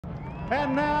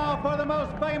And now for the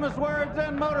most famous words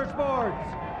in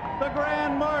motorsports, the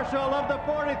Grand Marshal of the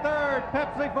 43rd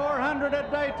Pepsi 400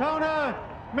 at Daytona,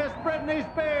 Miss Britney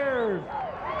Spears.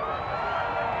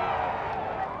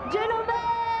 Gentlemen,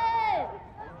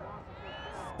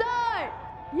 start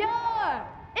your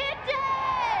engines!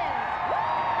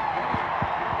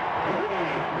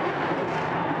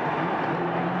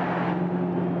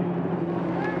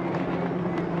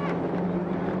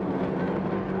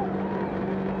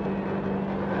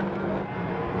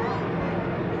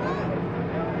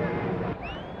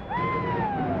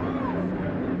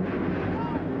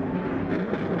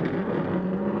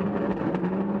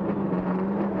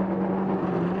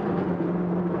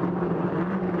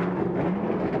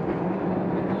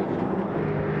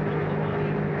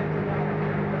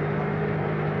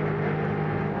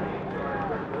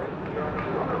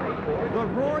 The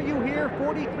roar you hear,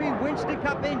 43 Winston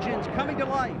Cup engines coming to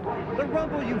life. The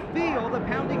rumble you feel, the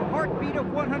pounding heartbeat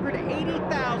of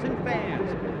 180,000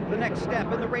 fans. The next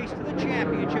step in the race to the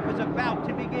championship is about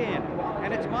to begin.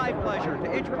 And it's my pleasure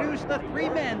to introduce the three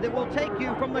men that will take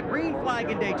you from the green flag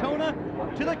in Daytona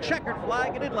to the checkered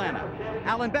flag in Atlanta.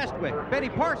 Alan Bestwick, Benny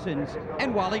Parsons,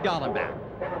 and Wally Dallenbach.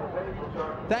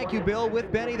 Thank you, Bill.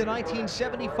 With Benny, the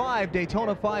 1975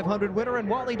 Daytona 500 winner, and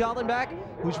Wally Dallenbach,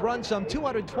 who's run some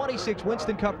 226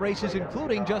 Winston Cup races,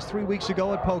 including just 3 weeks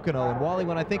ago at Pocono. And Wally,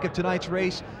 when I think of tonight's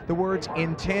race, the words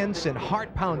intense and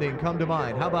heart-pounding come to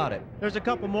mind. How about it? There's a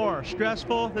couple more.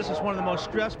 Stressful. This is one of the most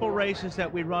stressful races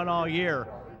that we run all year.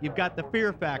 You've got the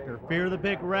fear factor, fear of the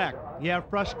big wreck. You have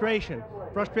frustration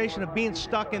of being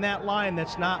stuck in that line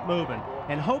that's not moving.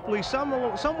 And hopefully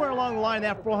somewhere along the line,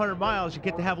 that 400 miles, you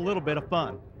get to have a little bit of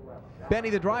fun. Benny,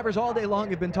 the drivers all day long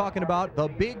have been talking about the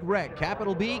big wreck,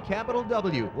 capital B, capital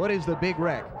W. What is the big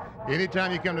wreck?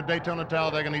 Anytime you come to Daytona,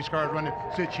 Talladega, and these cars run in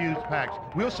such huge packs,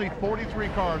 we'll see 43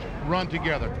 cars run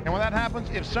together. And when that happens,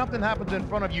 if something happens in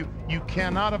front of you, you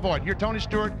cannot avoid. Your Tony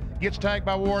Stewart gets tagged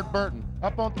by Ward Burton,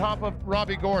 up on top of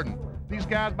Robbie Gordon. These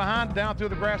guys behind, down through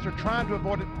the grass, are trying to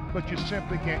avoid it, but you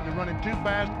simply can't. You're running too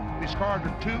fast. These cars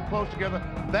are too close together.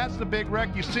 That's the big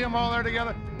wreck. You see them all there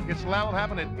together. It's liable to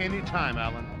happen at any time,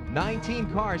 Alan. 19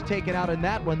 cars taken out in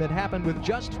that one that happened with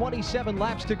just 27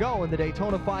 laps to go in the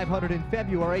Daytona 500 in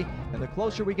February. And the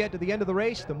closer we get to the end of the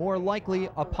race, the more likely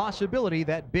a possibility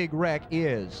that big wreck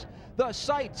is. The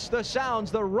sights, the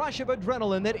sounds, the rush of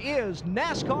adrenaline that is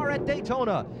NASCAR at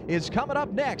Daytona is coming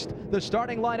up next. The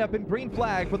starting lineup in green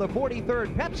flag for the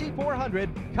 43rd Pepsi 400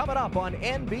 coming up on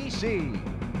NBC.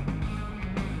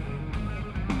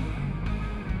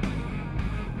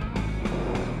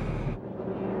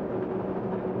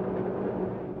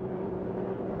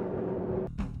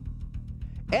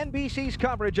 NBC's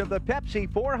coverage of the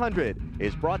Pepsi 400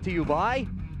 is brought to you by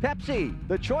Pepsi,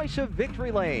 the choice of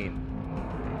victory lane.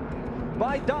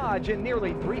 By Dodge and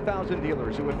nearly 3,000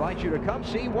 dealers who invite you to come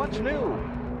see what's new.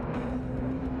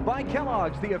 By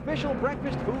Kellogg's, the official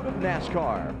breakfast food of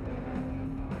NASCAR.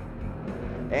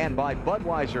 And by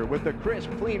Budweiser, with the crisp,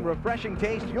 clean, refreshing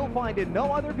taste you'll find in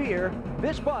no other beer.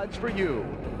 This Bud's for you.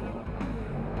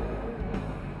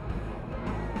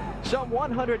 Some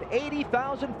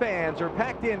 180,000 fans are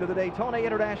packed into the Daytona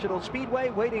International Speedway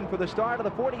waiting for the start of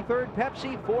the 43rd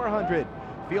Pepsi 400.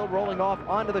 Field rolling off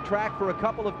onto the track for a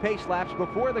couple of pace laps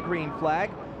before the green flag.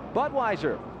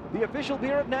 Budweiser, the official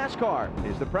beer of NASCAR,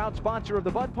 is the proud sponsor of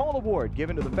the Bud Pole Award,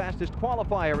 given to the fastest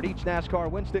qualifier at each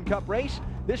NASCAR Winston Cup race.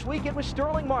 This week it was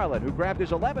Sterling Marlin who grabbed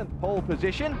his 11th pole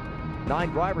position. 9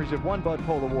 drivers have won Bud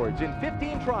Pole Awards in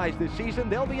 15 tries this season.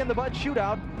 They'll be in the Bud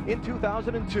Shootout in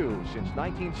 2002. Since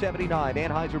 1979,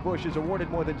 Anheuser-Busch has awarded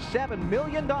more than $7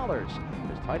 million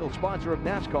as title sponsor of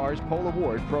NASCAR's Pole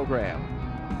Award program.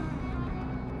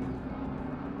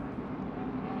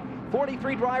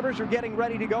 43 drivers are getting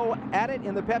ready to go at it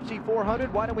in the Pepsi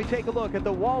 400. Why don't we take a look at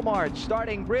the Walmart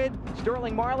starting grid?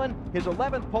 Sterling Marlin, his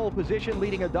 11th pole position,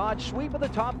 leading a Dodge sweep of the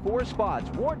top 4 spots.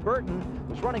 Ward Burton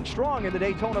was running strong in the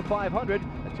Daytona 500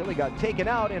 until he got taken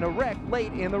out in a wreck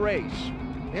late in the race.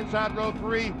 Inside row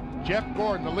 3, Jeff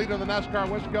Gordon, the leader of the NASCAR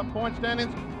Winston Cup point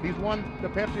standings. He's won the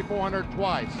Pepsi 400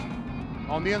 twice.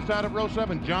 On the inside of row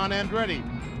 7, John Andretti,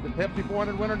 the Pepsi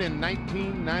 400 winner in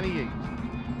 1998.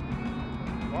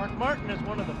 Mark Martin is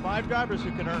one of the 5 drivers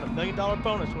who can earn $1 million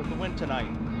bonus with the win tonight.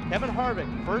 Kevin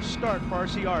Harvick, first start for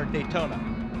RCR at Daytona.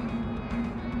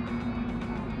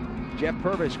 Jeff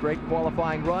Purvis, great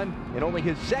qualifying run in only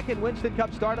his 2nd Winston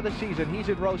Cup start of the season. He's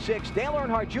in row 6. Dale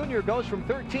Earnhardt Jr. goes from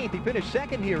 13th. He finished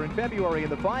 2nd here in February in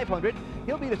the 500.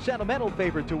 He'll be the sentimental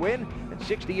favorite to win. And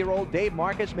 60-year-old Dave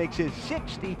Marcus makes his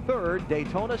 63rd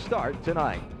Daytona start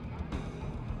tonight.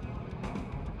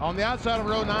 On the outside of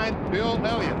row 9, Bill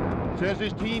Elliott, Says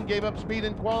his team gave up speed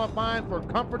in qualifying for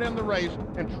comfort in the race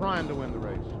and trying to win the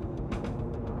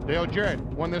race. Dale Jarrett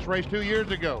won this race 2 years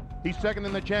ago. He's second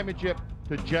in the championship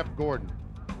to Jeff Gordon.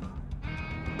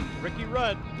 Ricky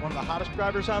Rudd, one of the hottest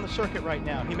drivers on the circuit right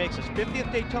now. He makes his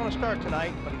 50th Daytona start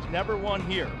tonight, but he's never won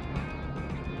here.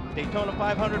 Daytona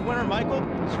 500 winner, Michael,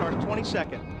 starts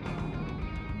 22nd.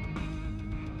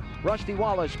 Rusty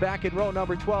Wallace back in row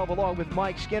number 12 along with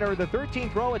Mike Skinner. The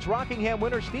 13th row, it's Rockingham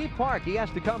winner Steve Park. He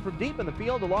has to come from deep in the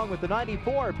field along with the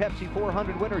 94 Pepsi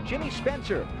 400 winner Jimmy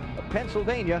Spencer of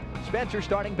Pennsylvania. Spencer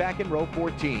starting back in row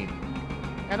 14.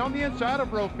 And on the inside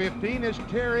of row 15 is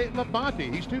Terry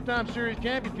Labonte. He's two-time series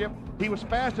championship. He was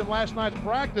fast in last night's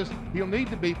practice. He'll need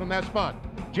to be from that spot.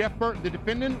 Jeff Burton, the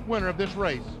defending winner of this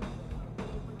race.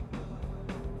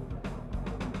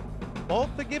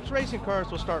 Both the Gibbs racing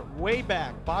cars will start way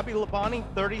back. Bobby Labonte,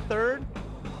 33rd,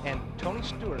 and Tony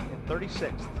Stewart in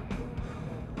 36th.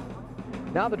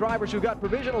 Now the drivers who got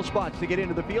provisional spots to get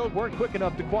into the field weren't quick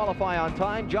enough to qualify on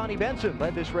time. Johnny Benson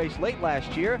led this race late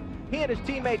last year. He and his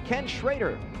teammate Ken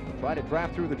Schrader try to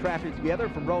draft through the traffic together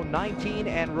from row 19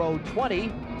 and row 20.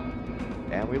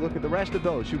 And we look at the rest of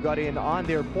those who got in on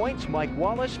their points. Mike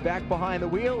Wallace back behind the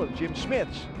wheel of Jim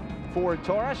Smith's Ford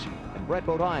Taurus. And Brett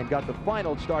Bodine got the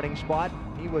final starting spot.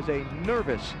 He was a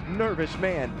nervous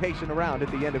man pacing around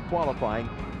at the end of qualifying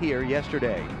here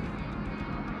yesterday.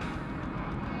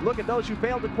 Look at those who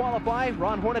failed to qualify.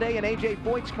 Ron Hornaday and A.J.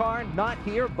 Foyt's car not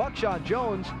here. Buckshot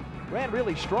Jones ran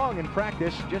really strong in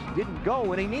practice, just didn't go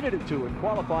when he needed it to in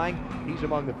qualifying. He's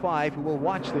among the 5 who will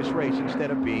watch this race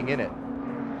instead of being in it.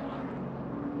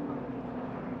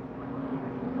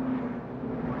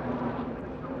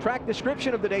 Track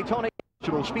description of the Daytona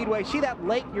International Speedway. See that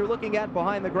lake you're looking at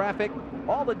behind the graphic?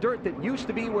 All the dirt that used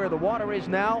to be where the water is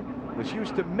now was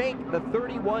used to make the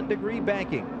 31-degree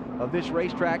banking of this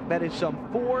racetrack that is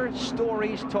some 4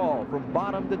 stories tall from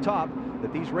bottom to top,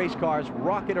 that these race cars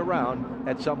rocket around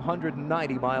at some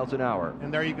 190 miles an hour.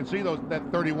 And there you can see that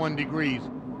 31 degrees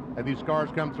as these cars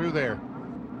come through there.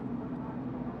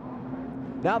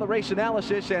 Now the race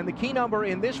analysis, and the key number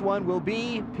in this one will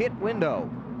be pit window.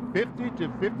 50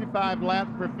 to 55 laps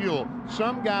for fuel.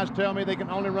 Some guys tell me they can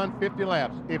only run 50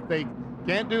 laps. If they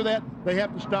can't do that, they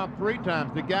have to stop 3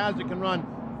 times. The guys that can run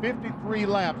 53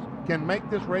 laps can make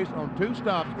this race on 2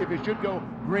 stops if it should go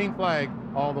green flag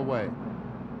all the way.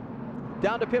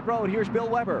 Down to pit road, here's Bill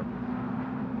Weber.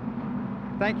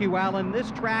 Thank you, Alan.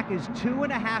 This track is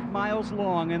 2.5 miles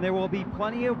long, and there will be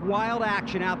plenty of wild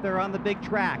action out there on the big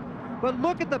track. But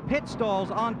look at the pit stalls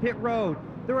on pit road.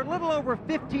 They're a little over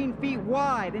 15 feet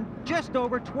wide and just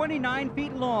over 29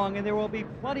 feet long, and there will be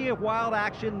plenty of wild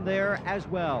action there as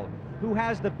well. Who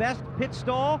has the best pit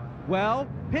stall? Well,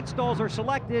 pit stalls are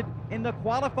selected in the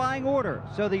qualifying order,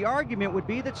 so the argument would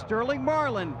be that Sterling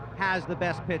Marlin has the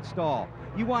best pit stall.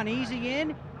 You want easy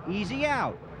in, easy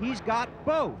out. He's got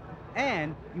both,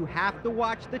 and you have to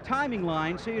watch the timing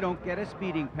line so you don't get a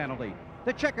speeding penalty.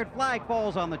 The checkered flag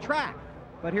falls on the track,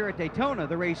 but here at Daytona,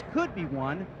 the race could be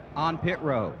won on pit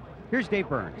road. Here's Dave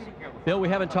Burns. Bill, we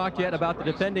haven't talked yet about the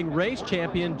defending race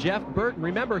champion, Jeff Burton.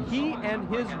 Remember, he and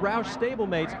his Roush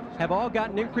stablemates have all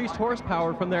gotten increased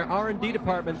horsepower from their R&D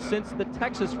department since the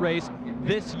Texas race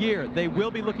this year. They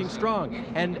will be looking strong.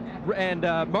 And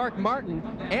Mark Martin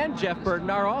and Jeff Burton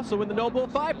are also in the No Bull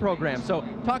 5 program. So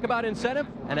talk about incentive,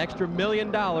 an extra $1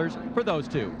 million for those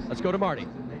two. Let's go to Marty.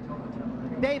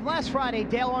 Dave, last Friday,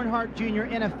 Dale Earnhardt Jr.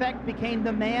 in effect became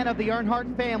the man of the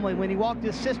Earnhardt family when he walked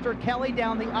his sister Kelly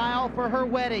down the aisle for her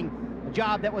wedding, a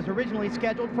job that was originally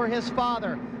scheduled for his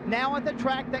father. Now at the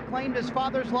track that claimed his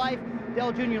father's life,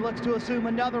 Dale Jr. looks to assume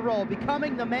another role,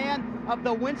 becoming the man of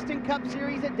the Winston Cup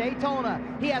Series at Daytona.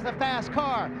 He has a fast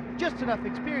car, just enough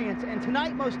experience, and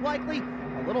tonight, most likely,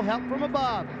 a little help from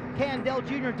above. Can Dale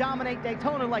Jr. dominate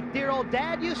Daytona like dear old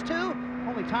dad used to?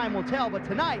 Only time will tell, but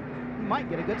tonight, he might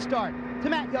get a good start. To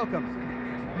Matt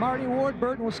Yoakum. Marty Ward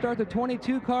Burton will start the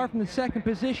 22 car from the 2nd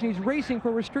position. He's racing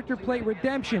for restrictor plate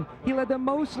redemption. He led the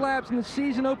most laps in the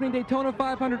season opening Daytona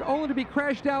 500, only to be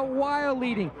crashed out while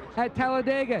leading at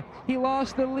Talladega. He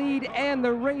lost the lead and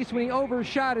the race when he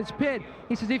overshot his pit.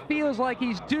 He says he feels like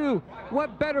he's due.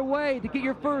 What better way to get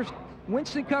your first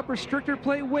Winston Cup restrictor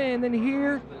plate win than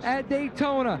here at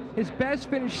Daytona? His best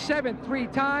finished 7th 3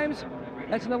 times.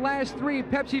 That's in the last 3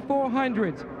 Pepsi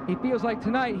 400s. He feels like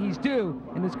tonight he's due,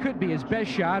 and this could be his best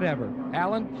shot ever.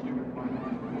 Alan?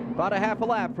 About a half a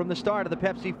lap from the start of the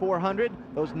Pepsi 400.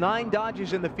 Those 9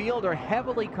 Dodges in the field are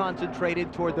heavily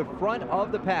concentrated toward the front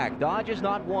of the pack. Dodge has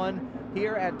not won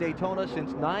here at Daytona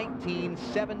since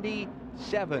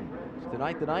 1977. Is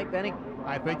tonight the night, Benny?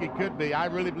 I think it could be. I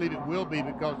really believe it will be,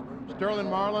 because Sterling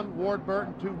Marlin, Ward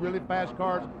Burton, two really fast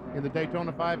cars in the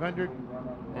Daytona 500.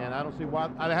 And I don't see why,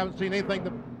 I haven't seen anything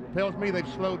that tells me they've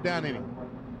slowed down any.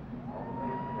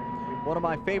 One of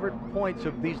my favorite points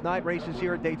of these night races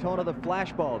here at Daytona, the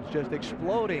flashbulbs just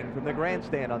exploding from the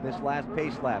grandstand on this last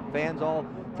pace lap. Fans all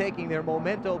taking their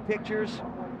memento pictures.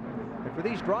 And for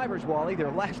these drivers, Wally, their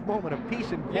last moment of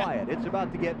peace and quiet. Yeah. It's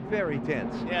about to get very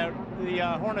tense. Yeah, the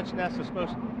Hornets' nest is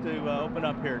supposed to open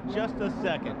up here. Just a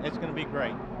second. It's going to be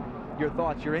great. Your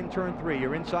thoughts? You're in turn 3.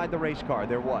 You're inside the race car.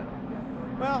 They're what?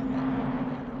 Well,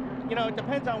 you know, it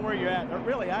depends on where you're at. But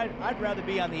really, I'd rather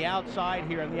be on the outside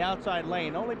here, in the outside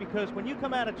lane, only because when you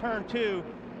come out of turn 2,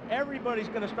 everybody's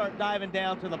going to start diving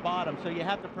down to the bottom, so you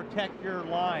have to protect your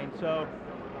line. So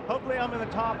hopefully I'm in the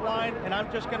top line, and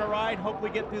I'm just going to ride, hopefully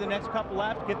get through the next couple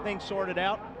laps, get things sorted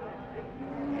out.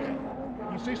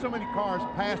 You see so many cars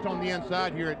passed on the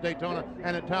inside here at Daytona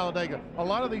and at Talladega. A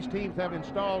lot of these teams have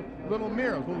installed little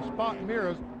mirrors, little spot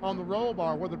mirrors on the roll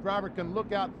bar where the driver can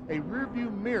look out a rear view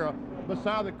mirror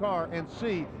beside the car and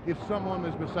see if someone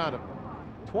is beside him.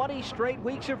 20 straight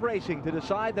weeks of racing to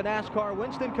decide the NASCAR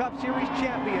Winston Cup Series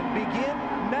champion begin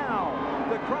now.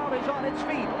 The crowd is on its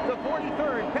feet. The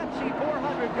 43rd Pepsi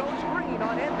 400 goes green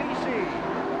on NBC.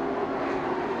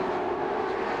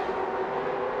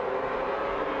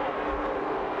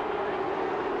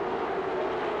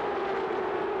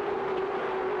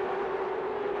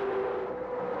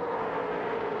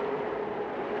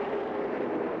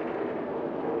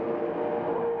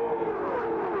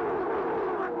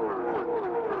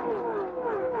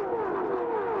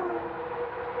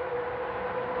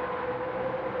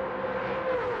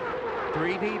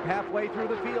 Three deep, halfway through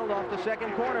the field off the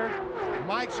second corner.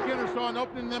 Mike Skinner saw an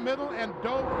opening in the middle and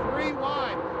dove 3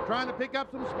 wide, trying to pick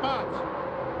up some spots.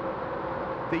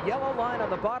 The yellow line on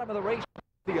the bottom of the race,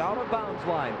 the out-of-bounds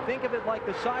line. Think of it like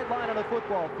the sideline on a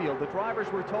football field. The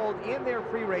drivers were told in their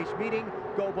pre-race meeting,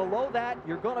 go below that,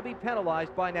 you're going to be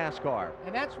penalized by NASCAR.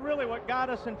 And that's really what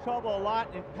got us in trouble a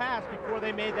lot in past before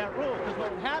they made that rule. Because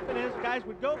what would happen is guys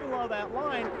would go below that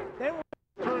line, then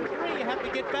turn 3, you have to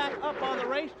get back up on the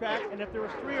racetrack, and if there was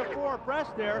 3 or 4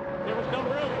 abreast there was no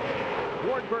room.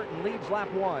 Ward Burton leads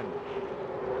lap 1.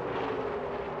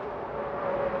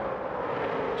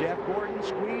 Jeff Gordon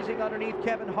squeezing underneath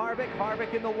Kevin Harvick.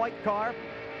 Harvick in the white car.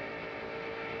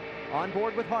 On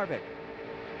board with Harvick.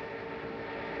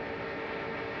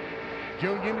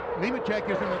 Joe Nemechek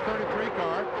is in the 33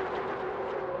 car.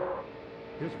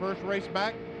 His first race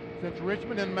back since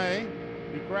Richmond in May.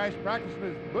 He crashed practicing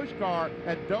his Busch car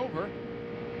at Dover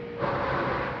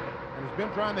and has been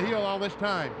trying to heal all this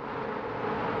time.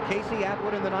 Casey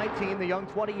Atwood in the 19, the young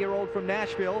 20-year-old from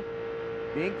Nashville,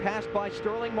 being passed by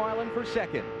Sterling Marlin for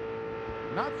second.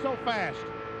 Not so fast.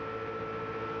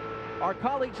 Our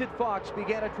colleagues at Fox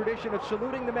began a tradition of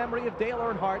saluting the memory of Dale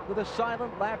Earnhardt with a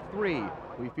silent lap 3.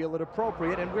 We feel it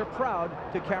appropriate, and we're proud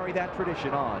to carry that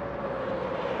tradition on.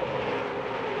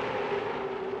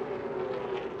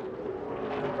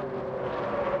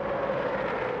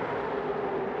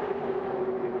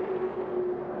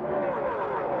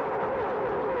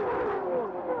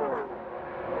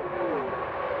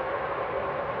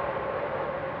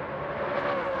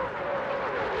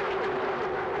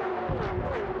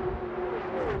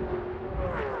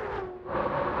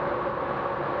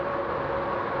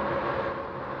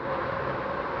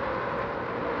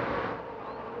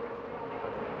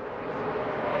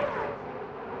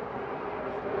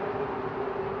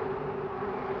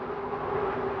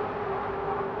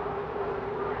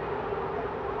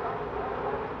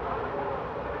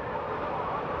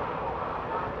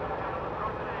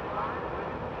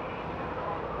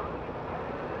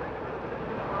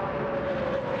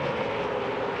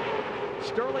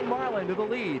 Sterling Marlin to the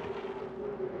lead.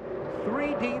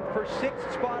 3 deep for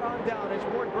 6th spot on down as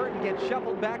Ward Burton gets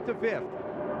shuffled back to 5th.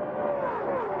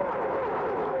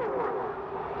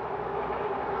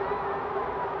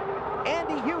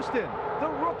 Andy Houston, the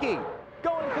rookie,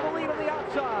 going for the lead on the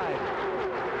outside.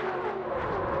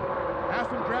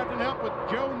 Aston drafting help with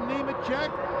Joe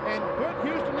Nemechek and put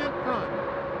Houston in front.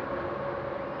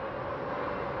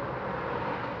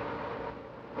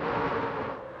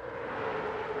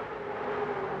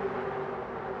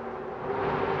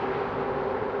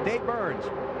 Dave Burns.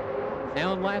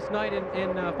 Alan, last night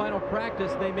in final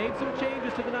practice, they made some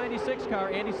changes to the 96 car.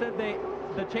 Andy said the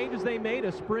changes they made,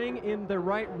 a spring in the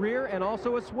right rear and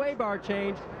also a sway bar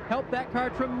change, helped that car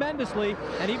tremendously.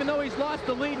 And even though he's lost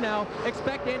the lead now,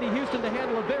 expect Andy Houston to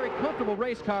handle a very comfortable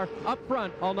race car up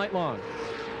front all night long.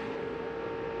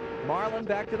 Marlin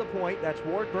back to the point. That's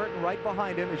Ward Burton right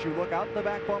behind him as you look out the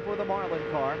back bumper of the Marlin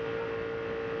car.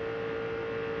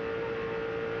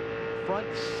 front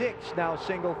 6 now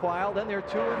single file. Then they're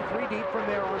 2 and 3 deep from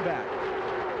there on back.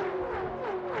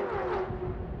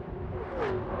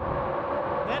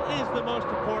 That is the most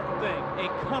important thing, a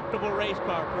comfortable race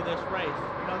car for this race.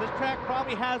 You know, this track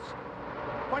probably has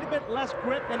quite a bit less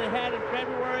grip than it had in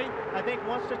February. I think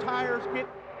once the tires get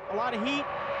a lot of heat,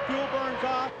 fuel burns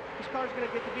off, this car's going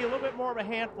to get to be a little bit more of a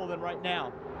handful than right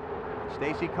now.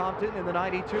 Stacy Compton in the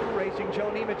 92 racing Joe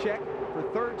Nemechek for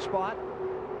 3rd spot.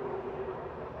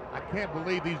 I can't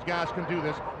believe these guys can do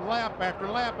this lap after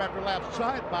lap after lap,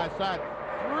 side by side,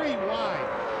 3 wide.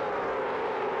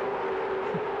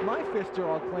 My fists are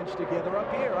all clenched together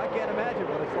up here. I can't imagine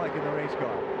what it's like in the race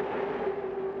car.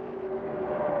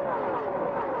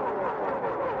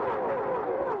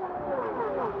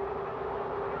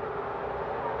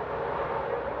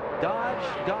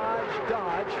 Dodge, dodge,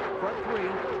 dodge, front 3.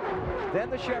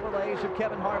 Then the Chevrolets of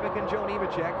Kevin Harvick and Joe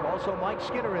Nemechek. Also Mike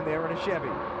Skinner in there in a Chevy.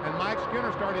 And Mike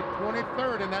Skinner started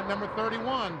 23rd in that number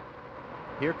 31.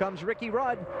 Here comes Ricky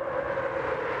Rudd.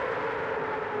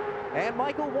 And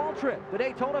Michael Waltrip, the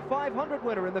Daytona 500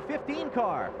 winner in the 15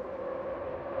 car.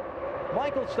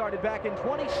 Michael started back in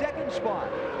 22nd spot.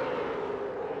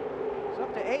 It's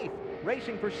up to 8th,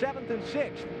 racing for 7th and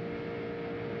 6th.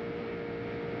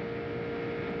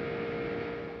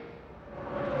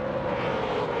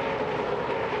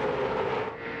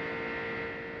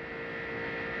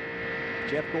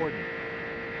 Jeff Gordon.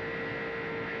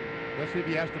 Let's see if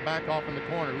he has to back off in the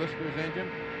corner. Listen to his engine.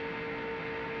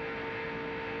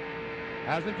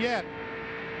 Hasn't yet.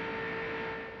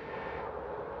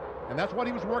 And that's what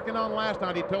he was working on last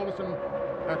night. He told us in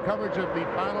coverage of the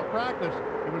final practice,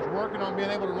 he was working on being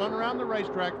able to run around the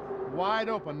racetrack wide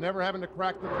open, never having to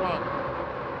crack the throttle.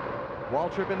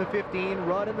 Waltrip in the 15,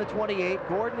 Rudd in the 28,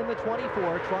 Gordon in the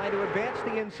 24, trying to advance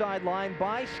the inside line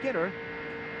by Skinner.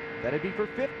 That'd be for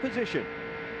 5th position.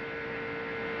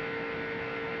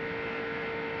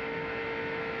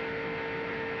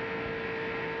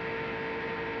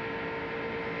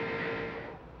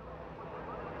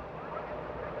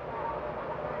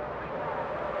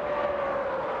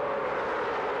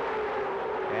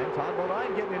 And Todd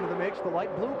Bodine getting into the mix, the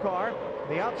light blue car,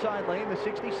 the outside lane, the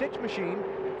 66 machine.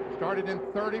 Started in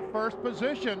 31st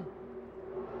position.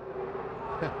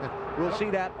 We'll see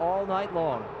that all night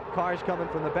long. Cars coming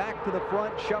from the back to the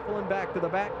front, shuffling back to the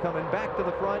back, coming back to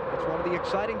the front. It's one of the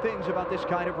exciting things about this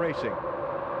kind of racing.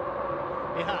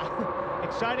 Yeah,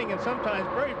 exciting and sometimes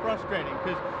very frustrating,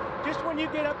 because just when you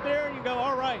get up there and you go,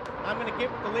 all right, I'm going to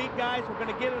get with the lead guys, we're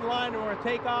going to get in line and we're going to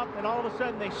take off, and all of a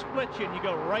sudden they split you and you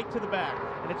go right to the back.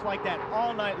 And it's like that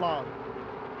all night long.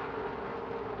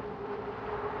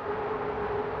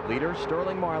 Leader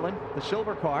Sterling Marlin, the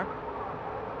silver car.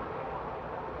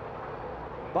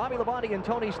 Bobby Labonte and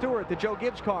Tony Stewart, the Joe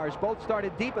Gibbs cars, both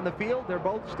started deep in the field. They're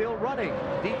both still running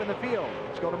deep in the field.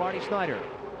 Let's go to Marty Snyder.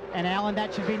 And Alan,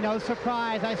 that should be no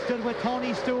surprise. I stood with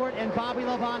Tony Stewart and Bobby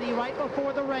Labonte right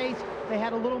before the race. They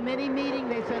had a little mini meeting.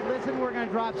 They said, listen, we're going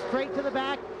to drop straight to the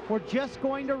back. We're just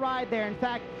going to ride there. In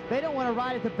fact, they don't want to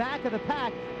ride at the back of the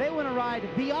pack. They want to ride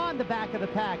beyond the back of the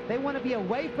pack. They want to be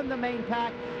away from the main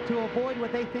pack to avoid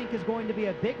what they think is going to be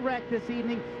a big wreck this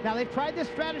evening. Now, they've tried this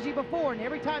strategy before, and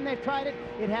every time they've tried it,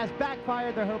 it has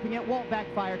backfired. They're hoping it won't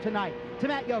backfire tonight. To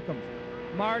Matt Yoakum.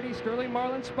 Marty, Sterling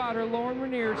Marlin spotter Lauren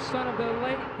Ranier, son of the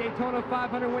late Daytona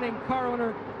 500 winning car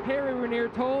owner Harry Ranier,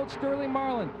 told Sterling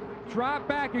Marlin, drop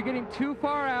back, you're getting too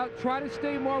far out, try to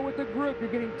stay more with the group, you're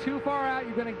getting too far out,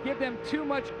 you're going to give them too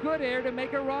much good air to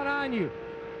make a run on you.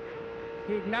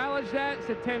 He acknowledged that,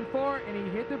 said 10-4, and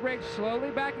he hit the brakes,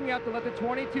 slowly backing up to let the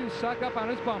 22 suck up on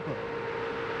his bumper.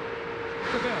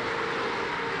 To Bill.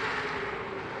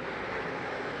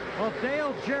 Well,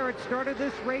 Dale Jarrett started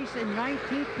this race in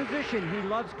 19th position. He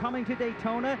loves coming to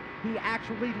Daytona. He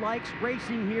actually likes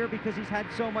racing here because he's had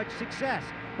so much success.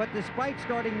 But despite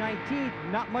starting 19th,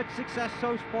 not much success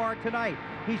so far tonight.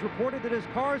 He's reported that his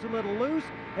car is a little loose.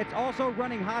 It's also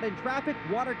running hot in traffic.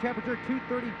 Water temperature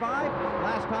 235.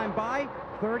 Last time by,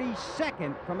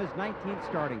 32nd from his 19th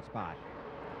starting spot.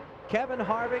 Kevin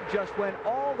Harvick just went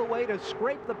all the way to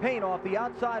scrape the paint off the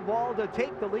outside wall to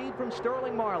take the lead from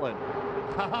Sterling Marlin.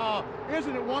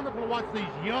 Isn't it wonderful to watch these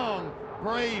young,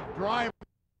 brave drivers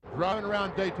driving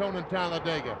around Daytona and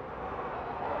Talladega?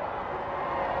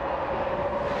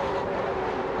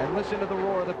 And listen to the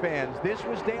roar of the fans. This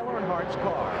was Dale Earnhardt's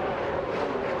car.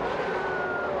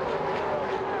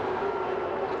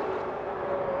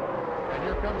 And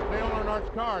here comes Dale Earnhardt's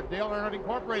car. Dale Earnhardt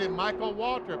Incorporated, Michael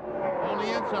Waltrip on the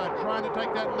inside, trying to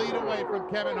take that lead away from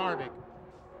Kevin Harvick.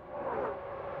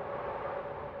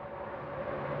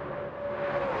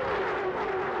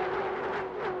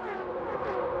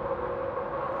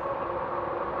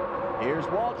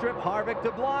 Here's Waltrip, Harvick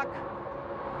to block.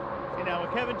 See now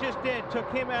what Kevin just did,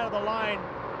 took him out of the line,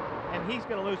 and he's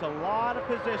going to lose a lot of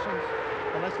positions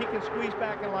unless he can squeeze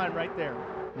back in line right there.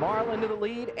 Marlin to the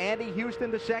lead, Andy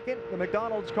Houston to second, the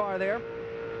McDonald's car there.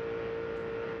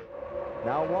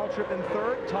 Now Waltrip in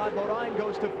third, Todd Bodine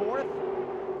goes to fourth,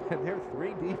 and they're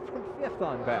 3 deep from fifth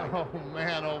on back. Oh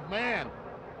man, oh man.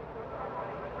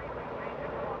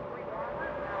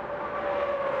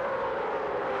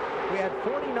 We had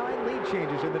 49 lead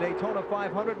changes in the Daytona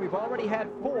 500. We've already had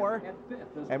 4,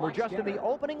 and we're just in the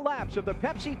opening laps of the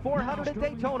Pepsi 400 at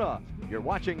Daytona. You're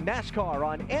watching NASCAR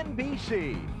on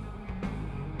NBC.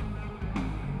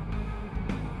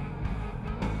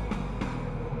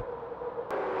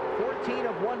 14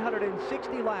 of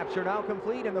 160 laps are now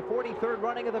complete in the 43rd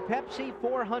running of the Pepsi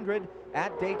 400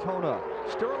 at Daytona.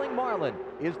 Sterling Marlin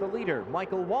is the leader.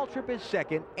 Michael Waltrip is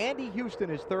second. Andy Houston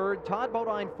is third. Todd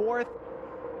Bodine fourth.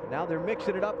 Now they're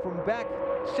mixing it up from back,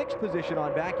 6th position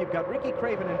on back. You've got Ricky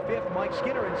Craven in 5th, Mike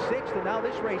Skinner in 6th, and now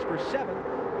this race for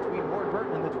 7th between Ward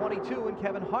Burton in the 22 and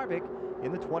Kevin Harvick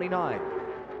in the 29.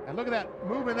 And look at that,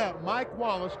 moving up. Mike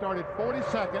Wallace started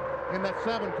 42nd in that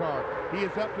 7 car. He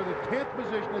is up to the 10th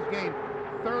position, has gained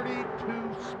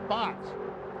 32 spots.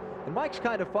 And Mike's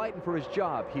kind of fighting for his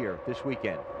job here this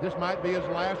weekend. This might be his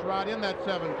last ride in that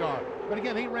 7 car. But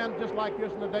again, he ran just like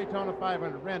this in the Daytona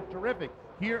 500. Ran terrific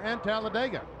here in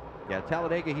Talladega. Yeah,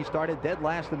 Talladega, he started dead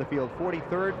last in the field,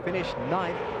 43rd, finished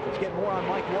 9th. Let's get more on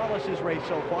Mike Wallace's race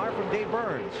so far from Dave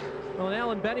Burns. Well, and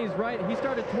Alan Benny's right. He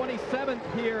started 27th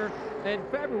here in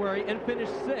February and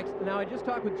finished 6th. Now, I just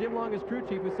talked with Jim Long, his crew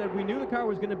chief, who said we knew the car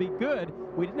was going to be good.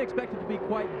 We didn't expect it to be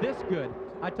quite this good.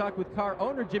 I talked with car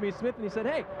owner Jimmy Smith, and he said,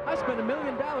 hey, I spent $1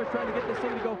 million trying to get this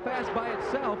thing to go fast by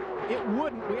itself. It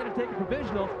wouldn't. We had to take a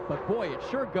provisional, but boy, it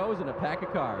sure goes in a pack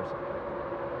of cars.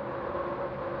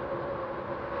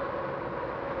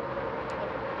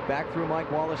 Back through Mike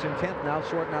Wallace in 10th, now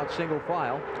sorting out single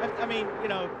file. I mean, you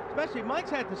know, especially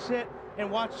Mike's had to sit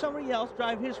and watch somebody else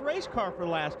drive his race car for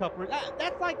the last couple of years.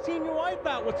 That's like seeing your wife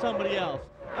out with somebody else.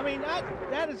 I mean,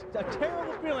 that is a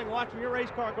terrible feeling, watching your race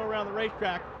car go around the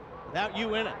racetrack without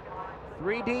you in it.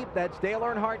 3 deep, that's Dale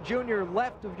Earnhardt Jr.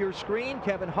 left of your screen,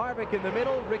 Kevin Harvick in the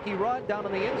middle, Ricky Rudd down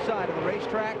on the inside of the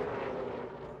racetrack.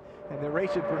 And they're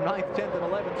racing for 9th, 10th, and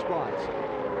 11th spots.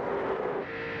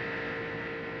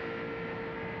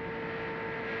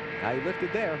 Now he lifted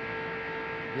there.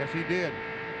 Yes, he did.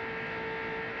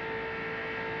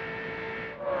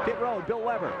 Pit road, Bill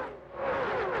Weber.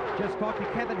 Just talked to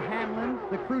Kevin Hamlin,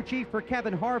 the crew chief for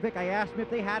Kevin Harvick. I asked him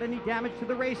if they had any damage to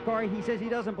the race car. He says he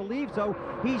doesn't believe so.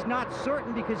 He's not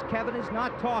certain because Kevin is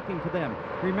not talking to them.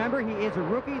 Remember, he is a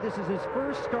rookie. This is his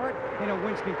first start in a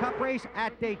Winston Cup race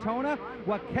at Daytona.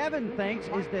 What Kevin thinks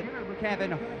is that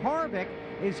Kevin Harvick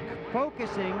is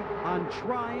focusing on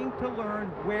trying to learn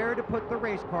where to put the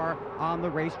race car on the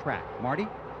racetrack. Marty?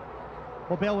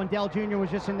 Well, Bill, when Dale Jr.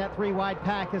 was just in that 3-wide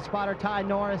pack, his spotter Ty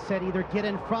Norris said either get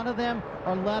in front of them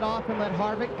or let off and let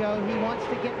Harvick go. He wants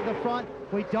to get to the front.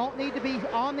 We don't need to be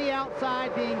on the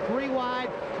outside being 3 wide.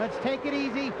 Let's take it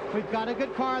easy. We've got a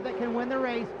good car that can win the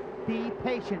race. Be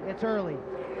patient. It's early.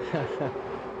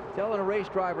 Telling a race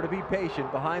driver to be patient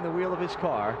behind the wheel of his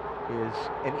car is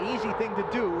an easy thing to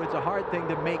do. It's a hard thing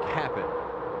to make happen.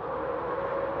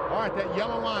 All right, that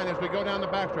yellow line as we go down the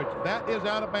backstretch, that is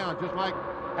out of bounds, just like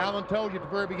Alan told you at the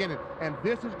very beginning. And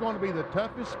this is going to be the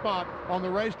toughest spot on the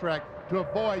racetrack to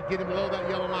avoid getting below that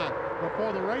yellow line.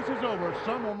 Before the race is over,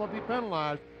 someone will be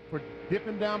penalized for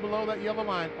dipping down below that yellow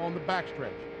line on the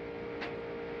backstretch.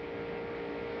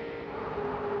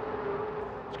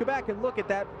 Let's go back and look at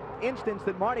that instance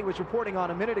that Marty was reporting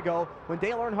on a minute ago when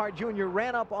Dale Earnhardt Jr.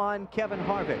 ran up on Kevin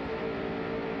Harvick.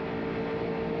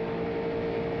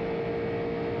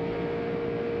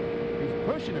 He's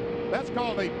pushing him. That's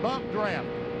called a bump draft.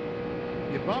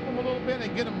 You bump them a little bit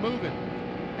and get them moving.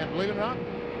 And believe it or not,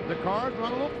 the cars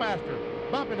run a little faster,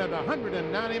 bumping at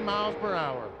 190 miles per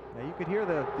hour. Now you could hear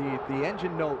the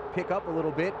engine note pick up a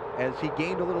little bit as he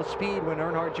gained a little speed when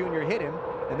Earnhardt Jr. hit him,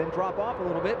 and then drop off a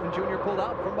little bit when Jr. pulled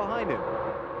out from behind him.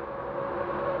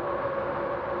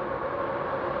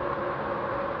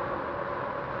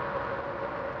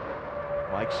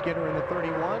 Mike Skinner in the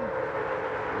 31,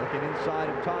 looking inside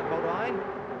of Todd Bodine.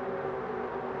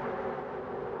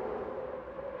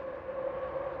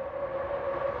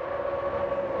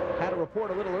 Had a report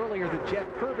a little earlier that Jeff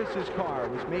Purvis's car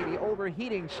was maybe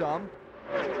overheating some.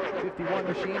 51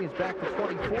 machine is back to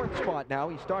 24th spot now.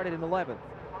 He started in 11th.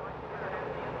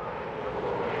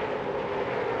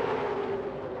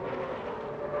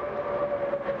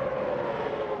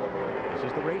 This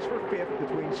is the race for 5th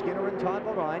between Skinner and Todd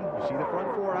Bodine. You see the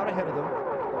front 4 out ahead of them.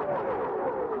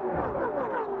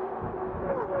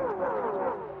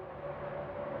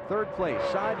 third place,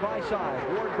 side by side.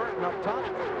 Ward Burton up top,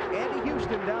 Andy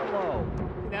Houston down low.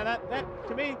 Now that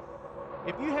to me,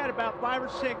 if you had about 5 or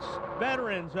 6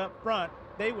 veterans up front,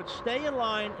 they would stay in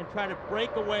line and try to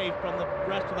break away from the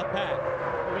rest of the pack.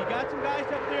 But we got some guys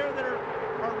up there that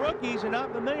are rookies and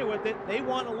not familiar with it. They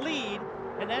want to lead,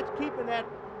 and that's keeping that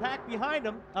pack behind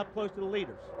them up close to the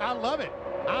leaders. I love it.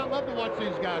 I love to watch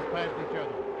these guys pass each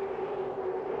other.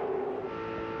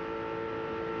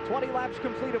 20 laps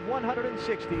complete of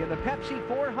 160 in the Pepsi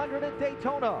 400 at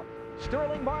Daytona.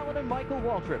 Sterling Marlin and Michael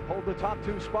Waltrip hold the top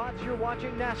 2 spots. You're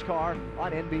watching NASCAR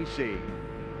on NBC.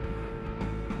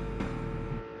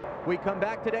 We come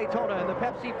back to Daytona in the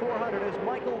Pepsi 400 as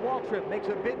Michael Waltrip makes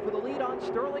a bid for the lead on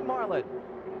Sterling Marlin.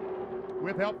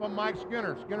 With help from Mike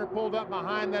Skinner. Skinner pulled up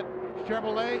behind that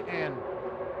Chevrolet, and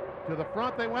to the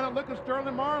front they went. And look at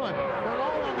Sterling Marlin. They're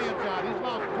all on the inside. He's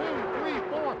lost 2,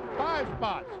 3, 4, 5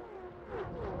 spots.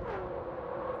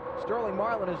 Sterling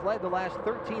Marlin has led the last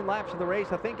 13 laps of the race.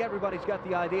 I think everybody's got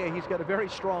the idea he's got a very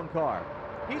strong car.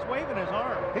 He's waving his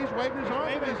arm. He's waving his arm.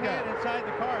 Waving his hand inside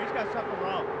the car. He's got something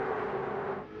wrong.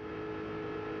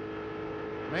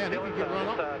 Man, he can get run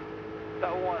off.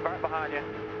 That one right behind you.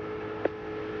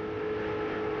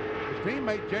 His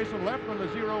teammate Jason Leffler in the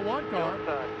 0-1 car.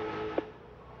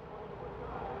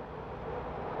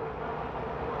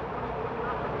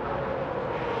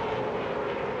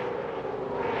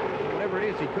 Whatever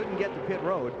it is, he couldn't get to pit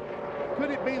road.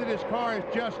 Could it be that his car is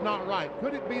just not right?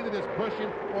 Could it be that it's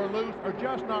pushing or loose or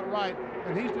just not right,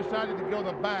 and he's decided to go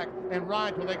the back and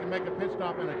ride till they can make a pit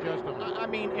stop and adjust them? I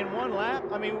mean, in one lap,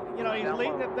 I mean, you know, he's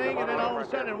leading the thing, and then all of a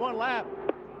sudden in one lap.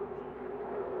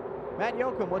 Matt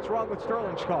Yoakum, what's wrong with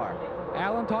Sterling's car?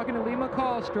 Alan, talking to Lee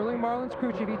McCall, Sterling Marlin's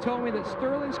crew chief, he told me that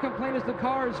Sterling's complaint is the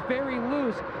car is very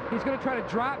loose. He's going to try to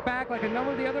drop back like a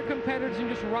number of the other competitors and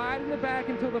just ride in the back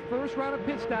until the first round of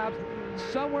pit stops,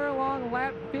 somewhere along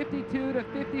lap 52 to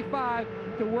 55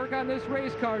 to work on this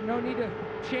race car. No need to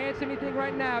chance anything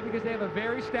right now because they have a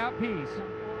very stout piece.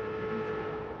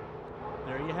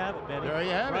 There you have it, Benny. There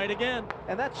you have it. Right again.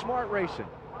 And that's smart racing.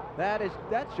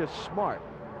 That's just smart.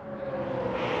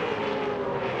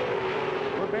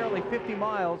 We're barely 50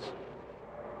 miles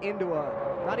into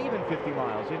not even 50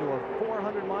 miles, into a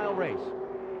 400-mile race.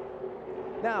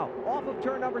 Now, off of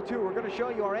turn number 2, we're going to show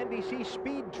you our NBC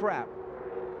Speed Trap.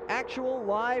 Actual,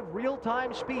 live,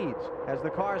 real-time speeds as the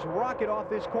cars rocket off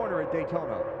this corner at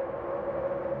Daytona.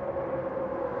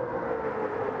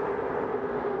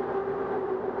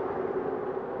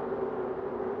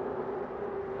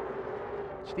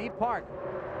 Steve Park,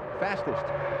 fastest.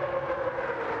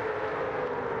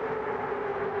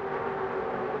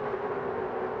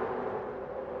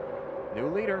 New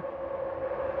leader.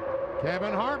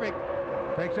 Kevin Harvick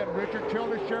takes up Richard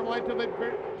Childress Chevrolet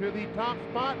to the top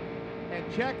spot. And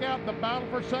check out the battle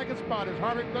for second spot as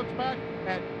Harvick looks back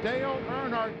at Dale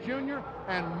Earnhardt Jr.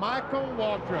 and Michael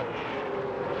Waltrip.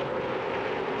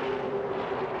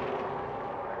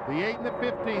 The 8 and the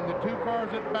 15, the 2 cars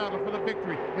that battle for the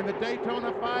victory in the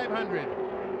Daytona 500.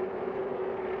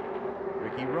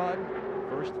 Ricky Rudd,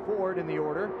 first Ford in the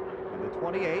order, in the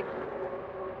 28.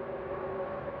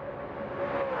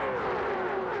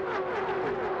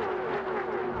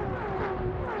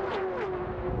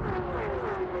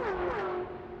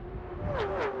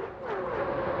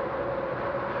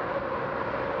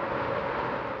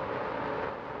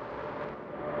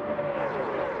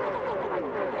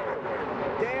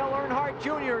 Dale Earnhardt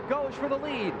Jr. goes for the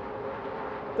lead.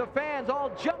 The fans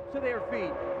all jump to their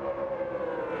feet.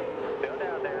 Still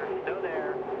down there. Still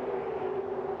there.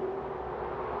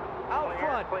 Out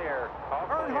front, Clear. All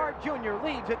clear. Earnhardt Jr.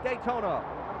 leads at Daytona.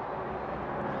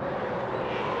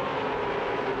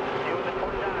 You in the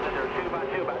 29 and they're 2 by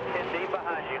 2, about 10 deep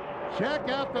behind you. Check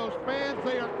out those fans.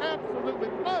 They are absolutely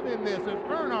loving this as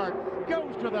Earnhardt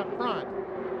goes to the front.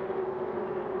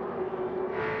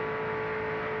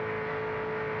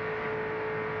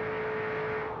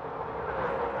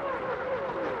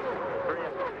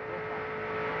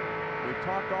 We've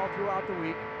talked all throughout the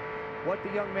week what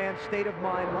the young man's state of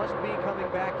mind must be coming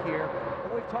back here.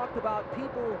 And we've talked about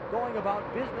people going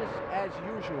about business as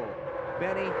usual.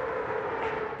 Benny,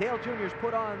 Dale Jr.'s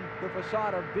put on the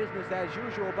facade of business as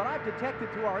usual, but I've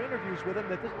detected through our interviews with him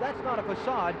that that's not a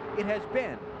facade. It has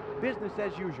been business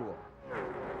as usual.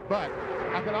 But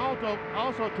I can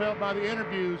also tell by the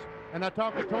interviews, and I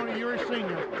talked to Tony Uri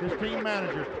Sr., his team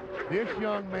manager, this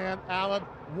young man, Alan,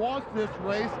 wants this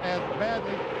race as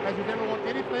badly as he's ever wanted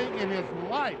anything in his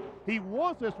life. He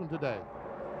wants this one today.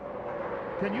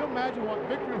 Can you imagine what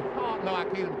victory? Oh, no, I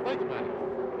can't even think about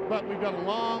it. But we've got a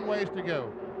long ways to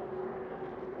go.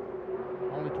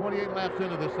 Only 28 laps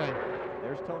into this thing.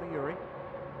 There's Tony Uri.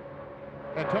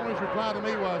 And Tony's reply to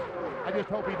me was, I just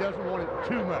hope he doesn't want it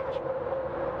too much.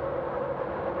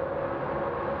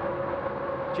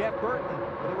 Jeff Burton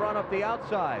with a run up the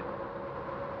outside.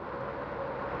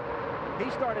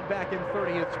 He started back in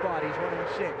 30th spot. He's running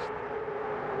 6th.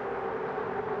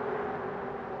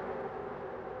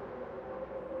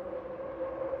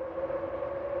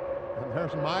 And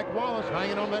there's Mike Wallace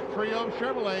hanging on that trio of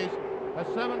Chevrolets, a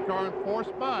 7 car in 4th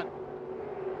spot.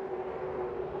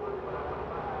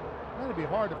 That'd be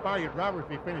hard to fire your driver if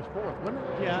he finished 4th, wouldn't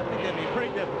it? Yeah, I think that'd be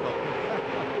pretty difficult.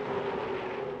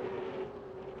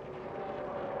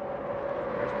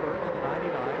 There's Burton in the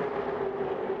 99.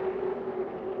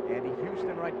 Andy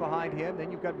Houston right behind him.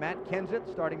 Then you've got Matt Kenseth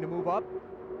starting to move up.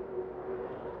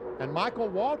 And Michael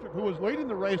Waltrip, who was leading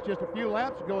the race just a few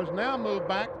laps ago, has now moved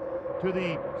back to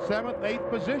the 7th, 8th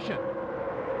position.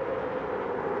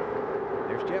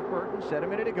 There's Jeff Burton, said a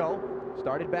minute ago.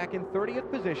 Started back in 30th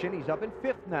position. He's up in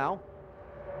 5th now.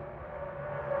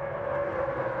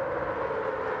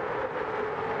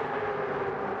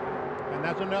 And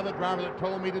that's another driver that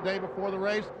told me today before the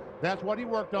race, that's what he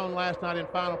worked on last night in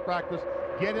final practice.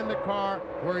 Get in the car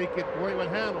where he would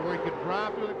handle, where he could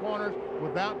drive through the corners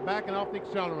without backing off the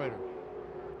accelerator.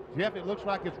 Jeff, it looks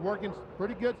like it's working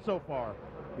pretty good so far.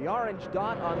 The orange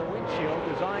dot on the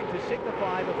windshield designed to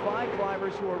signify the 5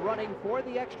 drivers who are running for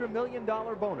the extra $1 million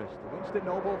bonus. The Winston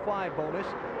Noble 5 bonus.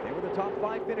 They were the top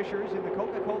 5 finishers in the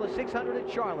Coca-Cola 600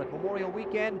 at Charlotte Memorial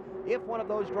Weekend. If one of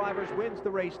those drivers wins the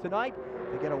race tonight,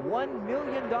 they get a $1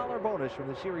 million bonus from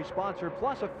the series sponsor,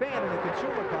 plus a fan in the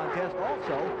consumer contest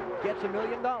also gets $1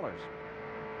 million.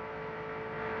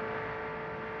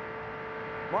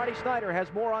 Marty Snyder has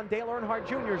more on Dale Earnhardt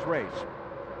Jr.'s race.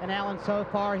 And Alan, so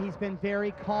far he's been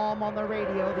very calm on the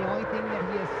radio. The only thing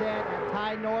that he has said at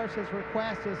Ty Norris's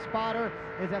request, his spotter,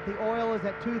 is that the oil is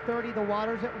at 230, the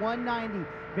water's at 190.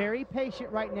 Very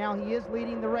patient right now. He is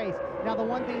leading the race. Now, the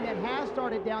one thing that has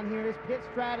started down here is pit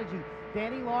strategy.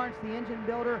 Danny Lawrence, the engine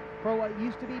builder for what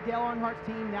used to be Dale Earnhardt's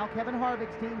team, now Kevin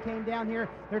Harvick's team, came down here.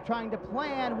 They're trying to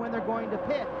plan when they're going to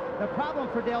pit. The problem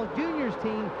for Dale Jr.'s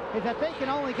team is that they can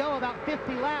only go about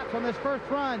 50 laps on this first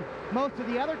run. Most of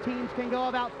the other teams can go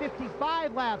about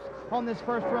 55 laps on this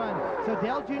first run. So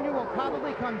Dale Jr. will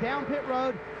probably come down pit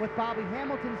road with Bobby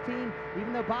Hamilton's team,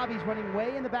 even though Bobby's running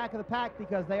way in the back of the pack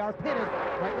because they are pitted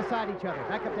right beside each other.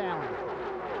 Back up to Allen.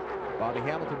 Bobby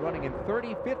Hamilton running in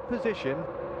 35th position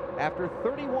after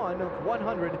 31 of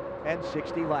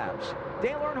 160 laps.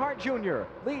 Dale Earnhardt Jr.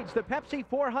 leads the Pepsi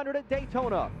 400 at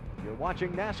Daytona. You're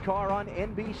watching NASCAR on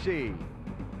NBC.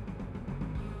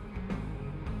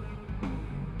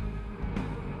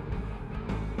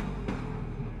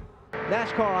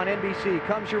 NASCAR on NBC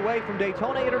comes your way from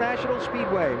Daytona International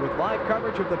Speedway with live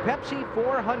coverage of the Pepsi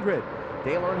 400.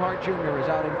 Dale Earnhardt Jr. is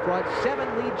out in front,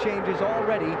 7 lead changes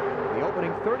already, the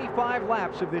opening 35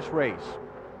 laps of this race.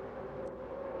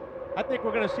 I think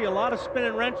we're going to see a lot of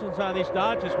spinning wrenches on these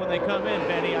Dodges when they come in,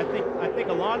 Benny. I think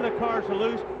a lot of the cars are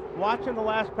loose. Watching the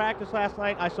last practice last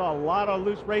night, I saw a lot of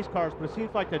loose race cars, but it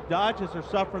seems like the Dodges are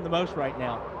suffering the most right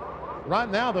now. Right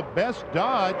now, the best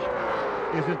Dodge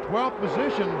is in 12th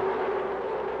position.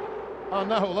 Oh,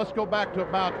 no, let's go back to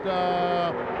about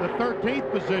the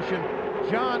 13th position.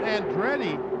 John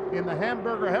Andretti in the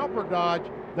Hamburger Helper Dodge,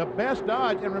 the best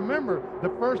Dodge. And remember, the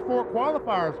first 4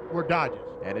 qualifiers were Dodges.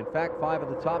 And in fact, 5 of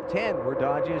the top 10 were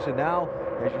Dodges. And now,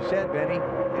 as you said, Benny,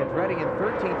 Andretti in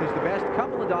 13th is the best.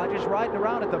 Couple of Dodges riding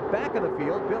around at the back of the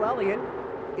field. Bill Elliott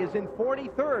is in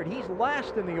 43rd. He's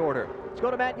last in the order. Let's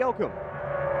go to Matt Yoakum.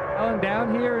 Alan,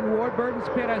 down here in Ward Burton's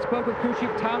pit, I spoke with crew chief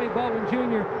Tommy Baldwin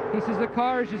Jr. He says the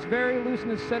car is just very loose in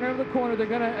the center of the corner. They're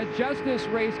going to adjust this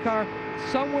race car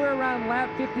somewhere around lap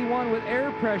 51 with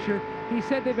air pressure. He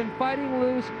said they've been fighting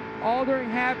loose all during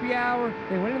happy hour.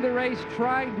 They went into the race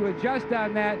trying to adjust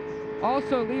on that.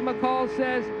 Also, Lee McCall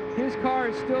says his car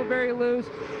is still very loose.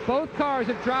 Both cars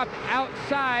have dropped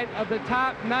outside of the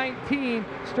top 19.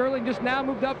 Sterling just now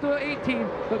moved up to 18,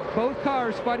 but both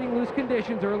cars fighting loose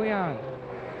conditions early on.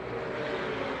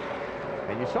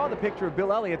 And you saw the picture of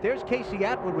Bill Elliott. There's Casey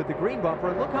Atwood with the green bumper,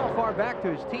 and look how far back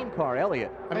to his team car,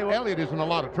 Elliott. I mean, Elliott is in a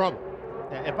lot of trouble.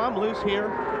 If I'm loose here,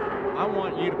 I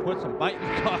want you to put some bite in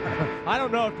the car. I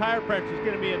don't know if tire pressure is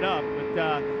going to be enough,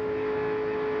 but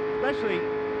especially,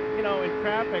 you know, in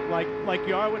traffic like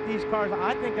you are with these cars,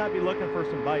 I think I'd be looking for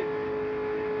some bite.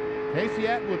 Casey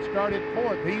Atwood started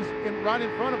 4th. He's right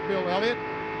in front of Bill Elliott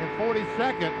in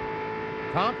 42nd.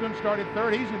 Compton started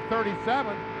 3rd. He's in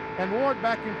 37th. And Ward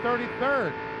back in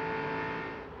 33rd.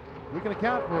 We can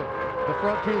account for the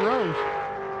front 2 rows.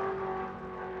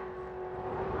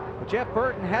 Jeff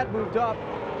Burton had moved up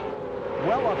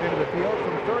well up into the field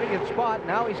from 30th spot.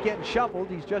 Now he's getting shuffled.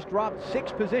 He's just dropped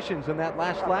 6 positions in that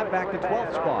last lap, back to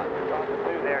 12th spot.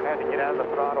 There and had to get out of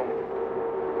the throttle.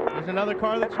 There's another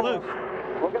car that's loose.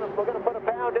 We're gonna put a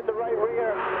pound in the right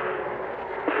rear.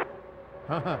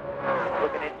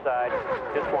 Looking inside,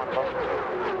 just one of them.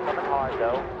 Coming hard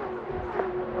though.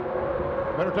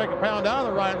 Better take a pound out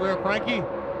of the right rear, Frankie.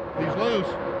 He's loose.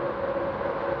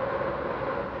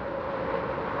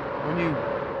 When you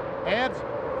add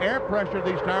air pressure to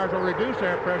these tires or reduce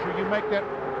air pressure, you make that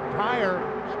tire,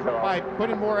 by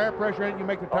putting more air pressure in it, you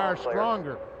make the tire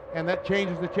stronger, and that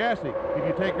changes the chassis. If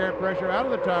you take air pressure out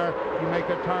of the tire, you make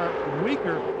that tire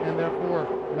weaker, and therefore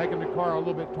making the car a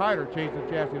little bit tighter, change the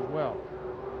chassis as well.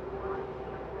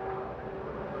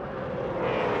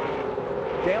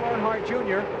 Dale Earnhardt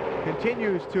Jr.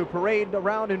 continues to parade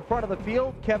around in front of the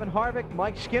field. Kevin Harvick,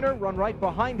 Mike Skinner run right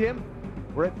behind him.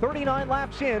 We're at 39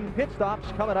 laps in. Pit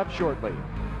stops coming up shortly.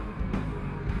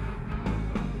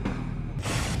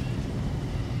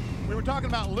 We were talking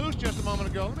about loose just a moment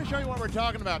ago. Let me show you what we're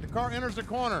talking about. The car enters the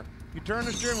corner. You turn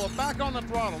the steering wheel back on the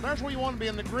throttle. There's where you want to be,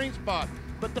 in the green spot.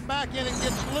 But the back end, it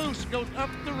gets loose, goes up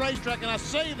the racetrack, and I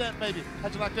saved that baby.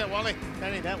 How'd you like that, Wally?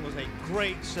 Danny, that was a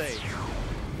great save.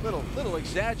 Little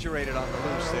exaggerated on the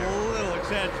loose there. A little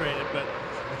exaggerated, but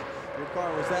your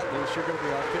car was that loose, you're going to be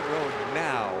on pit road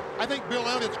now. I think Bill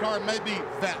Elliott's car may be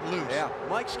that loose. Yeah,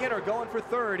 Mike Skinner going for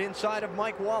 3rd inside of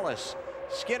Mike Wallace.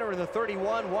 Skinner in the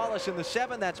 31, Wallace in the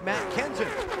 7. That's Matt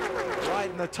Kenseth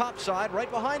riding the top side right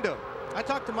behind him. I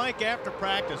talked to Mike after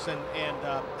practice, and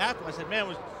after I said, man,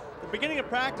 was the beginning of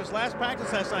practice, last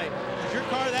practice last night, was your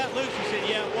car that loose? He said,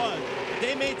 yeah, it was.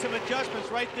 They made some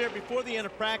adjustments right there before the end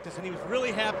of practice, and he was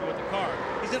really happy with the car.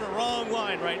 He's in a wrong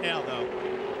line right now, though.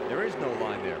 There is no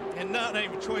line there. And not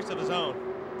even a choice of his own.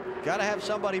 Got to have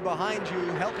somebody behind you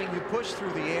helping you push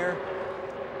through the air,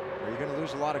 or you're going to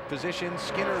lose a lot of position.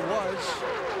 Skinner was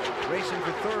racing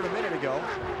for 3rd a minute ago.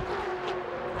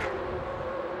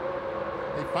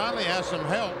 He finally has some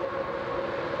help.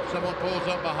 Someone pulls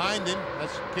up behind him.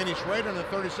 That's Kenny Schrader in the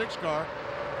 36 car.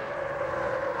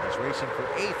 He's racing for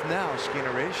 8th now,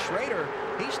 Skinner is. Schrader,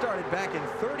 he started back in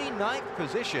 39th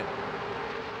position.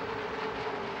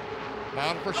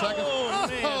 Bound for 2nd. Oh,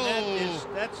 man,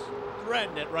 that's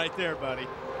threading it right there, buddy.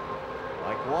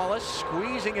 Mike Wallace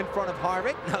squeezing in front of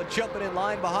Harvick, now jumping in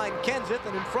line behind Kenseth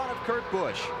and in front of Kurt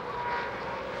Busch.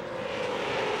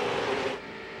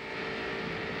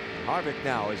 Harvick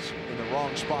now is in the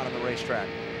wrong spot on the racetrack.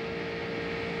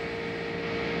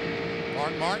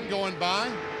 Martin going by.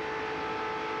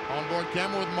 Onboard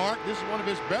camera with Mark. This is one of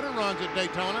his better runs at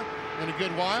Daytona in a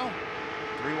good while.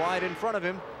 3 wide in front of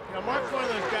him. You know, Mark's one of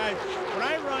those guys, when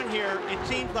I run here, it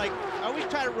seems like I always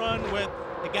try to run with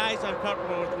the guys I'm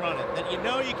comfortable with running, that you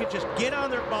know you can just get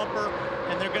on their bumper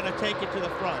and they're going to take it to the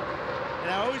front.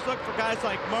 And I always look for guys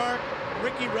like Mark,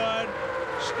 Ricky Rudd,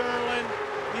 Sterling.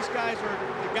 These guys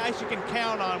are the guys you can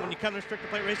count on when you come to restrictor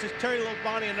plate races. Terry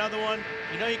Labonte, another one.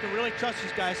 You know you can really trust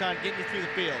these guys on getting you through the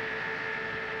field.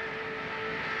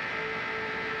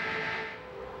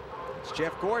 It's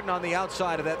Jeff Gordon on the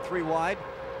outside of that 3 wide.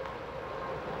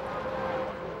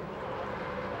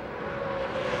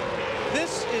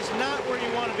 This is not where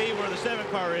you want to be, where the 7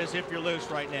 car is if you're loose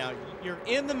right now. You're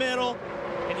in the middle,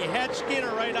 and you had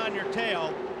Skinner right on your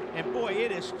tail. And boy,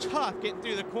 it is tough getting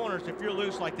through the corners if you're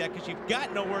loose like that, because you've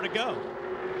got nowhere to go.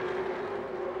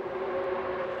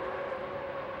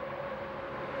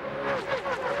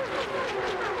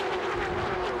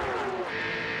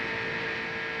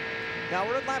 Now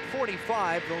we're at lap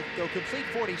 45. They'll complete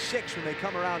 46 when they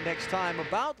come around next time,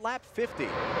 about lap 50.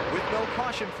 With no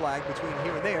caution flag between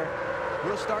here and there,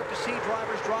 we'll start to see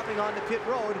drivers dropping onto pit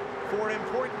road for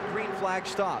important green flag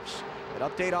stops. An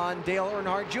update on Dale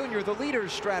Earnhardt Jr., the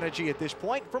leader's strategy at this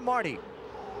point, from Marty.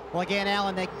 Well, again,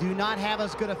 Alan, they do not have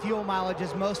as good a fuel mileage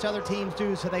as most other teams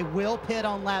do, so they will pit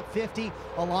on lap 50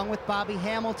 along with Bobby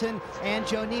Hamilton and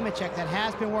Joe Nemechek. That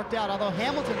has been worked out. Although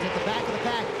Hamilton's at the back of the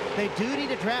pack, they do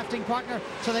need a drafting partner,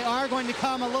 so they are going to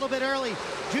come a little bit early.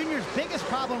 Junior's biggest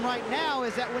problem right now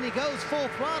is that when he goes full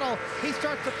throttle, he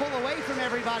starts to pull away from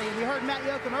everybody. And we heard Matt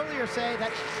Yoakum earlier say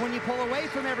that when you pull away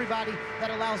from everybody,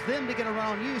 that allows them to get a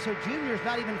run on you. So Junior's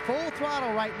not even full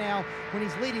throttle right now when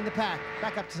he's leading the pack.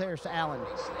 Back up to Alan.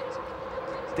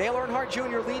 Dale Earnhardt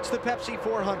Jr. leads the Pepsi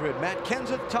 400. Matt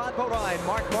Kenseth, Todd Bodine,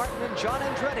 Mark Martin, and John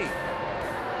Andretti.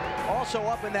 Also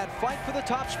up in that fight for the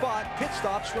top spot. Pit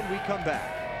stops when we come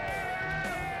back.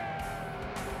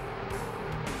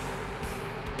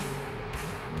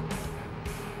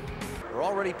 We're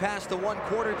already past the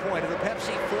 1/4 point of the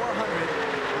Pepsi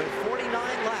 400 with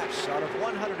 49 laps out of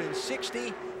 160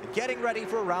 and getting ready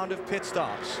for a round of pit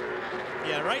stops.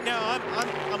 Yeah, right now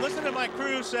I'm listening to my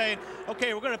crew saying,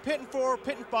 okay, we're going to pit in 4,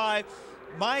 pit in 5.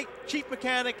 My chief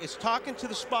mechanic is talking to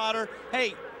the spotter.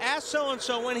 Hey, ask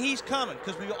so-and-so when he's coming,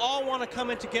 because we all want to come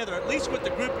in together, at least with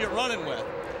the group you're running with.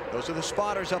 Those are the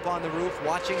spotters up on the roof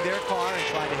watching their car and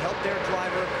trying to help their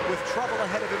driver with trouble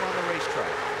ahead of him on the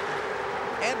racetrack.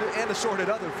 And assorted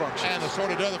other functions. And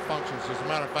assorted other functions, as a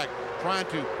matter of fact, trying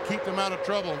to keep them out of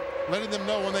trouble, letting them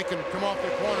know when they can come off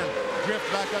their corner and drift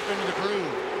back up into the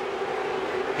groove.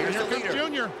 Here's the leader,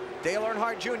 Junior. Dale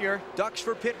Earnhardt Jr. ducks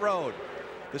for pit road.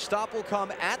 The stop will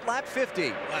come at lap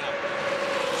 50. Wow.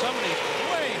 Somebody's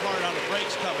way hard on the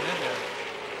brakes coming in there.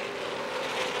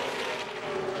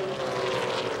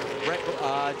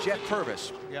 Jeff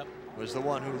Purvis was the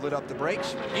one who lit up the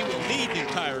brakes. He would need new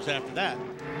tires after that.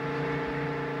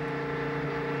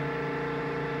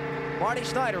 Marty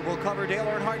Snyder will cover Dale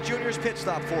Earnhardt Jr.'s pit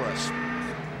stop for us.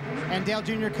 And Dale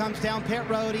Jr. comes down pit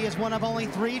road. He is one of only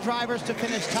 3 drivers to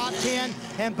finish top 10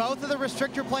 in both of the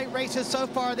restrictor plate races so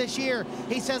far this year.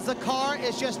 He says the car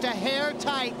is just a hair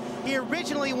tight. He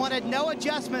originally wanted no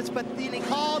adjustments, but then he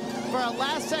called for a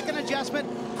last-second adjustment,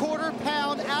 quarter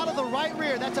pound out of the right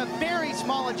rear. That's a very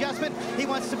small adjustment. He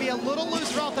wants to be a little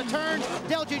looser off the turns.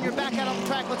 Dale Jr. back out on the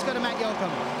track. Let's go to Matt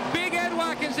Yoakum. Big Ed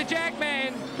Watkins, the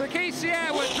jackman for Casey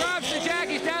Atwood, drops the jack.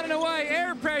 He's down and away.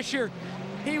 Air pressure.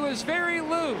 He was very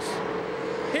loose.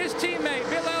 His teammate,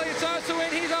 Bill Elliott's also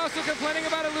in. He's also complaining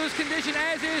about a loose condition,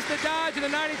 as is the Dodge in the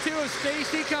 92 of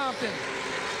Stacy Compton.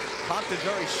 Compton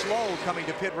very slow coming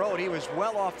to pit road. He was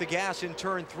well off the gas in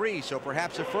turn 3, so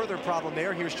perhaps a further problem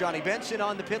there. Here's Johnny Benson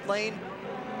on the pit lane.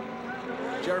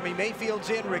 Jeremy Mayfield's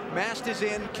in, Rick Mast is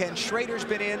in, Ken Schrader's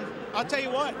been in. I'll tell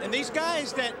you what, and these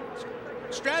guys that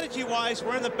strategy-wise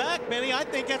were in the back, Benny, I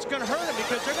think that's going to hurt them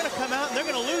because they're going to come out and they're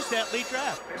going to lose that lead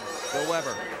draft. Bill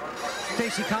Weber.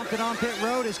 Stacy Compton on pit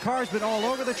road. His car's been all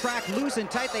over the track, loose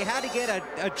and tight. They had to get an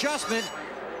adjustment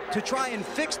to try and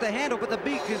fix the handle, but the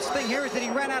biggest thing here is that he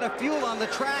ran out of fuel on the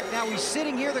track. Now he's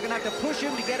sitting here. They're going to have to push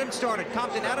him to get him started.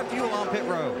 Compton out of fuel on pit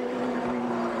road.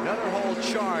 Another whole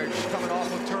charge coming off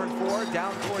of turn 4,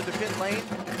 down toward the pit lane.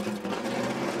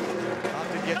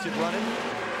 Compton gets it running.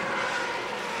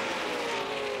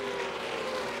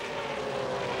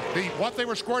 What they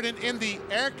were squirting in the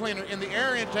air cleaner, in the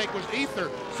air intake, was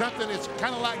ether, something that's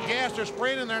kind of like gas. They're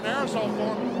spraying in there in aerosol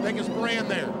form. They can spray in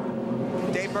there.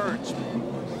 Dave Burns.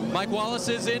 Mike Wallace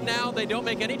is in now. They don't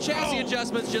make any chassis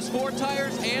adjustments, just 4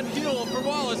 tires and fuel for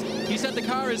Wallace. He said the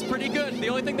car is pretty good. The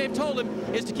only thing they've told him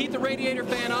is to keep the radiator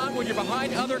fan on when you're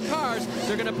behind other cars.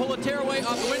 They're going to pull a tearaway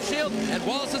off the windshield, and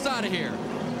Wallace is out of here.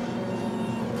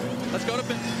 Let's go to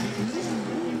pit.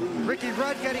 Ricky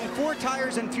Rudd getting 4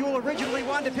 tires and fuel. Originally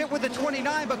wanted to pit with the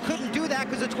 29, but couldn't do that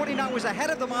because the 29 was ahead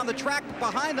of them on the track,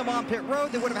 behind them on pit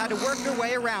road. They would have had to work their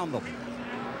way around them.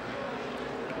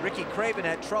 Ricky Craven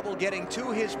had trouble getting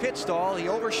to his pit stall. He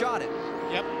overshot it.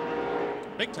 Yep,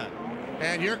 big time.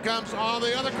 And here comes all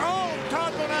the other. Oh,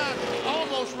 Todd Bonat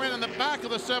almost ran in the back of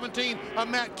the 17 of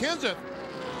Matt Kenseth.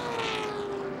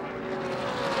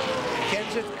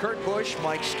 Kenseth, Kurt Busch,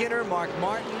 Mike Skinner, Mark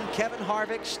Martin, Kevin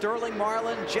Harvick, Sterling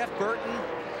Marlin, Jeff Burton,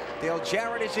 Dale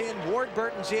Jarrett is in, Ward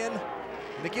Burton's in,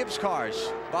 and the Gibbs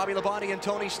cars, Bobby Labonte and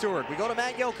Tony Stewart. We go to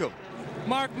Matt Yoakum.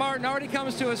 Mark Martin already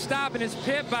comes to a stop in his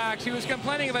pit box. He was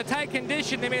complaining of a tight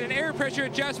condition. They made an air pressure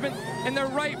adjustment in the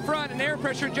right front, an air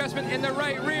pressure adjustment in the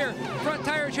right rear. Front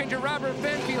tire changer Robert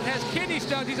Benfield has kidney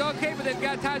stones. He's okay, but they've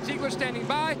got Todd Ziegler standing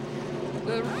by.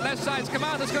 The left side's come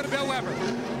out. Let's go to Bill Weber.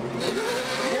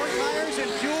 4 tires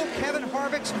and fuel. Kevin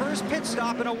Harvick's first pit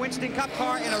stop in a Winston Cup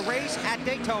car in a race at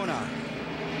Daytona.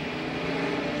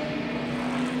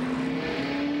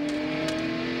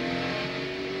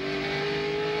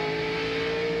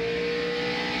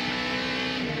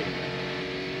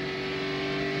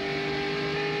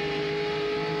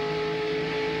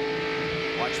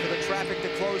 Watch for the traffic to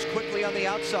close quickly on the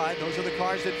outside. Those are the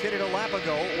cars that pitted a lap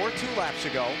ago or 2 laps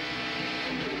ago.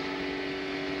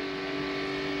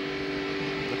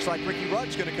 Looks like Ricky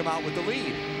Rudd's going to come out with the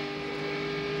lead.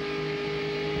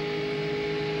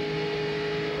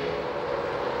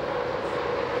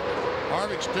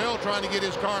 Harvick still trying to get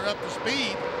his car up to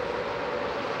speed.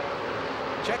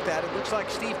 Check that. It looks like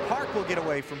Steve Park will get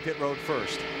away from pit road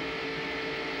first.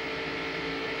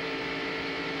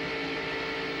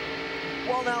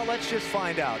 Well, now let's just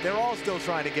find out. They're all still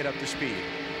trying to get up to speed.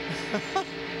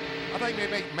 I think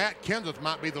maybe Matt Kenseth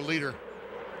might be the leader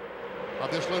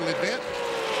of this little event.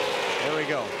 There we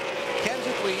go.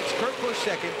 Kenseth leads, Kurt Busch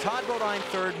second, Todd Bodine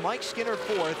third, Mike Skinner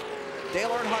fourth, Dale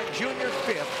Earnhardt Jr.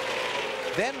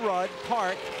 fifth, then Rudd,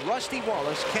 Park, Rusty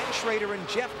Wallace, Ken Schrader, and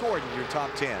Jeff Gordon, your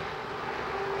top 10.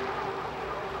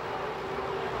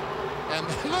 And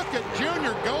look at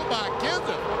Junior go by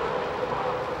Kenseth.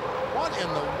 What in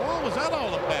the world was that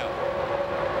all about?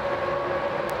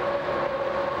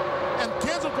 And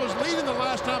Kenseth was leading the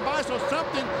last time by, so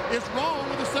something is wrong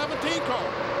with the 17 car.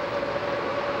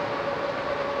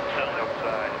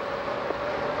 Outside.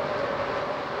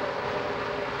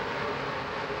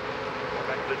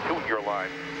 Back to the 2-year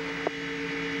line.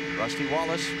 Rusty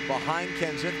Wallace behind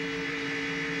Kenseth.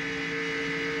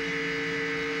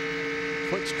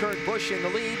 Puts Kurt Busch in the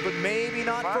lead, but maybe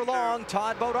not for long.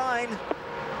 Todd Bodine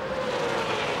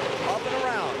up and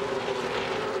around.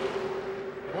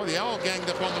 Boy, they all ganged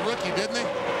up on the rookie, didn't they?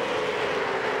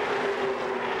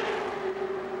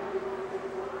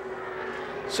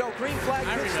 So green flag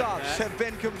pit stops have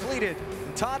been completed.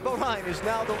 And Todd Bodine is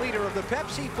now the leader of the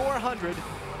Pepsi 400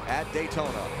 at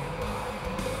Daytona.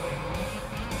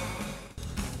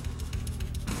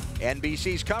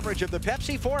 NBC's coverage of the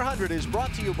Pepsi 400 is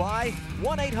brought to you by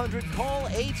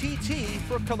 1-800-CALL-ATT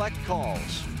for collect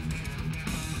calls.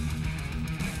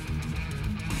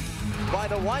 By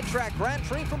the Wide Track Grand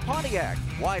Prix from Pontiac,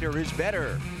 wider is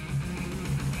better.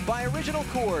 By Original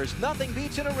Coors, nothing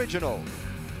beats an original.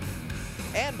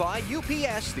 And by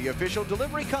UPS, the official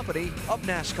delivery company of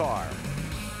NASCAR.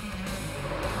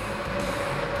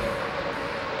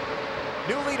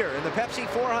 New leader in the Pepsi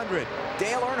 400,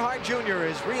 Dale Earnhardt Jr.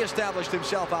 has reestablished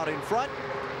himself out in front.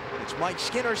 It's Mike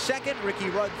Skinner second,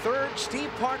 Ricky Rudd third, Steve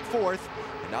Park fourth,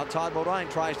 and now Todd Bodine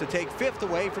tries to take fifth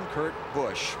away from Kurt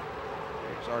Busch.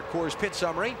 Here's our Coors pit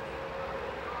summary.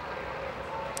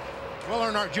 Well,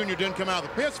 Earnhardt Jr. didn't come out of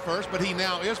the pits first, but he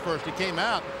now is first. He came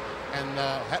out and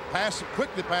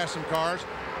quickly passed some cars.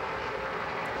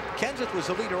 Kenseth was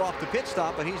the leader off the pit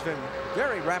stop, but he's been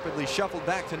very rapidly shuffled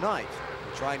back tonight.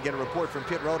 We'll try and get a report from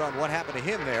pit road on what happened to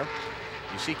him there.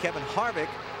 You see Kevin Harvick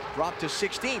dropped to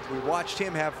 16th. We watched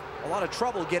him have a lot of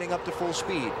trouble getting up to full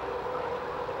speed.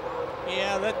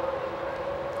 Yeah, that's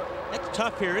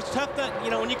tough here. It's tough that,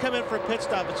 you know, when you come in for a pit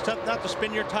stop, it's tough not to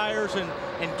spin your tires and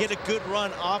get a good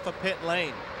run off a pit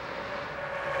lane.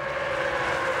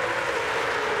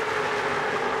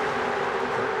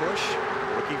 Kurt Busch,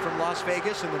 rookie from Las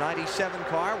Vegas in the 97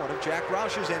 car, one of Jack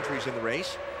Roush's entries in the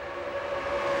race.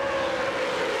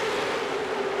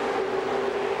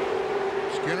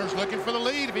 Skinner's looking for the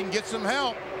lead if he can get some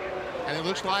help. And it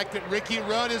looks like that Ricky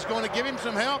Rudd is going to give him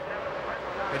some help,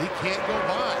 but he can't go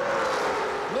by.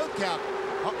 Look how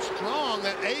strong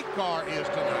that 8 car is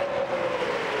tonight.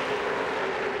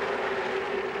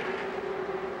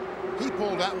 He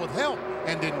pulled out with help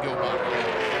and didn't go by.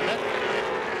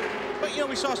 But, you know,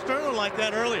 we saw Sterling like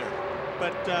that earlier.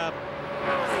 But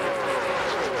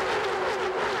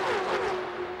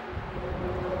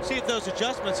see if those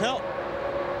adjustments help.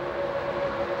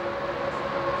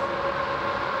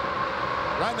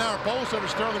 Right now, our pole setter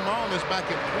Sterling Marlin is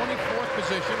back in 24th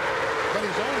position, but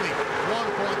he's only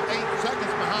 1.8 seconds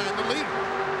behind the leader.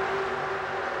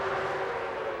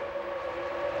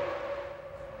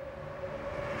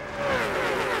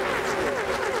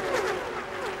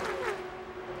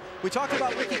 We talked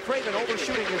about Ricky Craven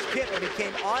overshooting his pit when he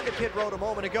came onto pit road a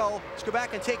moment ago. Let's go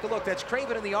back and take a look. That's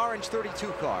Craven in the orange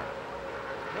 32 car.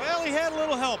 Well, he had a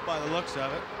little help by the looks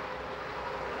of it.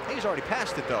 He's already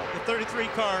passed it, though. The 33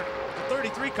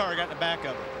 car got in the back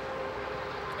of it.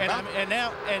 And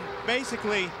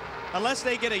basically, unless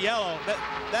they get a yellow,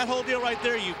 that whole deal right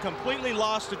there, you completely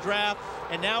lost the draft,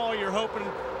 and now all you're hoping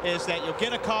is that you'll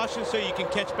get a caution so you can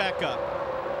catch back up.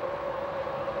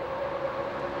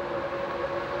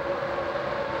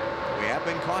 We have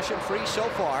been caution-free so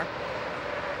far.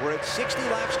 We're at 60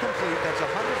 laps complete. That's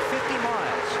 150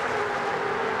 miles.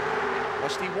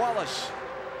 Rusty Wallace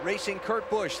racing Kurt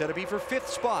Busch. That'll be for 5th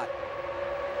spot.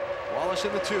 Wallace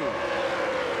in the 2.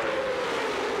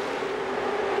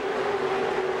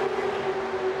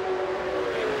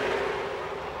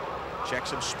 Check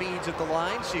some speeds at the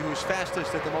line, see who's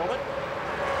fastest at the moment.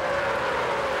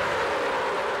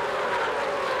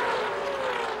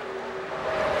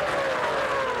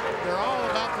 They're all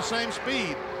about the same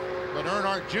speed, but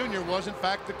Earnhardt Jr. was in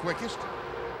fact the quickest.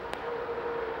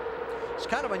 It's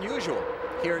kind of unusual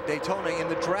here at Daytona in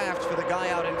the draft for the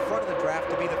guy out in front of the draft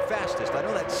to be the fastest. I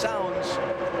know that sounds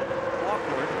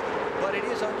awkward, but it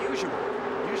is unusual.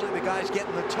 Usually the guys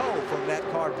getting the tow from that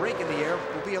car breaking the air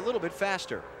will be a little bit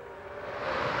faster.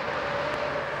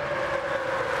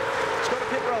 Let's go to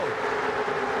pit road.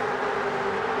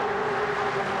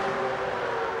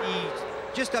 He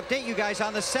just update you guys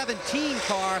on the 17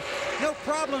 car. No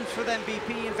problems for them,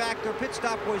 BP. In fact, their pit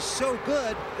stop was so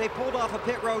good, they pulled off a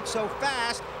pit road so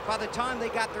fast, by the time they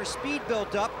got their speed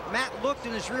built up, Matt looked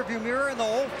in his rearview mirror and the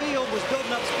whole field was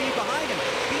building up speed behind him.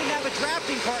 He didn't have a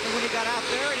drafting partner when he got out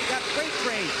there, and he got freight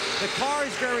trained. The car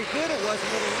is very good. It was a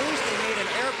little loose. They made an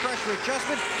air pressure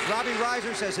adjustment. Robbie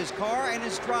Reiser says his car and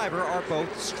his driver are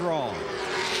both strong.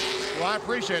 Well, I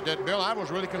appreciate that, Bill. I was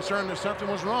really concerned that something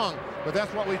was wrong, but that's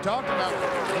what we talked about.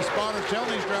 The spotters tell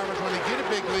these drivers when they get a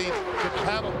big lead to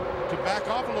paddle, to back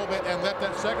off a little bit and let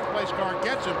that second place car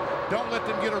catch them. Don't let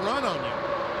them get a run on you.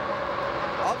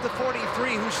 Of the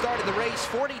 43 who started the race,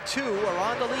 42 are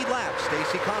on the lead lap.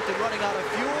 Stacy Compton running out of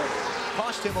fuel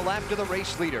cost him a lap to the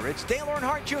race leader. It's Dale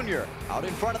Earnhardt Jr. out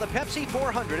in front of the Pepsi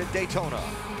 400 at Daytona.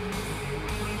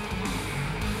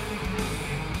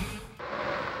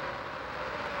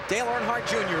 Dale Earnhardt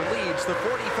Jr. leads the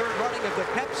 43rd running of the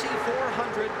Pepsi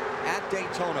 400 at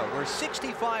Daytona. We're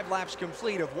 65 laps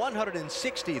complete of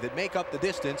 160 that make up the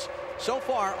distance. So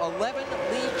far, 11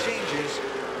 lead changes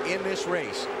in this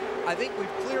race. I think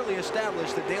we've clearly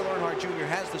established that Dale Earnhardt Jr.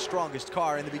 has the strongest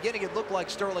car. In the beginning, it looked like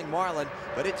Sterling Marlin,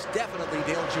 but it's definitely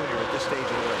Dale Jr. at this stage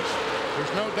of the race.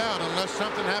 There's no doubt, unless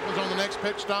something happens on the next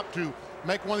pit stop to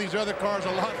make one of these other cars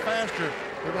a lot faster,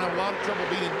 they're going to have a lot of trouble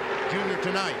beating Jr.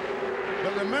 tonight.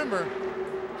 But remember,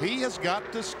 he has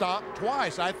got to stop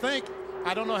twice. I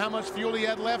don't know how much fuel he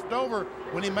had left over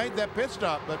when he made that pit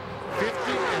stop, but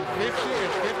 50 and 50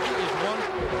 and 50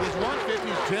 is 150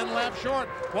 is 10 laps short.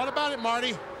 What about it,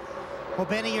 Marty? Well,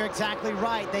 Benny, you're exactly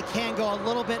right. They can go a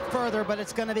little bit further, but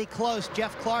it's going to be close.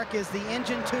 Jeff Clark is the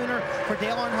engine tuner for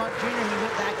Dale Earnhardt Jr. He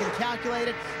went back and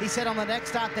calculated. He said on the next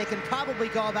stop they can probably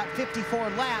go about 54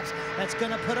 laps. That's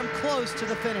going to put them close to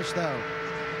the finish, though.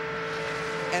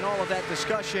 And all of that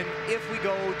discussion if we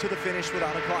go to the finish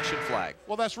without a caution flag.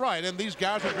 Well, that's right, and these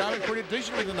guys are driving pretty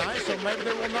decently tonight, so maybe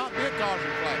there will not be a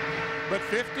caution flag. But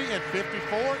 50 and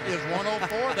 54 is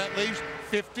 104. That leaves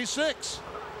 56.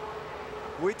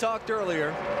 We talked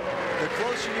earlier, the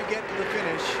closer you get to the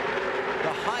finish,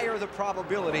 the higher the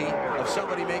probability of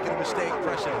somebody making a mistake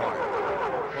pressing hard.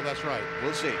 Well, that's right.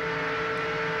 We'll see.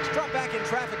 Let's drop back in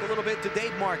traffic a little bit to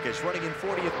Dave Marcus, running in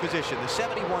 40th position, the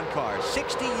 71 car,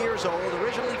 60 years old,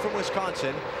 originally from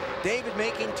Wisconsin. David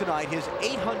making tonight his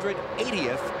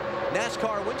 880th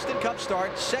NASCAR Winston Cup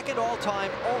start, second all-time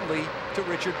only to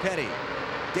Richard Petty.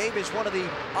 Dave is one of the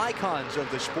icons of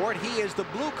the sport. He is the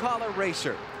blue-collar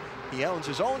racer. He owns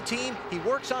his own team. He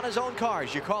works on his own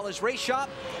cars. You call his race shop,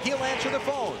 he'll answer the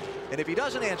phone. And if he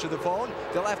doesn't answer the phone,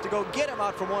 they'll have to go get him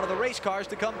out from one of the race cars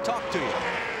to come talk to you.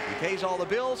 He pays all the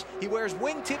bills. He wears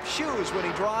wingtip shoes when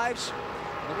he drives.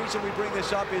 And the reason we bring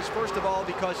this up is, first of all,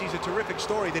 because he's a terrific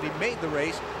story that he made the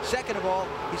race. Second of all,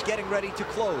 he's getting ready to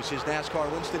close his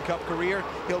NASCAR Winston Cup career.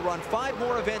 He'll run 5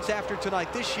 more events after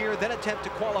tonight this year, then attempt to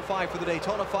qualify for the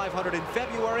Daytona 500 in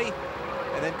February,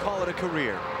 and then call it a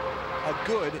career. A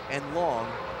good and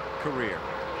long career.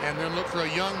 And then look for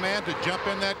a young man to jump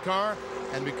in that car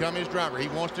and become his driver. He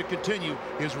wants to continue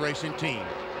his racing team.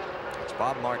 It's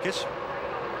Bob Marcus,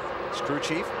 his crew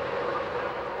chief.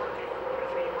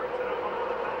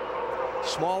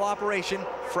 Small operation,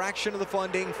 fraction of the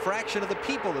funding, fraction of the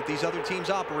people that these other teams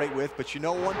operate with. But you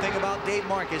know one thing about Dave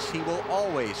Marcus, he will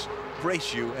always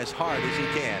brace you as hard as he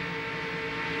can.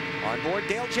 On board,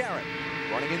 Dale Jarrett,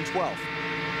 running in 12th.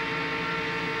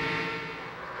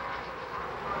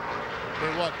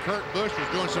 Tell you what, Kurt Busch was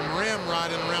doing some rim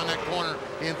riding around that corner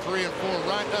in 3 and 4,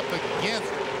 right up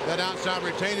against that outside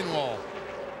retaining wall.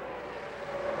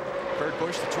 Kurt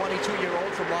Busch, the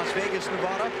 22-year-old from Las Vegas,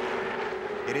 Nevada.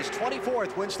 In his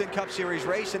 24th Winston Cup Series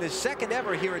race and his second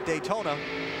ever here at Daytona.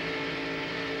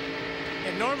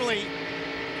 And normally,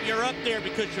 you're up there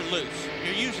because you're loose.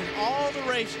 You're using all the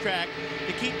racetrack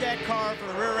to keep that car from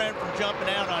the rear end from jumping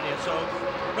out on you. So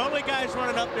normally guys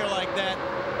running up there like that,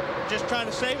 just trying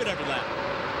to save it every lap.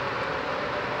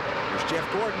 There's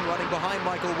Jeff Gordon running behind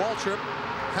Michael Waltrip.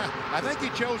 I think he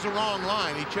chose the wrong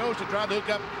line. He chose to try to hook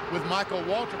up with Michael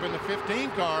Waltrip in the 15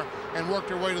 car and work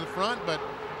their way to the front, but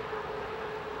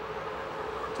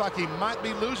looks like he might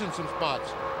be losing some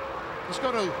spots. Let's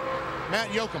go to Matt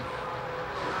Yoakum.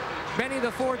 Benny,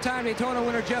 the 4-time Daytona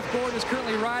winner Jeff Gordon, is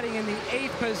currently riding in the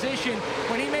 8th position.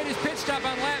 When he made his pit stop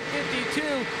on lap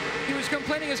 52, he was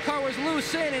complaining his car was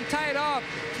loose in and tied off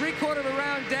 3/4 of a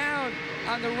round down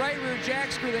on the right rear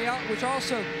jack screw, which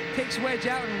also takes wedge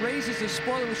out and raises the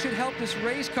spoiler, which should help this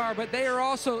race car, but they are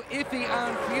also iffy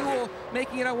on fuel,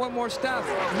 making it on one more stop.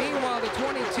 Meanwhile, the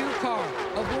 22 car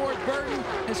of Ward Burton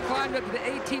has climbed up to the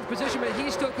 18th position, but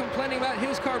he's still complaining about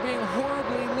his car being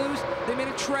horribly loose. They made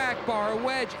a track bar, a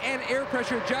wedge, and air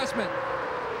pressure adjustment.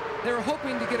 They were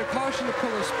hoping to get a caution to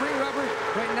pull a spring rubber.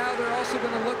 Right now, they're also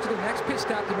going to look to the next pit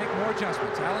stop to make more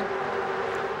adjustments. Alan?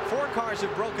 4 cars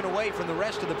have broken away from the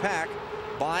rest of the pack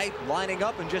by lining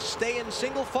up and just staying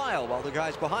single file while the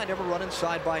guys behind him are running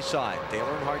side by side. Dale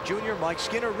Earnhardt Jr., Mike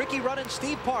Skinner, Ricky Rudd, and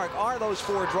Steve Park are those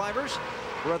 4 drivers.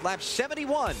 We're at lap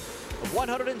 71 of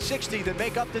 160 that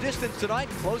make up the distance tonight,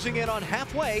 closing in on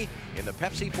halfway in the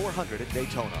Pepsi 400 at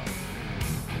Daytona.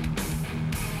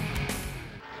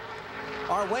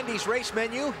 Our Wendy's race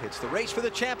menu, it's the race for the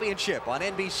championship on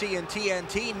NBC and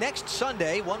TNT next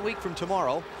Sunday, 1 week from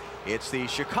tomorrow. It's the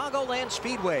Chicagoland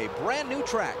Speedway, brand new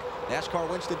track. NASCAR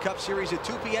Winston Cup Series at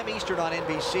 2 p.m. Eastern on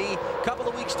NBC. Couple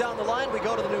of weeks down the line, we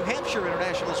go to the New Hampshire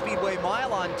International Speedway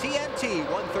Mile on TNT,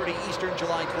 1:30 Eastern,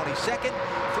 July 22nd.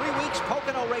 3 weeks,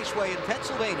 Pocono Raceway in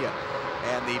Pennsylvania,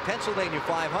 and the Pennsylvania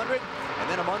 500. And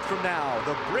then a month from now,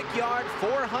 the Brickyard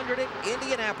 400 at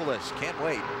Indianapolis. Can't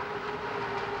wait.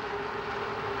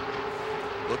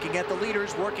 Looking at the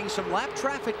leaders, working some lap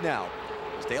traffic now.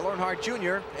 Dale Earnhardt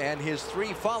Jr. and his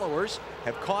 3 followers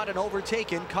have caught and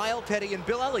overtaken Kyle Petty and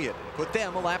Bill Elliott, put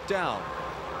them a lap down.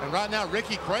 And right now,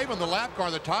 Ricky Craven, the lap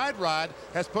car, the Tide Ride,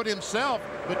 has put himself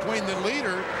between the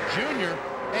leader, Jr.,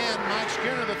 and Mike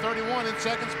Skinner, the 31, in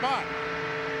second spot.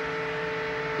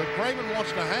 But Craven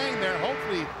wants to hang there.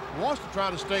 Hopefully, wants to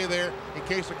try to stay there in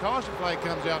case the caution flag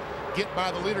comes out, get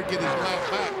by the leader, get his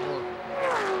lap back.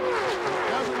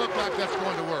 Doesn't look like that's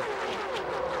going to work.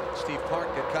 Steve Park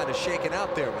got kind of shaken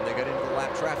out there when they got into the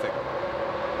lap traffic.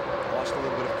 Lost a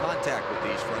little bit of contact with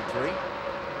these front 3.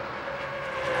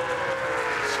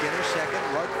 Skinner second,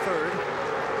 Rudd third.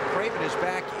 Craven is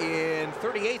back in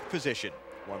 38th position,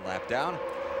 1 lap down.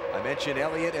 I mentioned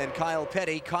Elliott and Kyle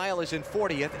Petty. Kyle is in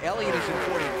 40th. Elliott is in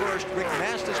 41st. Rick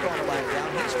Masta's gone a lap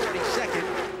down. He's 42nd.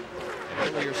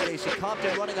 And earlier, Stacy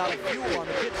Compton running out of fuel on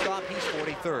the pit stop. He's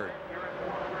 43rd.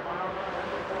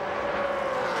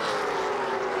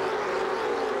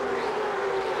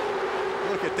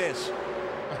 Look at this.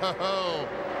 Oh,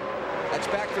 that's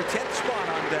back for 10th spot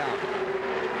on down.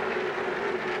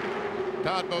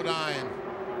 Todd Bodine.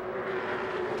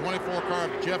 24 car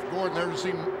of Jeff Gordon. There to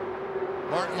see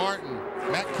Martin,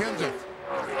 Matt Kenseth,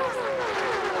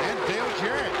 and Dale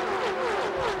Jarrett.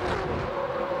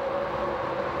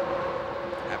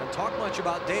 Haven't talked much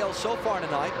about Dale so far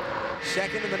tonight.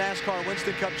 Second in the NASCAR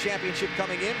Winston Cup Championship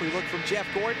coming in. We look from Jeff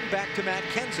Gordon back to Matt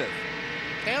Kenseth.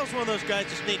 Dale's one of those guys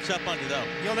that sneaks up on you, though.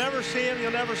 You'll never see him,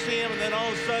 and then all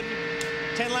of a sudden,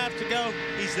 10 laps to go,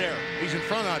 he's there. He's in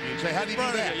front of you. You say, how do you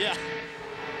do that? Yeah.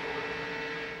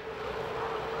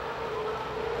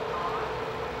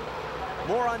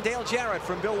 More on Dale Jarrett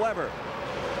from Bill Weber.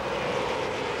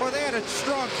 Well, they had a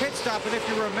strong pit stop, and if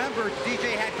you remember,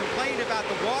 DJ had complained about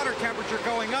the water temperature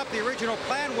going up. The original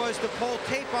plan was to pull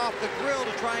tape off the grill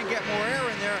to try and get more air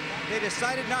in there. They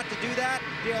decided not to do that.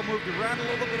 Dale moved around a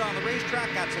little bit on the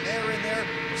racetrack, got some air in there,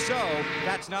 so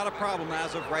that's not a problem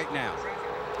as of right now.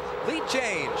 Lead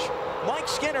change. Mike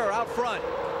Skinner out front.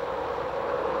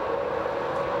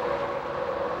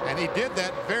 And he did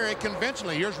that very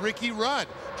conventionally. Here's Ricky Rudd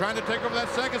trying to take over that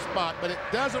second spot, but it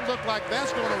doesn't look like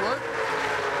that's going to work.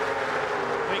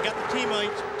 We got the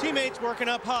teammates working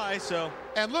up high, so.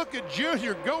 And look at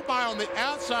Junior go by on the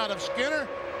outside of Skinner.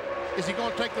 Is he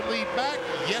going to take the lead back?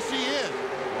 Yes, he is.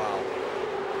 Wow.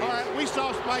 All right, we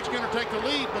saw Mike Skinner take the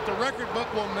lead, but the record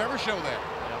book will never show that.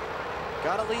 Yep.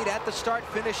 Got a lead at the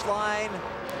start-finish line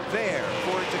there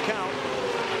for it to count.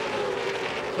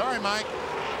 Sorry, Mike.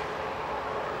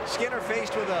 Skinner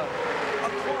faced with a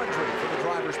quandary from the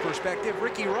driver's perspective.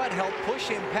 Ricky Rudd helped push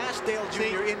him past Dale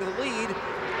Jr. into the lead,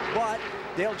 but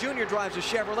Dale Jr. drives a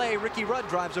Chevrolet, Ricky Rudd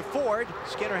drives a Ford.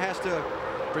 Skinner has to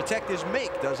protect his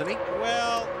make, doesn't he?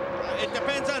 Well, it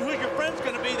depends on who your friend's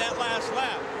going to be that last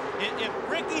lap.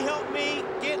 If Ricky helped me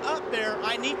get up there,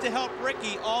 I need to help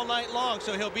Ricky all night long,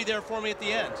 so he'll be there for me at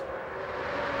the end.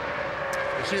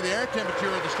 You see the air temperature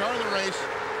at the start of the race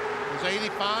was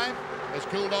 85. Has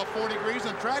cooled off 4 degrees,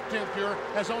 and track temperature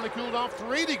has only cooled off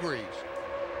 3 degrees.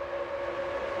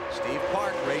 Steve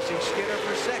Park racing Skinner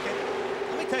for second.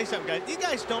 Let me tell you something, guys. You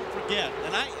guys don't forget,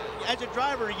 and as a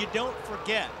driver, you don't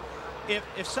forget.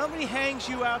 If somebody hangs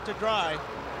you out to dry,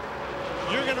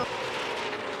 you're going to.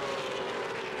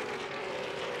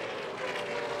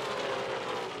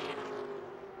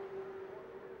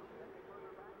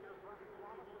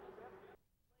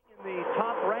 In the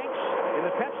top ranks in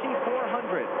the Pepsi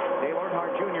 400. Dale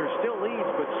Earnhardt Jr. still leads,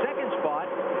 but second spot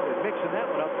is mixing that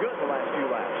one up good the last few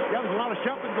laps. Yeah, there's a lot of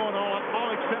shuffling going on, all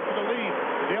except for the lead.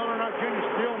 Dale Earnhardt Jr.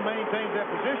 still maintains that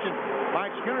position. Mike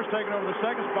Skinner's taking over the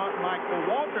second spot. Michael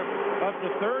Waltrip up to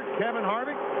third. Kevin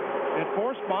Harvick in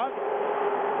fourth spot.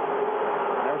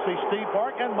 There's to see Steve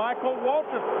Park and Michael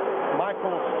Waltrip.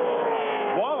 Michael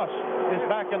Wallace is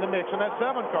back in the mix in that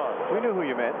 7 car. We knew who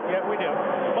you meant. Yeah, we do.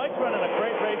 Mike's running a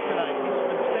great race tonight. He's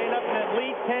been staying up in that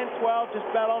lead 10, 12 just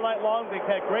about all night long. They've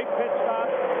had great pit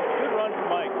stops. Good run for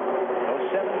Mike. Those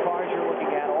 7 cars you're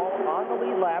looking at all on the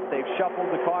lead lap. They've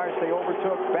shuffled the cars they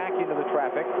overtook back into the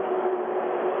traffic.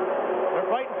 They're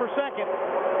fighting for second.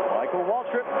 Michael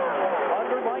Waltrip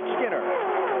under Mike Skinner.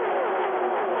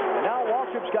 And now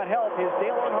Waltrip's got help. His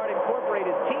Dale Earnhardt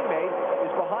Incorporated teammate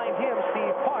is behind him,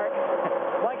 Steve Park.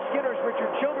 Mike Skinner's Richard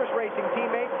Childress Racing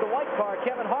teammates, the white car,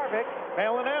 Kevin Harvick,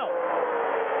 bailing out.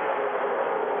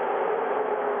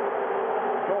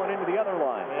 Going into the other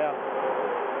line. Yeah.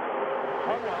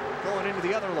 Going into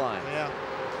the other line. Yeah.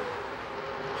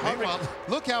 Meanwhile,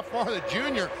 look how far the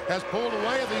junior has pulled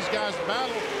away. These guys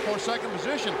battle for second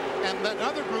position. And that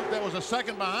other group that was a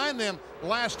second behind them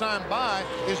last time by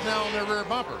is now on their rear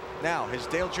bumper. Now, has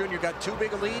Dale Jr. got too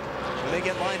big a lead? When they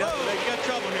get lined up, they got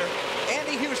trouble here.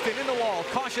 Andy Houston in the wall.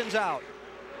 Caution's out.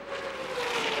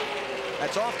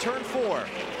 That's off turn 4.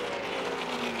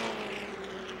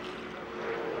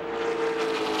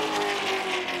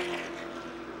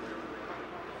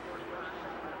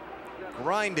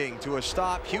 Grinding to a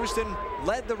stop. Houston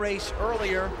led the race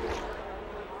earlier.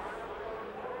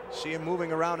 See him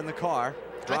moving around in the car,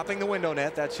 dropping the window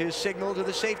net. That's his signal to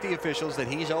the safety officials that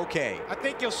he's okay. I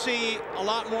think you'll see a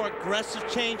lot more aggressive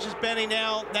changes, Benny,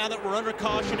 now that we're under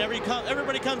caution.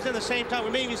 Everybody comes in at the same time.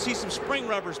 We may even see some spring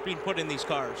rubbers being put in these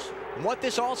cars. And what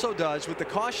this also does with the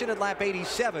caution at lap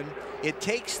 87, it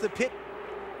takes the pit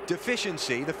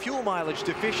deficiency, the fuel mileage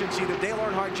deficiency that Dale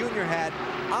Earnhardt Jr. had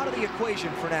out of the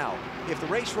equation for now. If the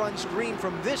race runs green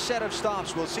from this set of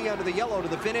stops, we'll see under the yellow to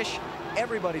the finish,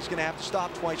 everybody's going to have to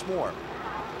stop twice more.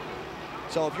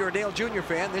 So if you're a Dale Jr.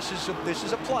 fan, this is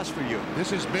a plus for you.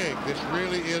 This is big. This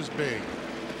really is big.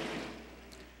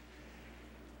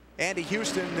 Andy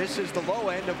Houston, this is the low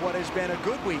end of what has been a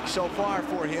good week so far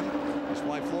for him. His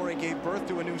wife Lori gave birth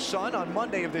to a new son on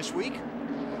Monday of this week.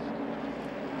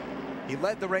 He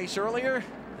led the race earlier.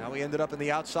 Now he ended up in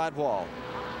the outside wall.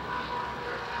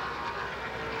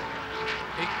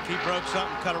 He broke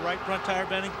something, cut a right front tire,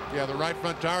 Benny? Yeah, the right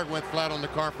front tire went flat on the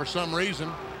car for some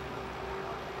reason.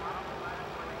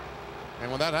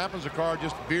 And when that happens, the car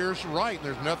just veers right.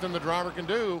 There's nothing the driver can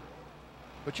do.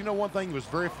 But you know one thing, he was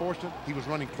very fortunate. He was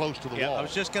running close to the wall. I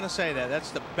was just going to say that.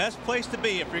 That's the best place to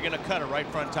be if you're going to cut a right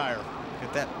front tire. Look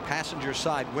at that passenger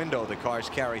side window the cars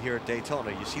carry here at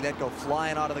Daytona. You see that go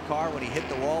flying out of the car when he hit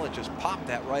the wall? It just popped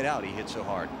that right out. He hit so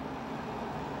hard.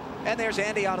 And there's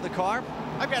Andy out of the car.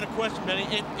 I've got a question, Benny.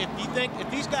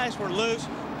 If these guys were loose,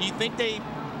 do you think they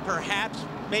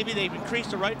maybe they've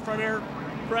increased the right front air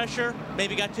pressure,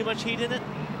 maybe got too much heat in it?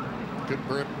 Could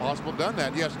very possible done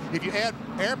that, yes. If you add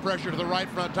air pressure to the right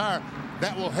front tire,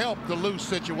 that will help the loose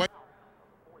situation.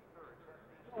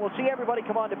 We'll see everybody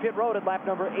come on to pit road at lap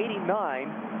number 89.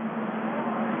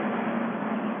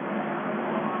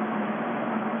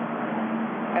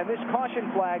 And this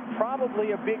caution flag,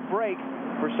 probably a big break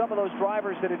for some of those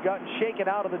drivers that had gotten shaken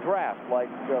out of the draft, like,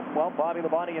 well, Bobby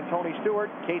Labonte and Tony Stewart.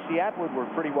 Casey Atwood were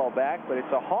pretty well back, but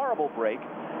it's a horrible break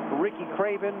for Ricky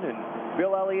Craven and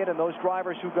Bill Elliott and those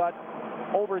drivers who got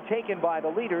overtaken by the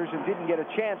leaders and didn't get a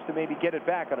chance to maybe get it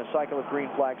back on a cycle of green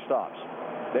flag stops.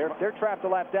 They're trapped a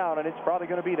lap down, and it's probably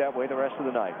going to be that way the rest of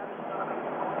the night.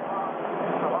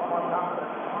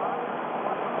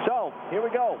 So, here we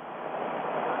go.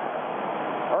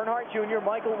 Earnhardt Jr.,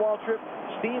 Michael Waltrip,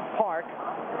 Steve Park,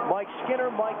 Mike Skinner,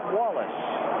 Mike Wallace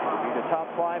will be the top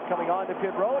 5 coming on to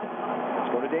pit road.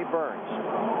 Let's go to Dave Burns.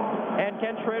 And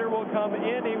Ken Schrader will come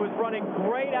in. He was running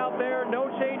great out there. No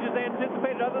changes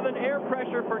anticipated other than air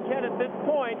pressure for Ken at this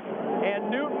point. And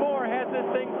Newton Moore has this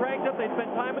thing cranked up. They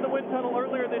spent time in the wind tunnel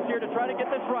earlier this year to try to get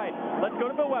this right. Let's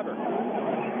go to Bill Weber.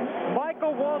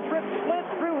 Michael Waltrip slid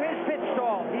through his pit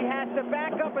stall. He has to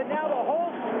back up, and now the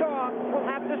whole stock will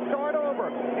have to start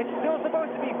over. It's still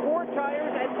supposed to be 4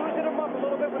 tires and loosen them up a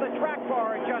little bit with a track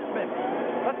bar adjustment.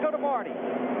 Let's go to Marty.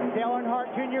 Dale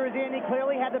Earnhardt Jr. is in. He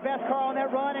clearly had the best car on that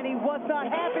run, and he was not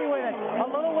happy with it. A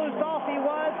little loose off he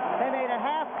was. They made a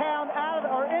half pound out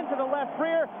of or into the left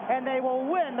rear, and they will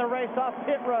win the race off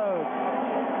pit road.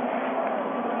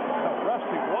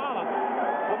 Rusty Wallace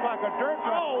looked like a dirt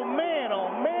truck. Oh, man, oh,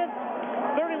 man.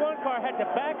 31 car had to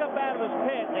back up out of his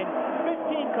pit, and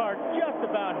 15 car just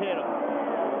about hit him.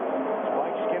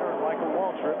 Mike Skinner and Michael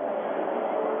Waltrip.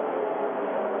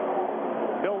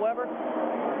 Bill Weber.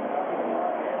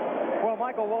 Well,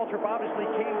 Michael Waltrip obviously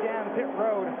came down pit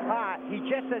road hot. He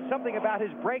just said something about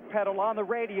his brake pedal on the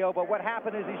radio, but what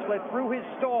happened is he slid through his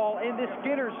stall into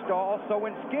Skinner's stall, so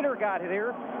when Skinner got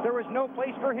here, there was no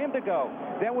place for him to go.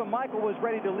 Then when Michael was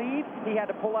ready to leave, he had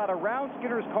to pull out around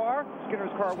Skinner's car.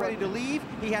 Skinner's car was ready to leave.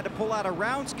 He had to pull out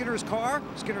around Skinner's car.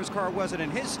 Skinner's car wasn't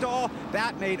in his stall.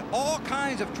 That made all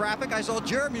kinds of traffic. I saw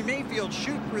Jeremy Mayfield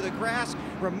shoot through the grass.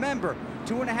 Remember,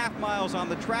 2.5 miles on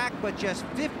the track, but just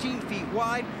 15 feet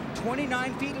wide,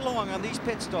 29 feet long on these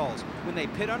pit stalls. When they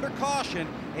pit under caution,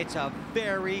 it's a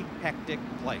very hectic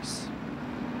place.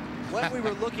 When we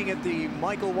were looking at the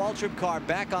Michael Waltrip car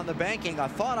back on the banking, I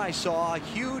thought I saw a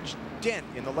huge dent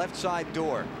in the left side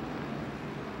door.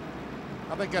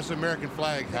 I think that's the American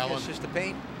flag, Alan. It's just the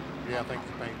paint? Yeah, I think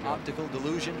it's the paint. Optical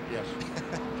delusion? Yes.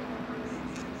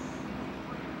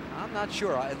 I'm not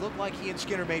sure. It looked like he and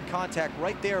Skinner made contact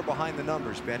right there behind the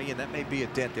numbers, Benny, and that may be a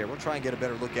dent there. We'll try and get a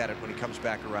better look at it when he comes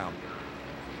back around.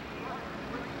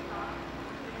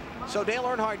 So Dale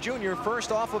Earnhardt Jr.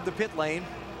 first off of the pit lane.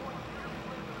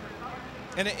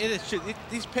 And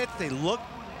these pits, they look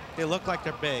like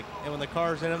they're big, and when the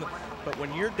car's in them, but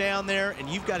when you're down there and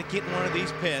you've got to get in one of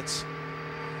these pits,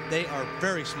 they are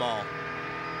very small.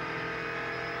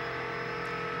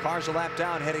 Cars a lap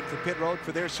down, heading for pit road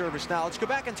for their service now. Let's go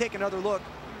back and take another look.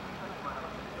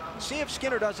 See if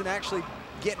Skinner doesn't actually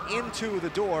get into the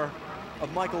door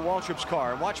of Michael Waltrip's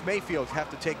car, and watch Mayfield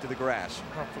have to take to the grass.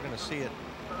 I don't know if we're going to see it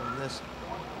in this.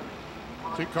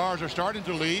 See, cars are starting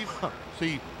to leave.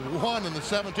 See, the 1 and the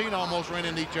 17 almost ran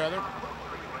into each other.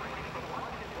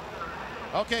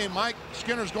 Okay, Mike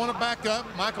Skinner's going to back up.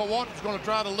 Michael Waltrip's going to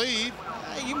try to leave.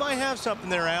 You might have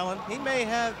something there, Alan. He may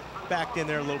have backed in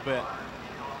there a little bit.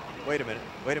 Wait a minute.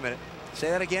 Wait a minute.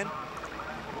 Say that again.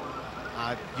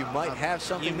 You might have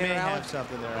something there, Alan. Have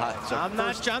something there.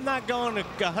 I'm not going to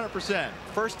 100%.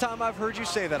 First time I've heard you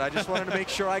say that. I just wanted to make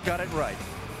sure I got it right.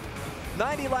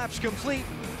 90 laps complete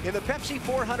in the Pepsi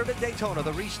 400 at Daytona.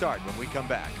 The restart when we come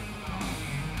back.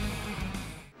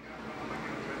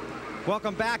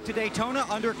 Welcome back to Daytona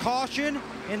under caution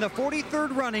in the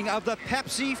 43rd running of the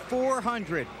Pepsi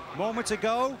 400. Moments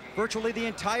ago, virtually the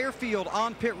entire field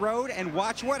on pit road, and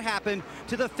watch what happened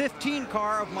to the 15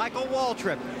 car of Michael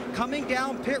Waltrip coming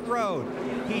down pit road.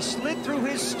 He slid through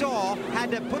his stall, had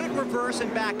to put it in reverse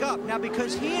and back up. Now,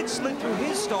 because he had slid through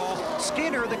his stall,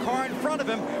 Skinner, the car in front of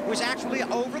him, was actually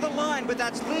over the line, but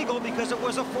that's legal because it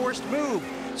was a forced move.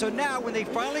 So now when they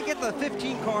finally get the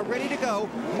 15 car ready to go,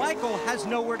 Michael has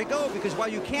nowhere to go, because while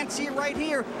you can't see it right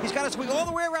here, he's got to swing all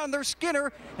the way around. There's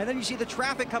Skinner, and then you see the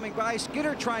traffic coming by.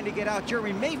 Skinner trying to get out.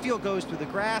 Jeremy Mayfield goes through the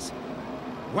grass.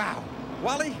 Wow.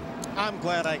 Wally? I'm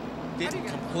glad I didn't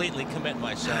completely commit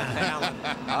myself, Alan,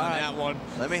 on that one.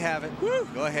 Let me have it. Woo.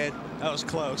 Go ahead. That was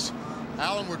close.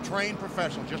 Alan, we're trained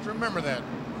professionals. Just remember that.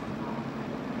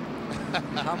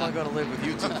 How am I going to live with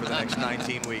you two for the next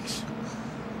 19 weeks?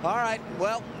 All right,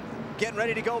 well, getting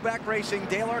ready to go back racing.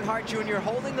 Dale Earnhardt Jr.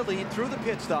 holding the lead through the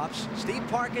pit stops. Steve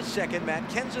Park is second, Matt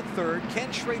Kenseth third,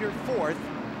 Ken Schrader fourth.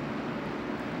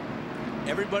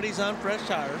 Everybody's on fresh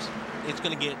tires. It's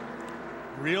going to get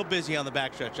real busy on the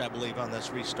backstretch, I believe, on this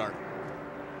restart.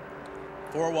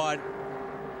 4 wide,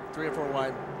 3 or 4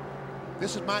 wide.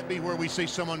 This might be where we see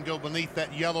someone go beneath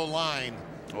that yellow line.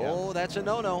 Oh, that's a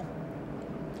no-no.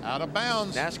 Out of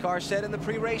bounds. NASCAR said in the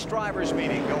pre-race drivers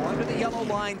meeting, go under the yellow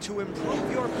line to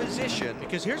improve your position.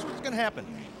 Because here's what's going to happen.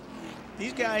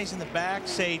 These guys in the back,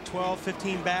 say 12,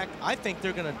 15 back, I think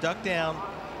they're going to duck down,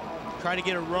 try to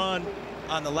get a run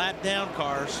on the lap down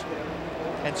cars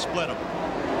and split them.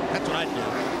 That's what I'd do.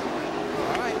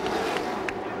 All right.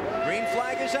 Green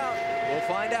flag is out. We'll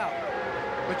find out.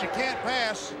 But you can't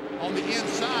pass on the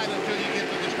inside until you get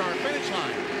to the start finish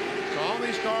line. So all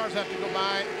these cars have to go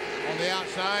by on the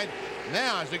outside.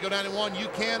 Now, as they go down in one, you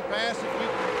can pass if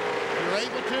you're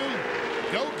able to.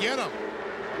 Go get them.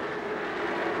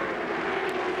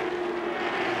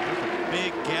 There's a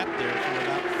big gap there from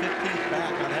about 15th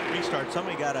back on that restart.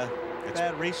 Somebody got a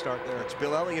bad restart there. It's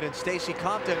Bill Elliott and Stacy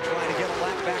Compton trying to get a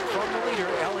lap back from the leader.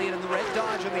 Elliott in the red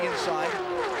Dodge on the inside.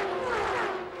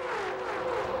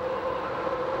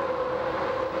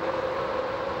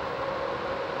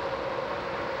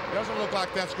 Doesn't look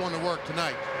like that's going to work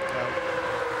tonight. No.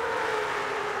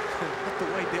 Not the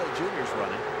way Dale Jr.'s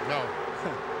running. No.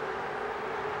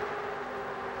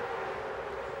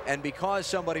 And because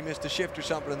somebody missed a shift or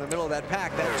something in the middle of that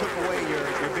pack, that took away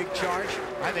your big charge?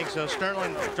 I think so.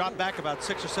 Sterling dropped back about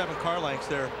 6 or 7 car lengths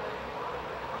there.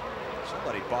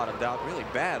 Somebody bottomed out really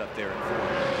bad up there in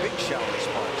fourth. Big shower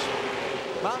spots.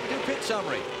 Mountain Dew pit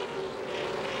summary.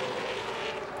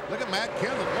 Look at Matt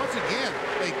Kenseth once again.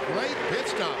 A great pit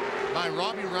stop by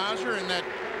Robbie Rouser in that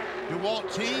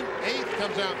DeWalt team, 8th,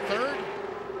 comes out 3rd.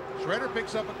 Schrader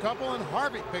picks up a couple, and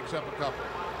Harvick picks up a couple.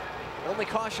 Only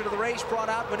caution of the race brought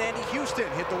out when Andy Houston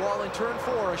hit the wall in turn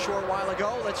 4 a short while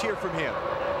ago. Let's hear from him.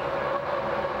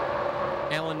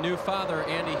 Alan, new father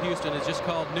Andy Houston has just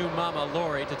called new mama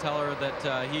Lori to tell her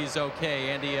that he's okay.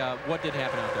 Andy, what did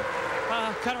happen out there?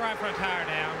 Cut a right front tire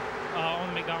down on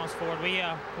the McDonald's Ford. We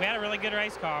had a really good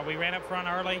race car. We ran up front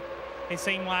early. It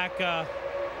seemed like the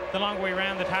longer we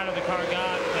ran, the tighter the car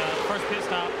got. First pit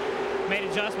stop, made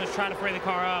adjustments, tried to free the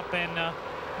car up, and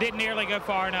didn't nearly go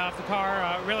far enough. The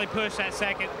car really pushed that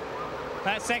second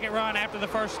run after the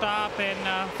first stop,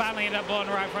 and finally ended up blowing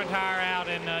the right front tire out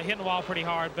and hitting the wall pretty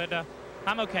hard. But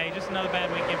I'm okay. Just another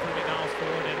bad weekend for the McDonald's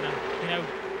Ford, and you know,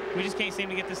 we just can't seem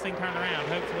to get this thing turned around.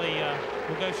 Hopefully,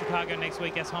 we'll go to Chicago next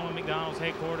week. That's home of McDonald's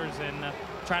headquarters, and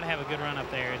try to have a good run up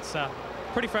there. It's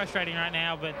pretty frustrating right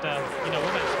now, but you know,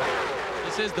 we're going to start.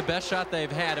 This is the best shot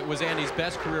they've had. It was Andy's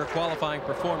best career qualifying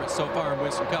performance so far in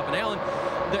Winston Cup. And Alan,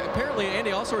 apparently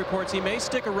Andy also reports he may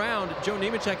stick around. Joe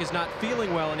Nemechek is not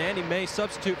feeling well, and Andy may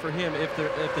substitute for him if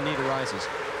the need arises.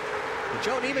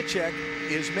 Joe Nemechek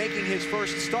is making his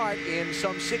first start in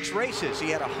some 6 races. He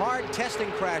had a hard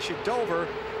testing crash at Dover,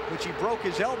 which he broke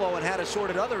his elbow and had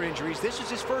assorted other injuries. This is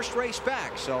his first race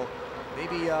back, so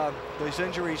maybe those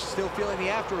injuries still feeling the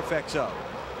after effects of.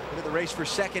 Look at the race for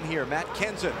second here. Matt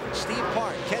Kenseth and Steve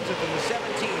Park. Kenseth in the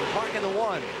 17, Park in the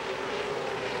 1.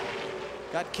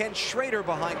 Got Ken Schrader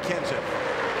behind Kenseth.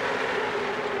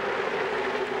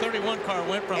 31 car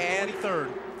went from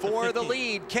 23rd. For the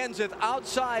lead, Kenseth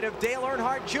outside of Dale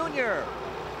Earnhardt Jr.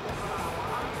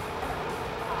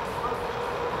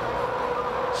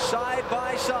 Side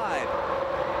by side.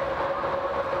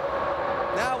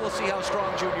 Now we'll see how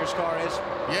strong Junior's car is.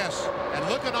 Yes, and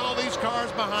look at all these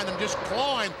cars behind him just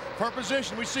clawing for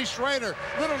position. We see Schrader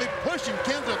literally pushing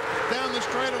Kenseth down the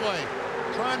straightaway,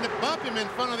 trying to bump him in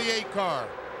front of the 8 car.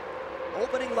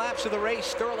 Opening laps of the race,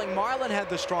 Sterling Marlin had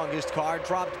the strongest car,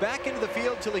 dropped back into the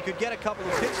field till he could get a couple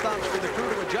of pit stops for the crew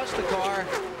to adjust the car.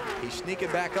 He's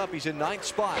sneaking back up. He's in 9th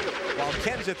spot, while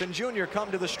Kenseth and Junior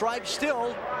come to the stripe,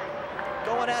 still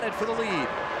going at it for the lead.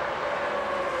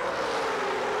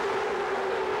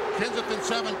 Kenseth in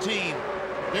 17,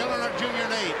 Dale Earnhardt Jr.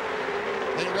 in 8.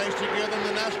 They raced together in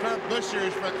the NASCAR Busch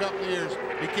Series for a couple of years.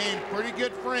 Became pretty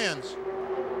good friends,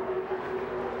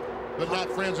 but not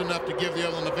friends enough to give the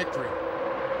other one the victory.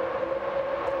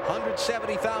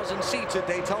 170,000 seats at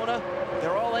Daytona.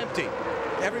 They're all empty.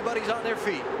 Everybody's on their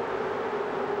feet.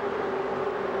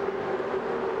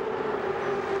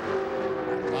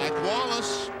 Like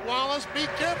Wallace. Wallace, be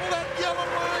careful that yellow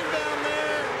line down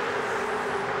there.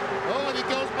 Oh, and he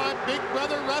goes by big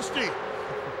brother Rusty.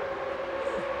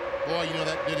 Boy, you know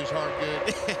that did his heart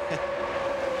good.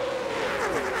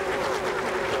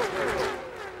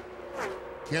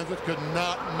 Kenseth could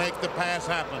not make the pass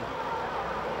happen.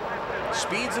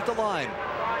 Speeds at the line.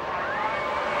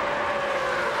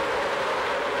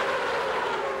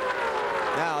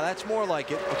 Now that's more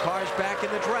like it. The car's back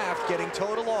in the draft, getting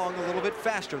towed along a little bit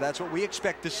faster. That's what we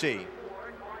expect to see.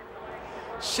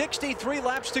 63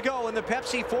 laps to go in the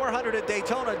Pepsi 400 at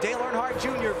Daytona. Dale Earnhardt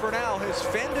Jr. for now has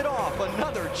fended off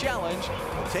another challenge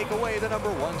to take away the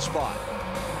 #1 spot.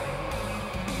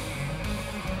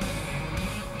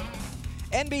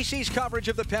 NBC's coverage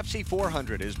of the Pepsi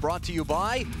 400 is brought to you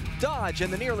by Dodge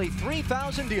and the nearly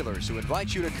 3,000 dealers who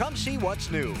invite you to come see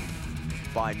what's new.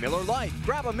 By Miller Lite.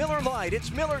 Grab a Miller Lite.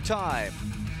 It's Miller time.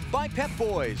 By Pep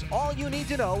Boys. All you need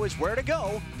to know is where to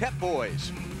go. Pep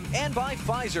Boys. And by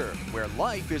Pfizer, where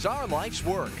life is our life's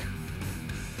work.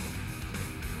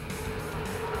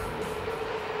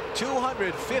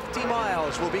 250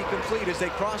 miles will be complete as they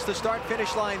cross the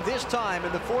start-finish line, this time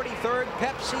in the 43rd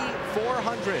Pepsi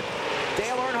 400.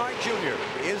 Dale Earnhardt Jr.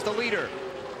 is the leader.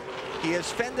 He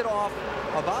has fended off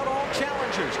about all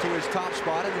challengers to his top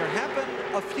spot, and there have been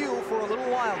a few for a little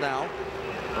while now.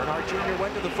 Earnhardt Jr.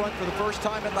 went to the front for the first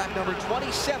time at lap number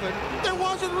 27. There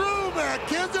wasn't room there,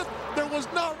 Kenseth. There was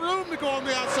not room to go on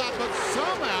the outside, but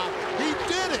somehow he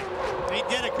did it. He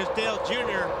did it because Dale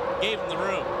Jr. gave him the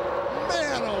room.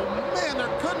 Man, oh man,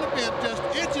 there couldn't have been just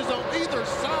inches on either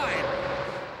side.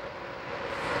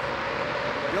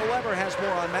 Bill Weber has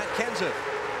more on Matt Kenseth.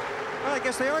 Well, I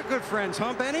guess they are good friends,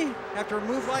 huh, Benny? After a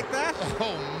move like that?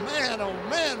 Oh,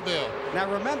 man, Bill. Now,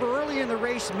 remember, early in the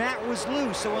race, Matt was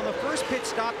loose, so on the first pit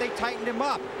stop, they tightened him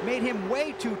up, made him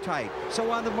way too tight. So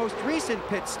on the most recent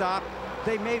pit stop,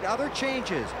 they made other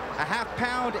changes. A half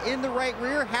pound in the right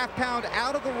rear, half pound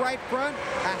out of the right front,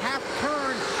 a half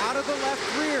turn out of the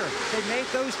left rear. They made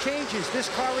those changes. This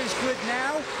car is good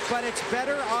now, but it's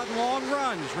better on long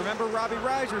runs. Remember, Robbie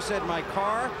Reiser said, my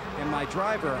car and my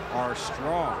driver are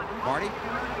strong. Marty?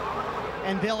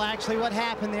 And Bill, actually what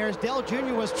happened there is Dale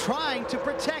Jr. was trying to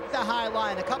protect the high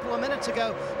line. A couple of minutes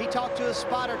ago, he talked to his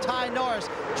spotter, Ty Norris.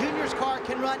 Jr.'s car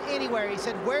can run anywhere. He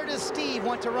said, where does Steve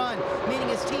want to run? Meaning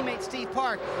his teammate, Steve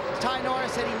Park. Ty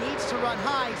Norris said he needs to run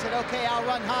high. He said, okay, I'll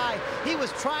run high. He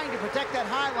was trying to protect that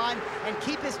high line and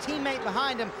keep his teammate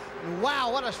behind him. And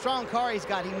wow, what a strong car he's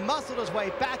got. He muscled his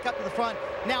way back up to the front.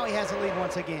 Now he has the lead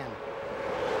once again.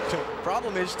 So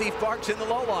problem is Steve Park's in the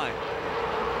low line.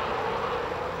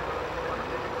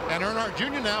 And Earnhardt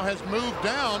Jr. now has moved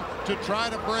down to try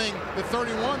to bring the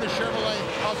 31, the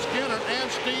Chevrolet of Skinner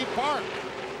and Steve Park.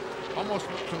 Almost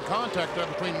some contact there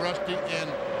between Rusty and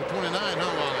the 29, huh,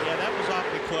 Wally? Yeah, that was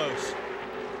awfully close.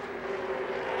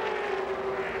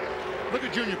 Look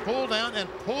at Jr. pull down and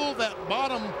pull that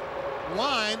bottom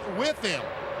line with him.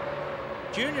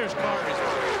 Junior's car is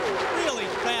really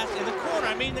fast in the corner.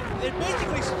 I mean, they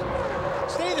basically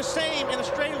stay the same in the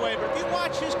straightaway, but if you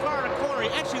watch his car in the corner, he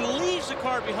actually leaves the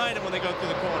car behind him when they go through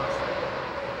the corners.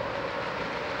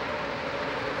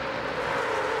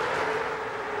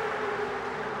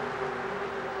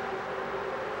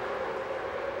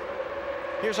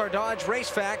 Here's our Dodge race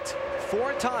fact.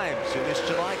 4 times in this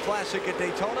July Classic at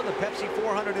Daytona, the Pepsi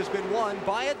 400 has been won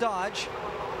by a Dodge.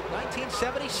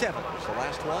 1977 was the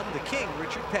last one. The King,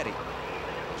 Richard Petty,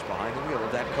 was behind the wheel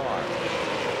of that car.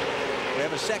 We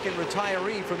have a second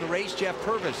retiree from the race. Jeff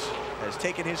Purvis has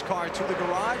taken his car to the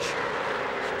garage.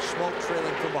 Some smoke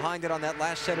trailing from behind it on that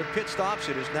last set of pit stops.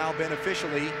 It has now been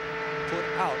officially put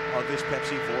out of this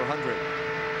Pepsi 400.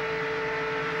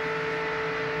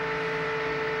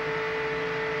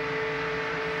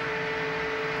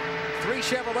 Three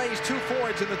Chevrolets, 2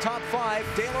 Fords in the top 5.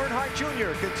 Dale Earnhardt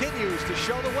Jr. continues to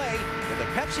show the way in the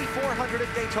Pepsi 400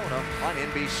 at Daytona on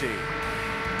NBC.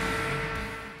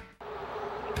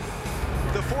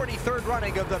 The 43rd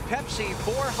running of the Pepsi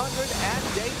 400 at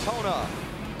Daytona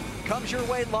comes your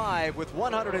way live with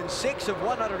 106 of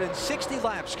 160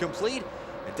 laps complete,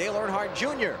 and Dale Earnhardt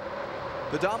Jr.,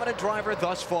 the dominant driver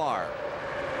thus far.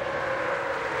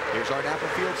 Here's our Napa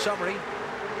Field summary.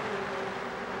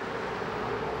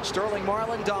 Sterling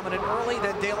Marlin dominant early,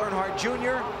 then Dale Earnhardt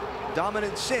Jr.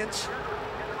 dominant since.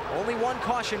 Only one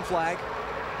caution flag.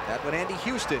 That when Andy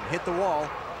Houston hit the wall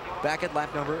back at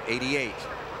lap number 88.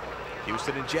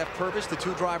 Houston and Jeff Purvis, the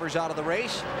 2 drivers out of the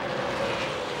race.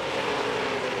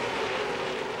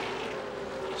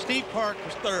 Steve Park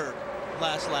was 3rd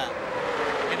last lap,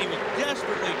 and he was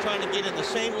desperately trying to get in the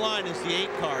same line as the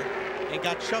 8 car and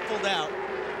got shuffled out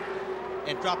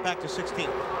and dropped back to 16th.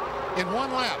 In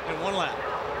 1 lap? In 1 lap.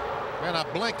 Man, I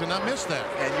blinked and I missed that.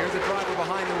 And you're the driver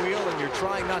behind the wheel, and you're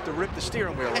trying not to rip the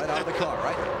steering wheel right out of the car,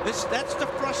 right? That's the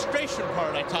frustration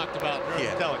part I talked about during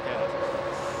the telecast.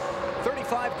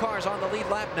 35 cars on the lead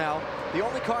lap now. The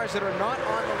only cars that are not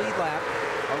on the lead lap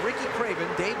are Ricky Craven,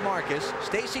 Dave Marcus,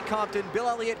 Stacy Compton, Bill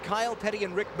Elliott, Kyle Petty,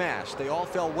 and Rick Mast. They all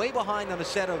fell way behind on a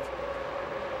set of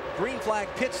green flag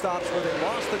pit stops where they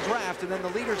lost the draft, and then the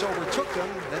leaders overtook them,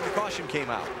 and then the caution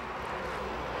came out.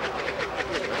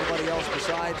 Everybody else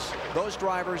besides those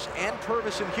drivers and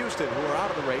Purvis and Houston, who are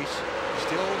out of the race,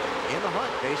 still in the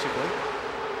hunt, basically.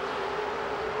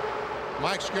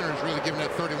 Mike Skinner is really giving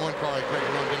that 31 car a great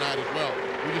run tonight as well.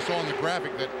 We just saw on the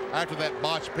graphic that after that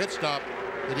botched pit stop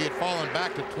that he had fallen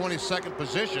back to 22nd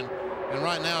position, and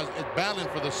right now is battling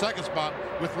for the 2nd spot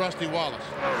with Rusty Wallace.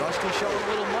 Rusty showing a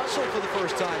little muscle for the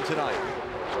first time tonight.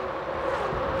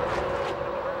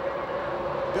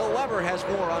 Bill Weber has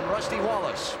more on Rusty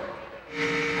Wallace.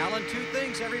 Alan, 2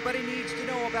 things everybody needs to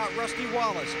know about Rusty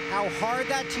Wallace. How hard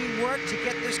that team worked to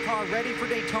get this car ready for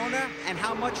Daytona, and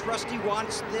how much Rusty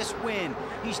wants this win.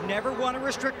 He's never won a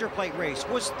restrictor plate race,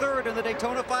 was 3rd in the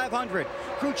Daytona 500.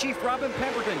 Crew Chief Robin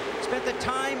Pemberton spent the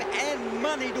time and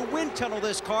money to wind tunnel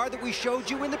this car that we showed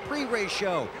you in the pre-race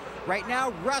show. Right now,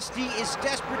 Rusty is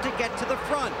desperate to get to the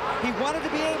front. He wanted to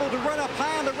be able to run up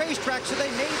high on the racetrack, so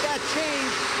they made that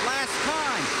change last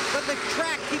time. But the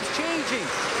track keeps changing.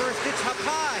 First it's up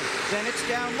high, then it's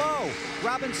down low.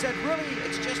 Robin said, really,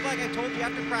 it's just like I told you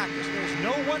after practice. There's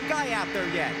no one guy out there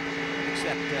yet,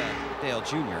 except Dale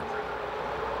Jr.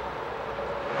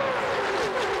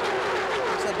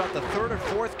 About the 3rd or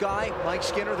 4th guy, Mike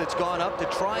Skinner, that's gone up to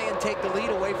try and take the lead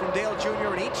away from Dale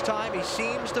Jr., and each time he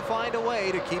seems to find a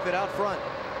way to keep it out front.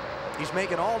 He's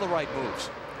making all the right moves.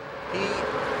 He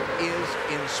is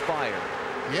inspired.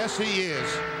 Yes, he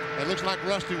is. It looks like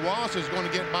Rusty Wallace is going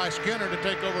to get by Skinner to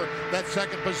take over that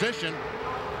 2nd position.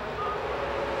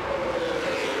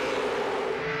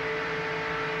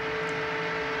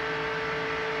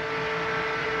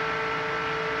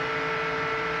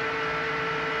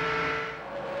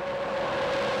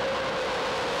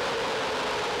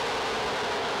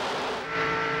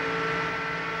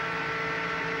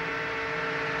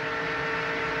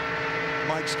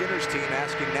 Mike Skinner's team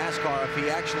asking NASCAR if he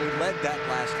actually led that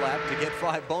last lap to get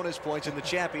 5 bonus points in the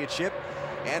championship.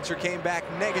 Answer came back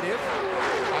negative.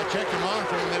 I checked the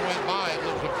monitor when they went by. It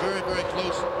was a very, very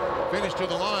close finish to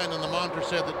the line, and the monitor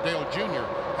said that Dale Jr.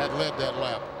 had led that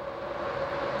lap.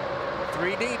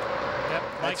 3 deep. Yep.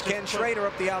 That's Ken Schrader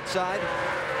up the outside.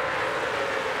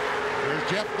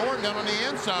 There's Jeff Gordon down on the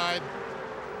inside.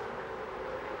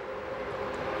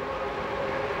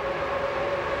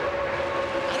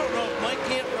 I don't know if Mike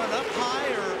can't run up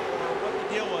high or what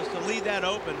the deal was to leave that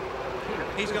open.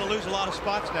 He's going to lose a lot of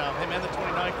spots now, him and the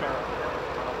 29 car.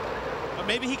 But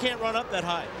maybe he can't run up that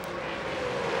high.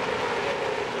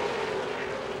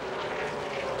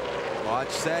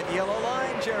 Watch that yellow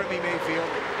line, Jeremy Mayfield.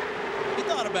 He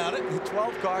thought about it. The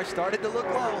 12 car started to look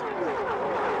low.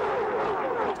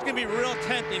 It's going to be real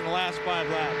tempting the last 5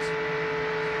 laps.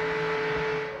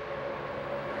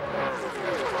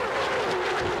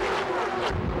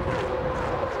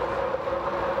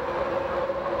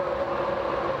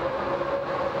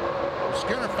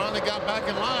 Skinner finally got back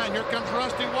in line. Here comes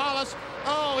Rusty Wallace.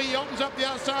 Oh, he opens up the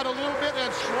outside a little bit,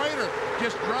 and Schrader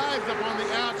just drives up on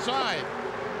the outside.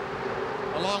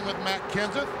 Along with Matt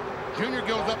Kenseth. Junior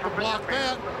goes up to block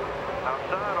that.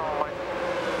 Outside only.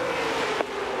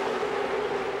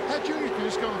 That Junior can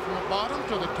just go from the bottom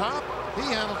to the top. He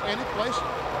handles any place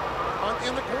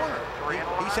in the corner.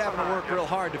 He's having to work real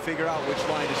hard to figure out which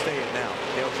line to stay in now.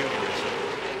 Dale Jr.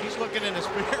 is. He's looking in his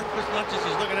mirror as much as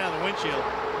he's looking out of the windshield.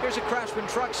 Here's a Craftsman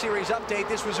Truck Series update.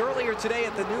 This was earlier today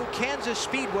at the new Kansas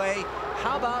Speedway.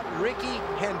 How about Ricky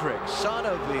Hendrick, son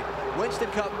of the Winston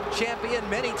Cup champion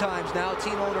many times now?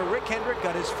 Team owner Rick Hendrick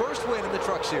got his first win in the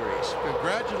Truck Series.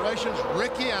 Congratulations,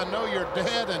 Ricky. I know your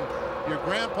dad and your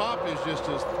grandpop is just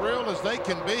as thrilled as they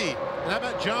can be. And how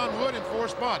about John Wood in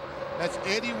 4th spot? That's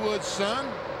Eddie Wood's son.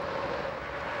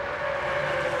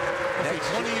 Next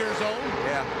 20 years old.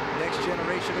 Yeah, next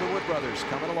generation of the Wood brothers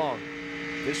coming along.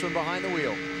 This one behind the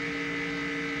wheel.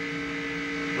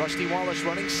 Rusty Wallace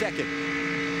running second.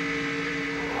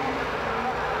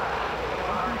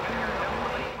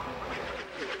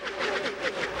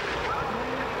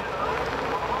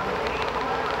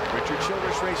 Richard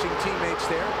Childress racing teammates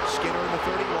there. Skinner in the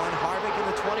 31, Harvick in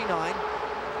the 29.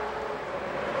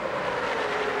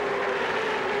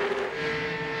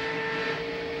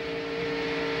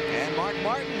 And Mark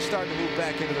Martin starting to move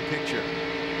back into the picture.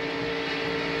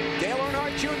 Dale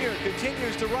Earnhardt Jr.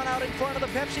 continues to run out in front of the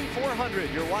Pepsi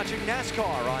 400. You're watching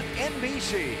NASCAR on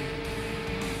NBC.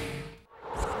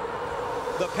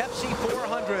 The Pepsi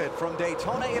 400 from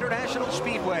Daytona International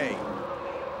Speedway.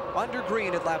 Under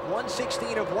green at lap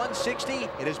 116 of 160.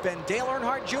 It has been Dale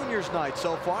Earnhardt Jr.'s night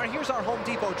so far. Here's our Home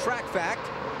Depot track fact.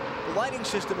 The lighting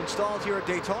system installed here at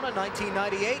Daytona,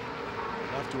 1998.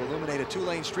 Enough to illuminate a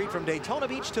 2-lane street from Daytona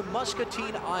Beach to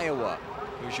Muscatine, Iowa.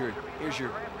 Here's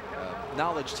your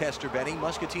knowledge tester, Benny.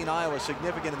 Muscatine, Iowa,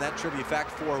 significant in that trivia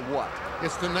fact for what?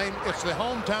 It's the name, it's the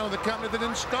hometown of the company that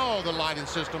installed the lighting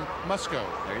system, Musco.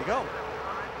 There you go.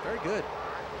 Very good.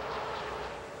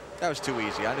 That was too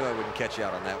easy. I knew I wouldn't catch you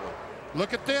out on that one.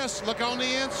 Look at this. Look on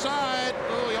the inside.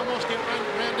 Oh, he almost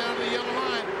ran down to the yellow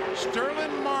line.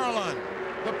 Sterling Marlin,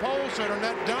 the pole sitter in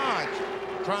that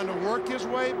Dodge, trying to work his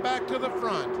way back to the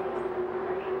front.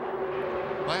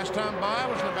 Last time by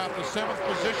was in about the 7th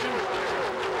position.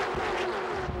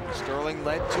 Sterling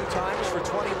led 2 times for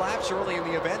 20 laps early in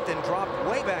the event, then dropped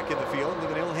way back in the field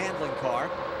with an ill-handling car.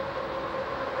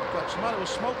 But somebody was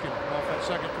smoking off that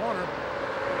second corner.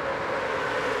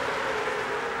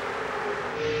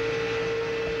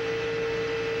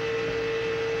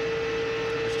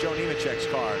 There's Joe Nemechek's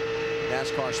car.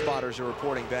 NASCAR spotters are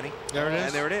reporting, Benny. There it is.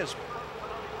 And there it is.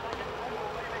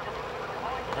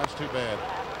 That's too bad.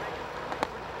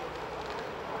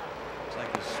 Looks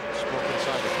like he's smoking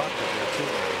inside the cockpit there, too.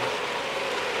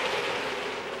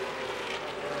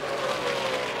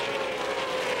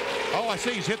 Oh, I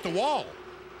see. He's hit the wall.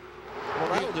 Well,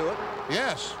 that'll do it.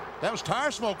 Yes. That was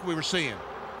tire smoke we were seeing.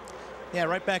 Yeah,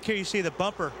 right back here you see the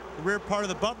bumper. The rear part of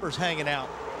the bumper's hanging out.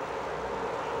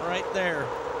 Right there.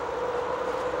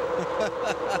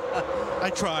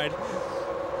 I tried.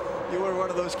 You were one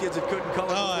of those kids that couldn't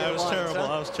color. Oh, that was terrible. Huh?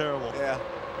 That was terrible. Yeah.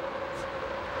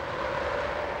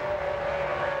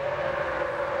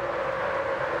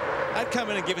 I'd come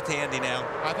in and give it to Andy now.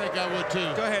 I think I would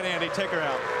too. Go ahead, Andy. Take her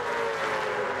out.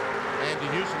 Andy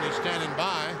Houston is standing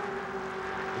by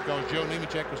because Joe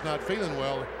Nemechek was not feeling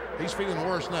well. He's feeling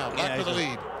worse now. Back to the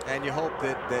lead. And you hope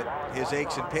that his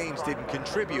aches and pains didn't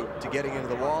contribute to getting into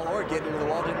the wall, or getting into the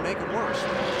wall didn't make it worse.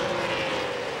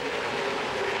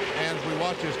 And as we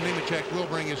watch this, Nemechek will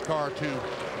bring his car to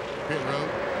pit road.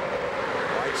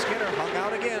 Mike Skinner hung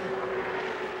out again.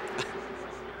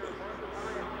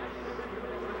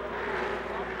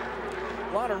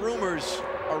 lot of rumors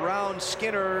around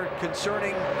Skinner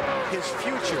concerning his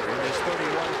future in this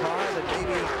 31 car, that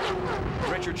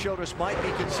maybe Richard Childress might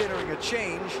be considering a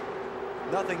change.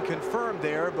 Nothing confirmed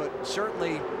there, but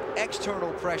certainly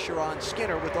external pressure on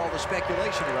Skinner with all the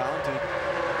speculation around to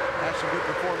have some good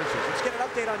performances. Let's get an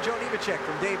update on Joe Nemechek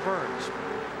from Dave Burns.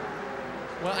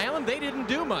 Well, Alan, they didn't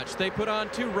do much. They put on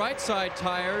 2 right side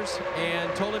tires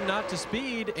and told him not to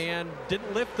speed and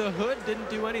didn't lift the hood, didn't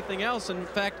do anything else. In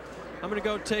fact, I'm going to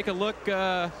go take a look.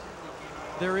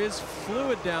 There is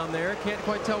fluid down there. Can't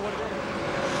quite tell what it is.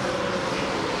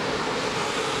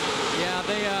 Yeah,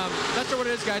 not sure what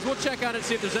it is, guys. We'll check on it and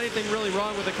see if there's anything really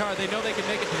wrong with the car. They know they can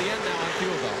make it to the end now on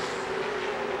fuel, though.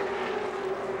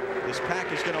 This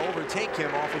pack is going to overtake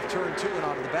him off of turn 2 and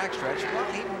onto the backstretch. Well,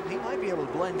 he might be able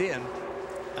to blend in.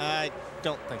 I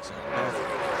don't think so.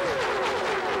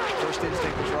 First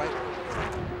instinct was right.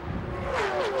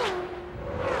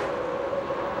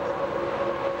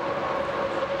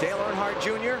 Dale Earnhardt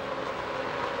Jr.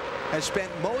 has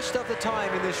spent most of the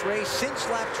time in this race since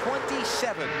lap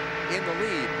 27 in the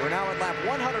lead. We're now at lap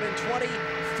 120,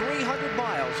 300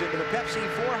 miles into the Pepsi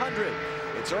 400.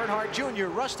 It's Earnhardt Jr.,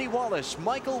 Rusty Wallace,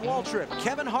 Michael Waltrip,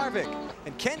 Kevin Harvick,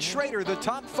 and Ken Schrader, the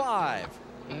top 5.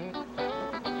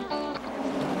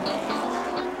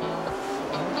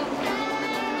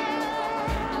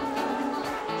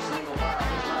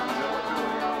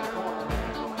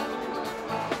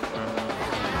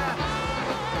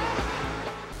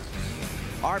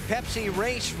 Our Pepsi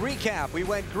race recap. We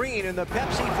went green in the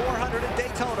Pepsi 400 at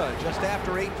Daytona just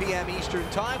after 8 p.m. Eastern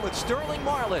time with Sterling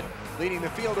Marlin leading the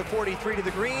field of 43 to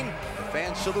the green. The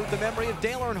fans salute the memory of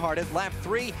Dale Earnhardt at lap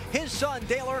 3. His son,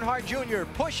 Dale Earnhardt Jr.,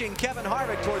 pushing Kevin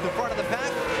Harvick toward the front of the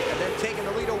pack and then taking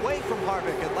the lead away from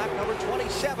Harvick at lap number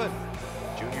 27.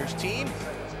 Junior's team,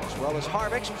 as well as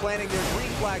Harvick's, planning their green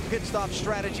flag pit stop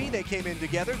strategy. They came in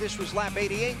together. This was lap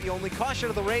 88. The only caution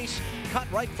of the race, cut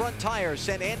right front tires,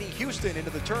 sent Andy Houston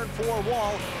into the turn 4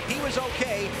 wall. He was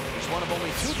okay. He's one of only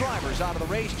 2 drivers out of the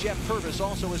race. Jeff Purvis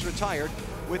also is retired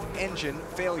with engine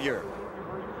failure.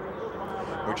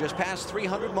 We're just past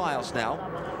 300 miles now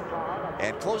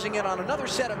and closing in on another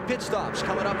set of pit stops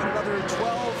coming up in another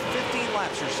 12, 15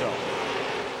 laps or so.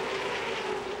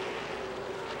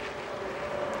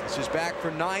 This is back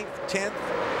for 9th, 10th,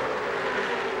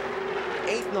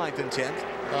 8th, 9th, and 10th.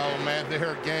 Oh, man,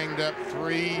 they're ganged up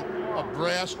 3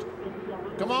 abreast.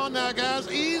 Come on now,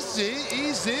 guys. Easy,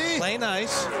 easy. Play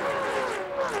nice.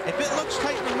 If it looks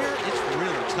tight from here, it's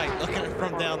really tight looking at it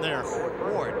from down there.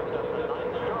 Ward.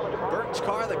 Burton's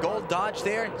car, the gold Dodge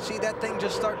there. See that thing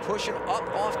just start pushing up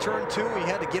off turn 2. He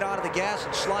had to get out of the gas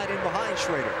and slide in behind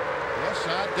Schrader. Yes,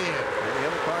 I did. And the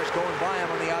other car's going by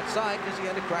him on the outside because he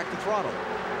had to crack the throttle.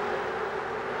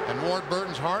 And Ward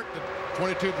Burton's Hart, the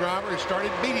 22 driver, he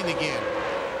started beating again.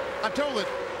 I'm told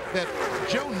that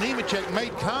Joe Nemechek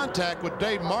made contact with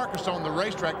Dave Marcus on the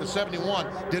racetrack, the 71,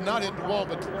 did not hit the wall,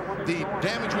 but the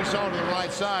damage we saw to the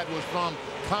right side was from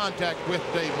contact with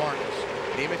Dave Marcus.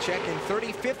 Nemechek in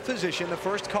 35th position, the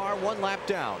first car 1 lap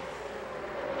down.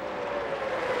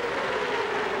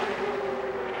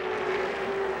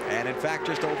 And in fact,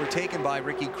 just overtaken by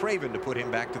Ricky Craven to put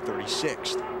him back to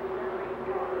 36th.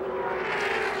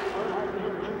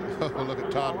 Oh, look at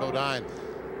Todd Bodine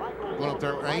going up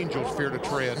there. Angels fear to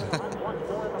tread.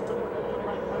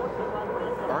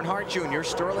 Earnhardt Jr.,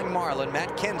 Sterling Marlin,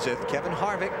 Matt Kenseth, Kevin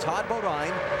Harvick, Todd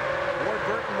Bodine, Ward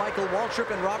Burton, Michael Waltrip,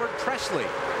 and Robert Presley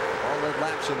all led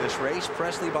laps in this race.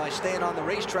 Presley by staying on the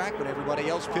racetrack when everybody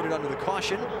else pitted under the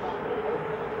caution.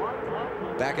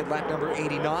 Back at lap number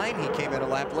 89, he came in a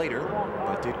lap later,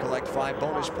 but did collect 5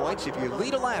 bonus points. If you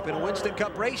lead a lap in a Winston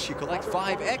Cup race, you collect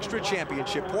 5 extra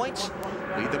championship points.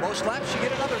 Lead the most laps, you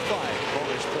get another 5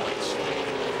 bonus points.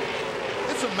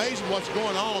 It's amazing what's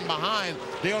going on behind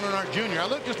Dale Earnhardt Jr. I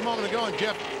looked just a moment ago and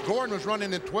Jeff Gordon was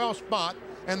running in 12th spot,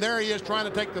 and there he is trying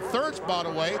to take the 3rd spot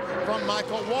away from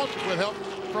Michael Waltrip with help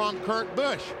from Kurt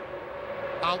Busch.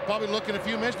 I'll probably look in a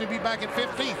few minutes to be back at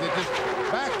 15th. It's just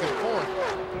back and forth.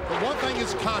 But one thing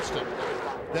is constant,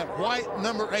 that white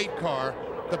number 8 car,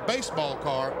 the baseball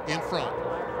car in front.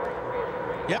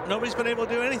 Yep, nobody's been able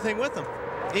to do anything with them,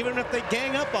 even if they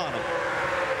gang up on him.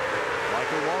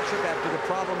 Michael Waltrip, after the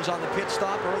problems on the pit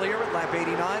stop earlier at lap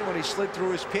 89 when he slid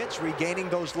through his pits, regaining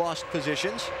those lost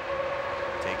positions.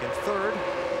 Taken 3rd.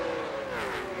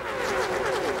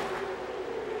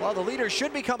 Well, the leader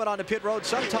should be coming onto pit road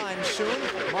sometime soon.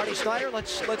 Marty Snyder,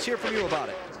 let's hear from you about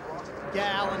it. Yeah,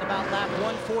 Alan, about lap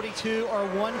 142 or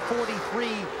 143,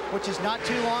 which is not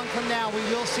too long from now, we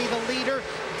will see the leader,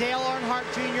 Dale Earnhardt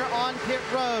Jr. on pit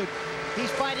road.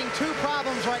 He's fighting 2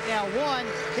 problems right now. 1,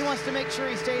 he wants to make sure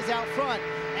he stays out front.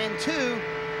 And 2,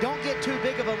 don't get too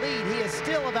big of a lead. He is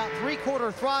still about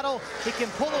 3/4 throttle. He can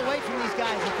pull away from these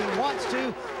guys if he wants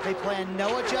to. They plan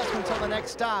no adjustments on the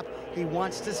next stop. He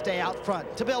wants to stay out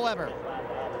front. To Bill Weber.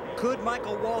 Could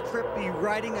Michael Waltrip be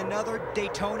writing another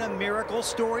Daytona miracle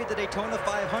story? The Daytona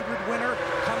 500 winner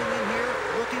coming in here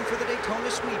looking for the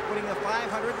Daytona sweep, putting the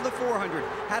 500 and the 400.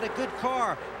 Had a good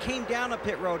car, came down a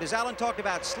pit road, as Alan talked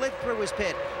about, slid through his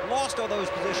pit, lost all those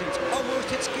positions, almost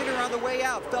hit Skinner on the way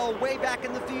out, fell way back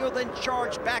in the field, then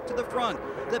charged back to the front.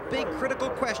 The big critical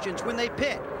questions when they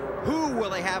pit. Who will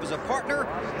they have as a partner,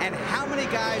 and how many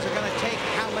guys are going to take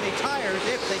how many tires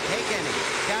if they take any?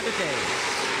 Down to Dave.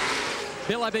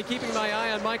 Bill, I've been keeping my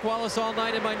eye on Mike Wallace all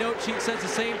night, and my note sheet says the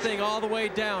same thing all the way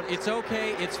down. It's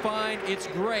okay, it's fine, it's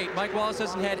great. Mike Wallace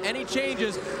hasn't had any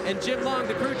changes, and Jim Long,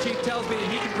 the crew chief, tells me that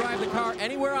he can drive the car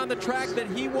anywhere on the track that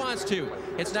he wants to.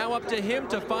 It's now up to him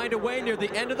to find a way near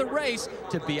the end of the race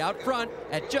to be out front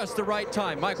at just the right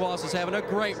time. Mike Wallace is having a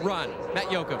great run. Matt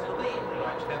Yoakum.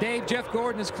 Dave, Jeff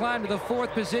Gordon has climbed to the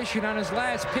 4th position on his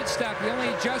last pit stop. The only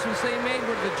adjustments they made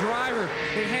were to the driver.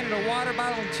 They handed a water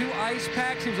bottle and 2 ice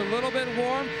packs. He was a little bit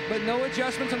warm, but no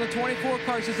adjustments on the 24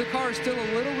 car. Says the car is still a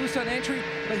little loose on entry,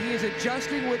 but he is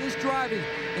adjusting with his driving.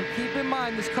 And keep in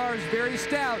mind, this car is very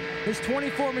stout. This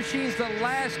 24 machine is the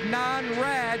last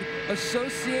non-rad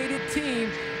associated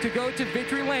team to go to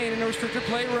victory lane in a restrictor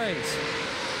plate race.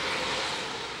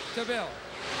 To Bill.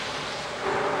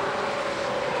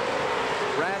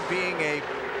 RAD being a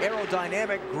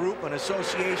aerodynamic group, an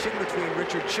association between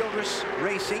Richard Childress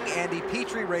Racing, Andy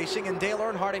Petrie Racing, and Dale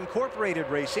Earnhardt Incorporated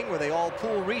Racing, where they all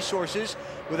pool resources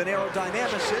with an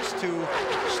aerodynamicist to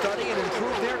study and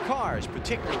improve their cars,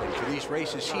 particularly for these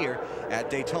races here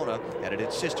at Daytona and at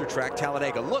its sister track,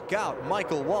 Talladega. Look out,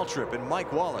 Michael Waltrip and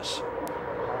Mike Wallace.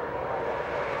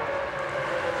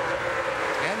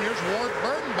 And here's Ward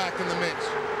Burton back in the mix.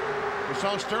 We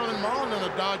saw Sterling Marlin in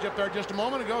a Dodge up there just a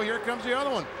moment ago. Here comes the other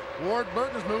one. Ward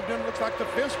Burton has moved in, looks like the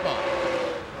 5th spot.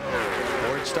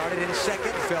 Ward started in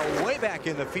 2nd, fell way back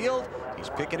in the field. He's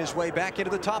picking his way back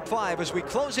into the top 5 as we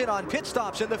close in on pit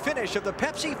stops in the finish of the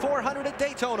Pepsi 400 at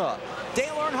Daytona.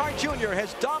 Dale Earnhardt Jr.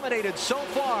 has dominated so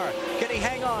far. Can he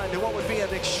hang on to what would be an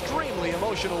extremely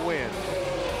emotional win?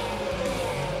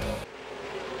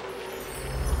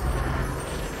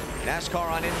 NASCAR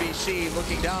on NBC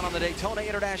looking down on the Daytona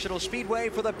International Speedway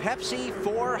for the Pepsi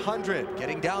 400,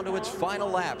 getting down to its final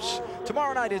laps.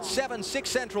 Tomorrow night at 7, 6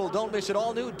 Central. Don't miss it.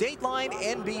 All new Dateline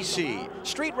NBC.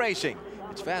 Street racing.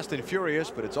 It's fast and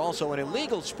furious, but it's also an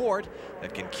illegal sport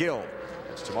that can kill.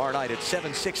 It's tomorrow night at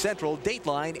 7, 6 Central.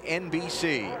 Dateline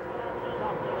NBC.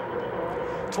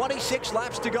 26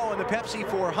 laps to go in the Pepsi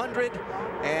 400.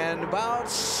 And about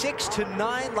 6 to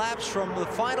 9 laps from the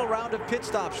final round of pit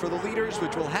stops for the leaders,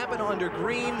 which will happen under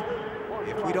green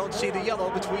if we don't see the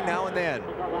yellow between now and then.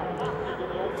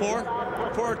 4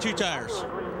 or 2 tires.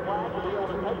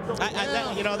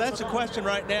 You know, that's a question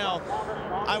right now.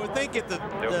 I would think if the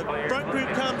front group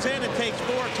comes in and takes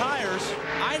 4 tires,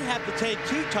 I'd have to take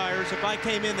 2 tires if I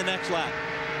came in the next lap.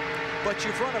 But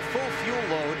you've run a full fuel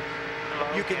load.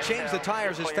 You can change the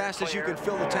tires as fast as you can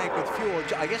fill the tank with fuel.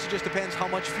 I guess it just depends how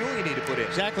much fuel you need to put in.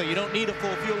 Exactly. You don't need a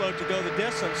full fuel load to go the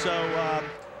distance, so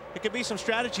it could be some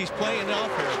strategies playing off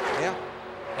here. Yeah.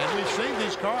 And we've seen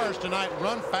these cars tonight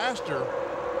run faster.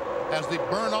 As they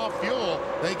burn off fuel,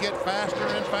 they get faster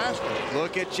and faster.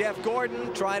 Look at Jeff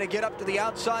Gordon trying to get up to the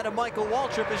outside of Michael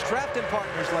Waltrip. His drafting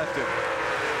partners left him.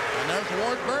 And there's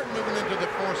Ward Burton moving into the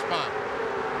 4th spot.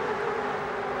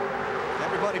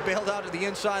 Everybody bailed out to the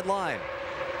inside line.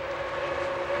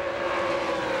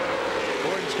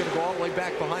 Gordon's going to go all the way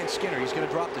back behind Skinner. He's going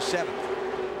to drop to 7th.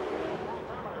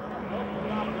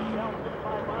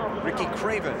 Ricky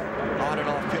Craven on and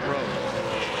off pit road.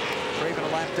 Craven a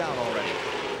lap down already.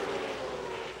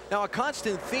 Now, a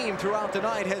constant theme throughout the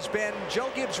night has been Joe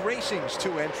Gibbs Racing's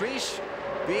 2 entries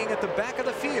being at the back of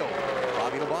the field.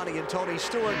 Bobby Labonte and Tony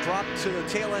Stewart dropped to the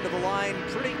tail end of the line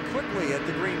pretty quickly at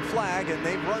the green flag, and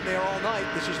they've run there all night.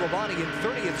 This is Labonte in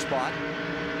 30th spot.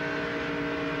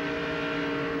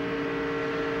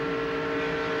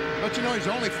 But you know, he's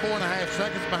only 4.5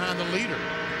 seconds behind the leader.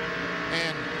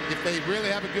 And if they really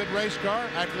have a good race car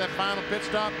after that final pit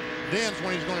stop, then's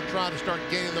when he's going to try to start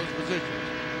gaining those positions.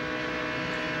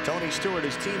 Tony Stewart,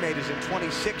 his teammate, is in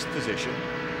 26th position.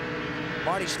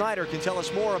 Marty Snyder can tell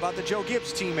us more about the Joe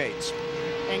Gibbs teammates.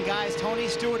 And guys, Tony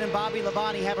Stewart and Bobby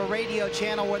Labonte have a radio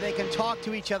channel where they can talk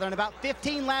to each other. And about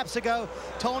 15 laps ago,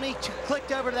 Tony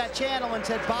clicked over to that channel and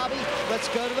said, Bobby, let's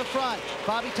go to the front.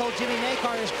 Bobby told Jimmy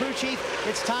Nakar, his crew chief,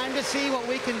 it's time to see what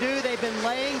we can do. They've been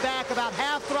laying back about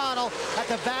half throttle at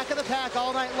the back of the pack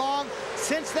all night long.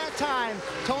 Since that time,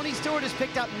 Tony Stewart has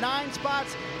picked up 9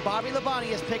 spots. Bobby Labonte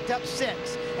has picked up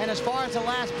 6. And as far as the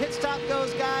last pit stop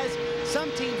goes, guys, some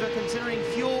teams are considering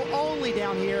fuel only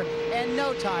down here and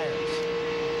no tires.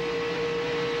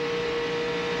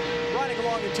 Riding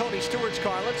along in Tony Stewart's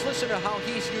car, let's listen to how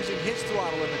he's using his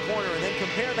throttle in the corner and then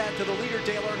compare that to the leader,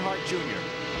 Dale Earnhardt Jr.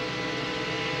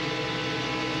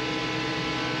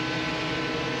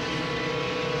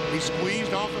 He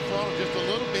squeezed off the throttle just a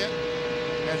little bit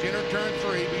as he entered turn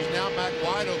 3. He's now back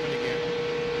wide open again.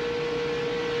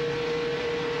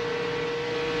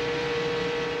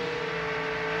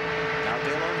 Now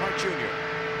Dale Earnhardt Jr.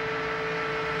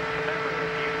 Remember,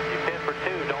 if you pit for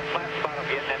 2, don't flat spot them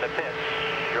getting into pits.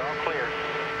 You're all clear.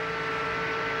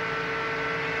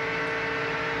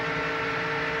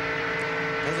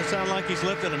 Doesn't sound like he's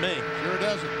lifting to me. Sure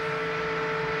doesn't.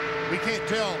 We can't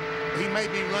tell. He may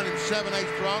be running 7/8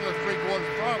 throttle or 3/4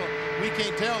 throttle. We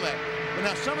can't tell that. But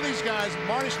now some of these guys,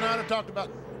 Marty Snyder talked about,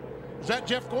 is that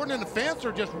Jeff Gordon in the fence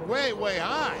or just way, way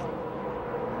high?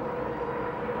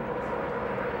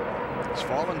 He's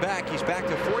fallen back. He's back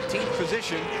to 14th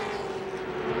position.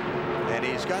 And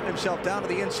he's gotten himself down to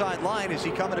the inside line as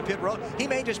he coming to pit road. He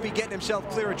may just be getting himself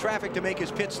clear of traffic to make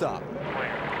his pit stop.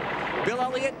 Bill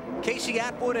Elliott, Casey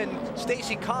Atwood, and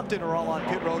Stacy Compton are all on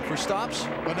pit road for stops.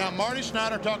 But now Marty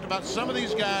Snyder talked about some of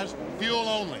these guys fuel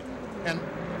only. And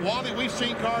Wally, we've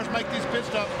seen cars make these pit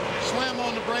stops, slam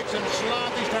on the brakes and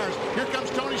slide these tires. Here comes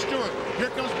Tony Stewart. Here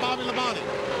comes Bobby Labonte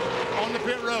on the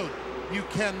pit road. You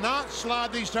cannot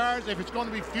slide these tires if it's going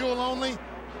to be fuel only.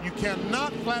 You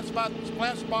cannot flat spot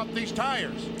these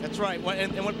tires. That's right.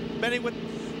 And what Benny,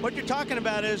 what you're talking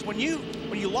about is when you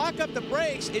lock up the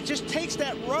brakes, it just takes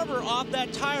that rubber off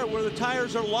that tire where the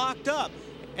tires are locked up,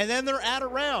 and then they're at a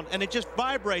round, and it just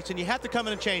vibrates, and you have to come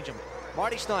in and change them.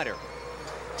 Marty Snyder.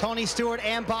 Tony Stewart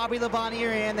and Bobby Labonte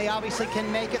are in. They obviously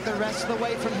can make it the rest of the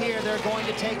way from here. They're going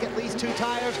to take at least 2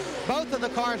 tires. Both of the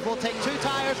cars will take 2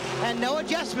 tires and no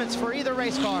adjustments for either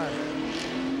race car.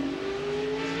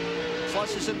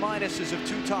 Pluses and minuses of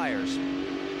 2 tires.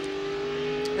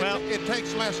 Well, it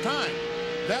takes less time.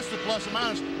 That's the plus and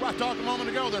minus. I talked a moment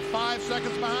ago, they're 5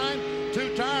 seconds behind.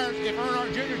 2 tires. If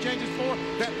Earnhardt Jr. changes 4,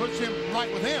 that puts him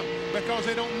right with him because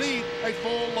they don't need a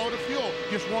full load of fuel.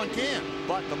 Just 1 can.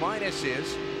 But the minus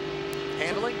is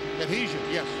handling. Adhesion,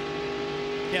 yes.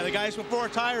 Yeah, the guys with 4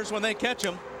 tires, when they catch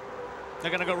them,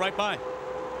 they're going to go right by.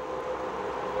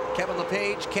 Kevin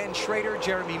LePage, Ken Schrader,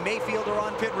 Jeremy Mayfield are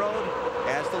on pit road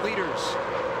as the leaders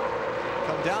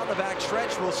come down the back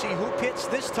stretch. We'll see who pits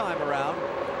this time around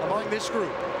among this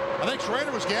group. I think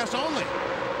Schrader was gas only.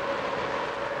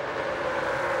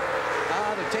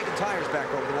 They're taking tires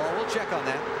back over the wall. We'll check on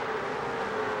that.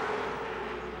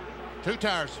 2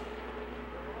 tires.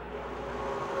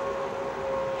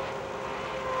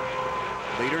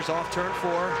 Leaders off turn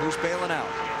 4. Who's bailing out?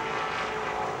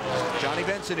 Johnny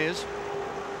Benson is.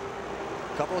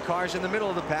 A couple of cars in the middle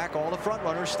of the pack. All the front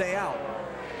runners stay out.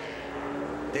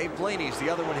 Dave Blaney's the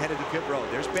other one headed to pit road.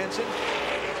 There's Benson.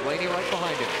 Blaney right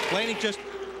behind him. Blaney just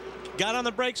got on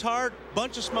the brakes hard.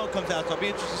 Bunch of smoke comes out, so I'll be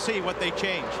interested to see what they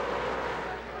change.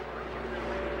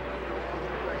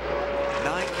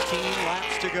 19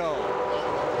 laps to go.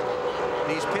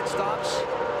 These pit stops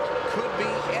could be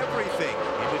everything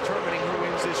in determining who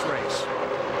wins this race.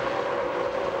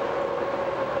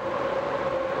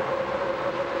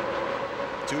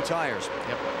 Two tires.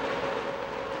 Yep.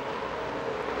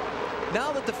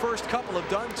 Now that the first couple have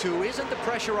done 2, isn't the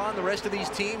pressure on the rest of these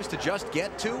teams to just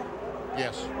get 2?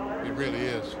 Yes, it really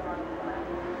is.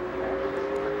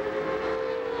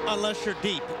 Unless you're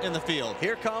deep in the field.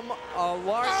 Here come a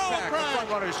large pack of front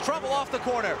runners. Trouble off the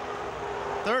corner.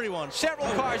 31. Several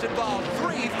cars involved.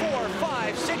 3, 4,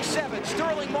 5, 6, 7.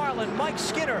 Sterling Marlin, Mike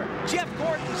Skinner, Jeff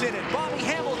Gordon's in it. Bobby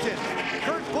Hamilton.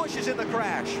 Kurt Busch is in the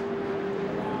crash.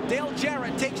 Dale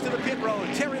Jarrett takes to the pit road.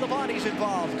 Terry Labonte's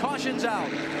involved. Caution's out.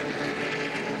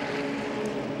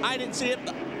 I didn't see it,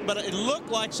 but it looked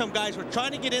like some guys were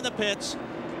trying to get in the pits,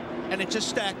 and it just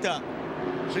stacked up.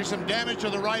 See some damage to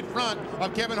the right front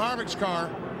of Kevin Harvick's car.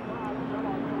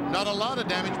 Not a lot of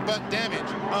damage, but damage.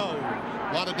 Oh.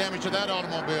 A lot of damage to that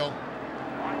automobile.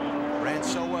 Ran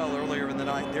so well earlier in the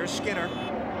night. There's Skinner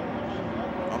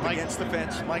up against the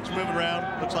fence. Mike's moving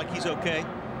around. Looks like he's okay.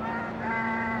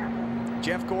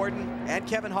 Jeff Gordon and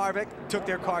Kevin Harvick took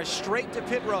their cars straight to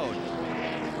pit road.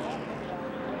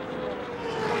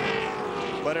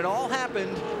 But it all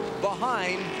happened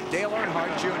behind Dale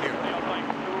Earnhardt Jr.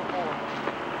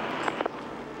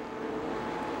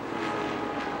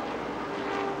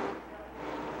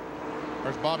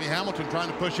 There's Bobby Hamilton trying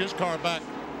to push his car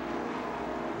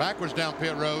backwards down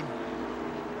pit road.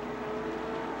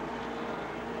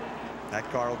 That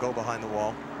car will go behind the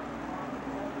wall.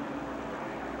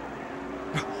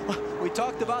 We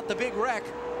talked about the big wreck.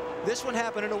 This one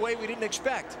happened in a way we didn't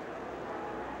expect.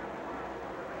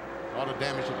 A lot of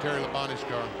damage to Terry Labonte's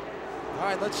car. All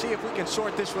right, let's see if we can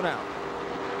sort this one out.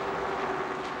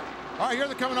 All right, here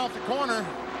they're coming off the corner.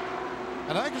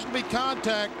 And I think there's going to be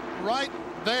contact right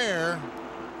there.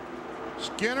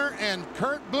 Skinner and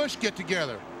Kurt Busch get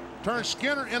together. Turn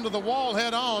Skinner into the wall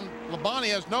head on. Labonte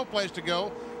has no place to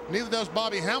go. Neither does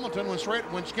Bobby Hamilton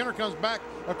when Skinner comes back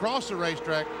across the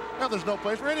racetrack. Now there's no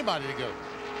place for anybody to go.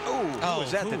 Who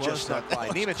was that just snuck by?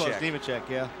 Nemechek. Nemechek,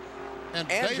 yeah. And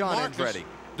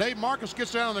Dave Marcus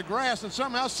gets down on the grass and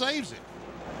somehow saves it.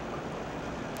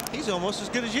 He's almost as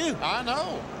good as you. I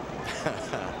know.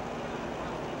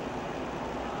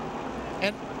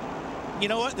 And you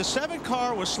know what? The 7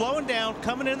 car was slowing down,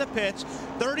 coming in the pits.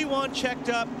 31 checked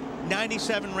up,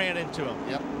 97 ran into him.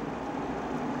 Yep.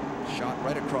 Shot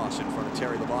right across in front of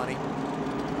Terry Labonte.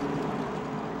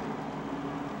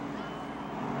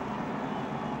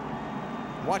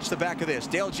 Watch the back of this.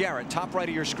 Dale Jarrett, top right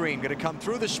of your screen, going to come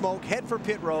through the smoke, head for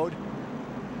pit road.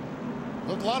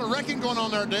 Looked a lot of wrecking going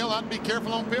on there, Dale. I'd be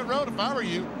careful on pit road if I were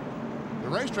you. The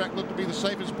racetrack looked to be the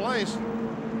safest place.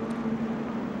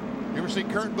 You ever see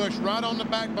Kurt Busch right on the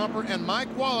back bumper, and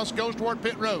Mike Wallace goes toward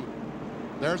pit road.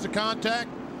 There's the contact.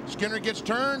 Skinner gets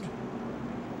turned,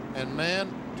 and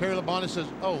man, Terry Labonte says,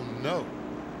 oh no.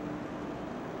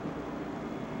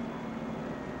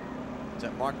 Is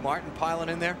that Mark Martin piling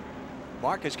in there?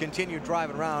 Mark has continued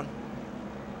driving around,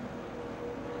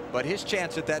 but his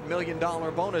chance at that $1 million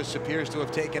bonus appears to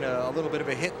have taken a little bit of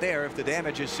a hit there if the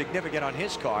damage is significant on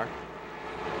his car.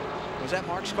 Was that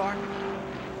Mark's car?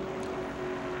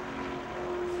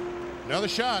 Another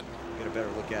shot. Get a better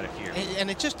look at it here.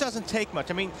 And it just doesn't take much.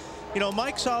 I mean, you know,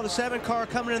 Mike saw the 7 car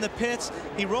coming in the pits.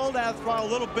 He rolled out the throttle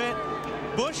a little bit.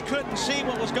 Busch couldn't see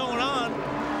what was going on.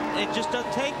 It just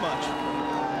doesn't take much.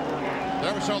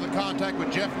 There we saw the contact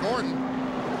with Jeff Gordon.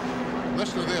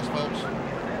 Listen to this, folks.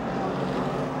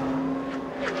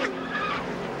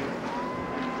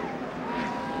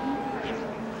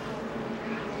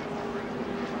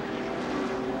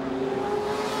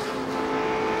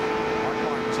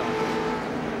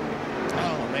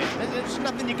 There's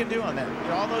nothing you can do on that.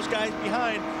 You're all those guys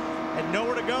behind and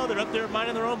nowhere to go. They're up there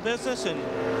minding their own business. And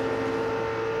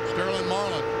Sterling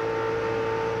Marlin.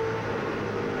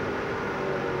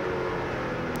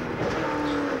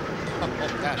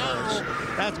 That hurts.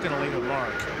 That's going to leave a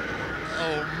mark.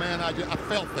 Oh, man, I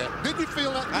felt that. Did you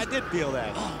feel that? I did feel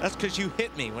that. That's because you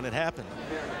hit me when it happened.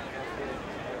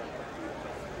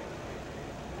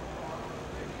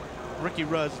 Ricky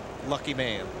Rudd's lucky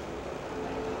man.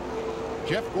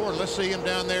 Jeff Gordon, let's see him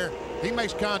down there. He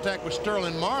makes contact with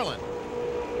Sterling Marlin.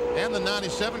 And the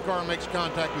 97 car makes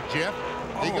contact with Jeff.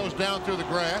 He goes down through the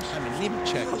grass. I mean,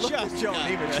 Nemechek. Look at Joe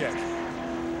Nemechek.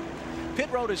 Pit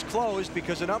road is closed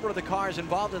because a number of the cars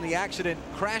involved in the accident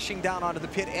crashing down onto the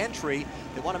pit entry.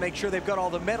 They want to make sure they've got all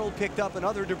the metal picked up and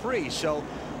other debris. So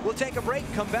we'll take a break,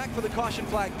 come back for the caution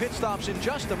flag pit stops in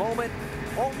just a moment.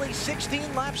 Only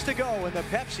 16 laps to go in the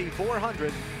Pepsi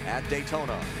 400 at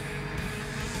Daytona.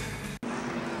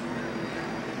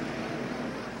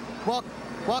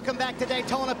 Welcome back to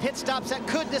Daytona. Pit stops that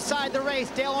could decide the race.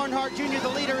 Dale Earnhardt Jr., the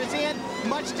leader, is in.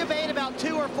 Much debate about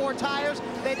 2 or 4 tires.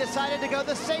 They decided to go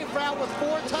the safe route with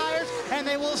 4 tires, and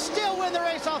they will still win the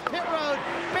race off pit road,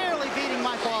 barely beating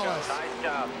Mike Wallace.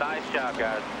 Nice job,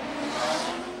 guys.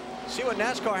 See what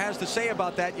NASCAR has to say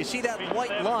about that. You see that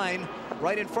white line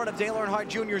right in front of Dale Earnhardt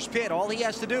Jr.'s pit. All he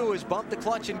has to do is bump the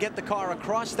clutch and get the car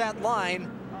across that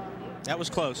line. That was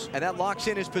close. And that locks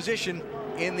in his position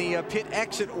in the pit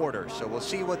exit order. So we'll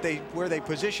see where they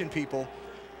position people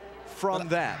from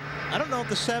that. I don't know if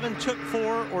the 7 took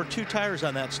 4 or 2 tires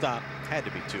on that stop. Had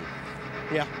to be 2.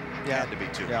 Yeah. Had to be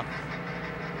 2. Yeah.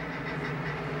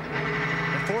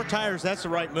 And 4 tires, that's the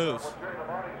right move.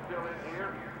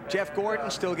 Jeff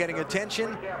Gordon still getting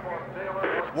attention.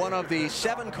 One of the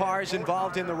 7 cars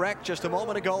involved in the wreck just a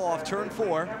moment ago off turn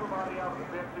 4.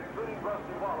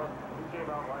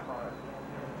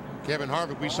 Kevin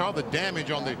Harvick, we saw the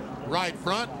damage on the right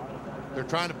front. They're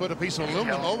trying to put a piece of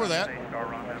aluminum over that.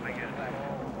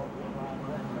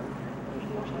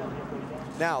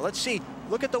 Now, let's see.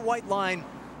 Look at the white line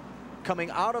coming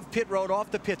out of pit road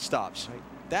off the pit stops.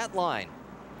 That line.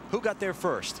 Who got there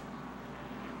first?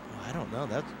 I don't know.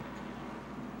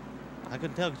 I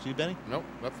couldn't tell. Could you, Benny? Nope,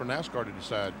 up for NASCAR to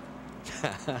decide.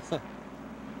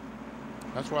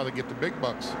 That's why they get the big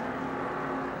bucks.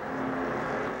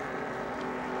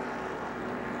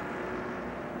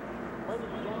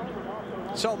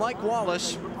 So Mike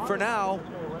Wallace, for now,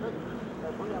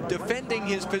 defending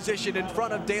his position in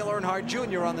front of Dale Earnhardt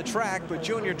Jr. on the track, but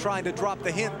Jr. trying to drop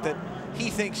the hint that he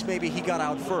thinks maybe he got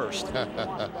out first.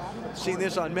 Seen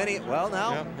this on many, well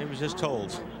now. Yeah, he was just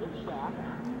told.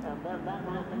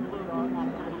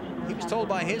 He was told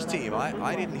by his team.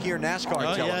 I didn't hear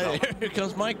NASCAR tell him. Here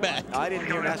comes Mike back. I didn't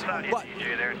hear NASCAR. But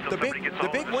the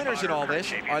big winners in all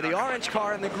this are the orange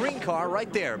car and the green car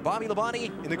right there. Bobby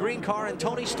Labonte in the green car and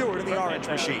Tony Stewart in the orange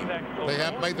machine. They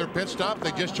have made their pit stop.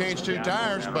 They just changed 2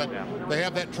 tires, but they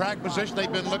have that track position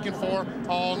they've been looking for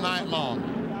all night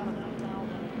long.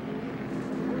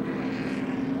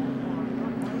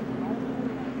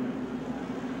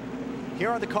 Here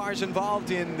are the cars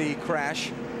involved in the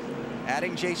crash.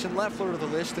 Adding Jason Leffler to the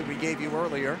list that we gave you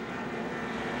earlier.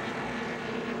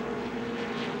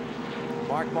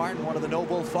 Mark Martin, one of the No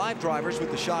Bull 5 drivers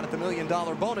with the shot at the $1 million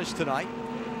bonus tonight.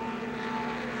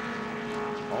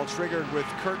 All triggered with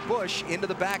Kurt Busch into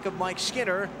the back of Mike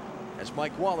Skinner as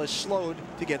Mike Wallace slowed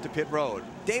to get to pit road.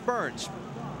 Dave Burns.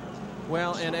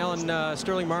 Well, and Alan,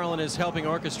 Sterling Marlin is helping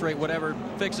orchestrate whatever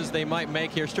fixes they might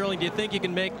make here. Sterling, do you think you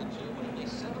can make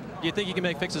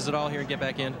fixes at all here and get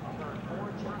back in?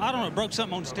 I don't know, broke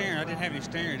something on the steering. I didn't have any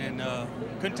steering and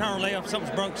couldn't turn left.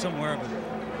 Something's broke somewhere. But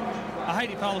I hate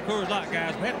to follow Coors Light,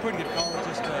 guys. We had a pretty good car,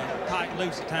 just tight and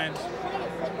loose at times.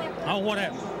 I don't know what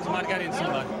happened. Somebody got in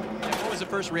somebody. What was the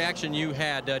first reaction you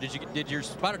had? Did your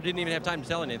spotter didn't even have time to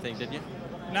tell anything, did you?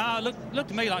 No, it looked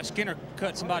to me like Skinner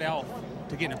cut somebody off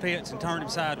to get in the pits and turned him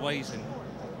sideways and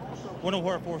went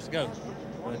nowhere for us to go.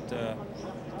 But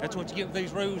that's what you get with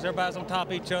these rules. Everybody's on top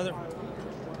of each other.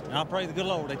 And I pray to the good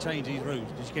Lord they change these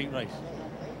rules because you can't race.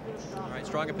 All right,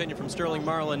 strong opinion from Sterling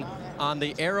Marlin on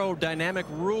the aerodynamic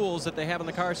rules that they have in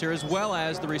the cars here, as well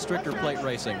as the restrictor plate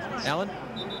racing. Alan?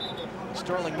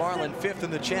 Sterling Marlin 5th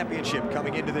in the championship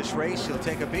coming into this race. He'll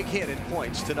take a big hit in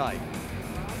points tonight.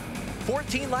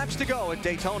 14 laps to go at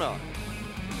Daytona.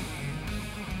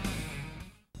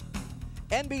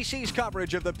 NBC's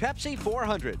coverage of the Pepsi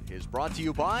 400 is brought to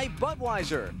you by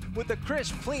Budweiser. With the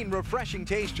crisp, clean, refreshing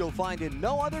taste you'll find in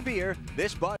no other beer,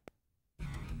 this Bud.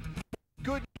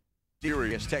 Good,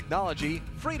 serious technology,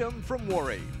 freedom from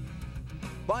worry.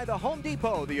 By the Home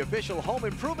Depot, the official home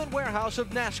improvement warehouse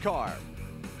of NASCAR.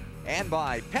 And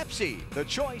by Pepsi, the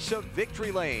choice of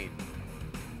victory lane.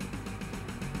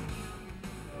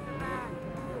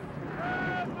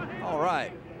 All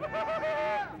right.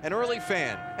 An early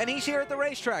fan, and he's here at the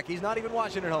racetrack. He's not even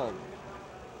watching at home.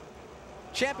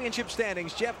 Championship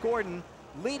standings, Jeff Gordon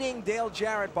leading Dale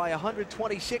Jarrett by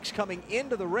 126 coming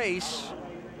into the race.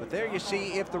 But there you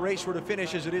see if the race were to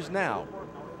finish as it is now.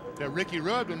 Ricky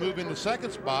Rudd will move into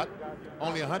 2nd spot,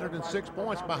 only 106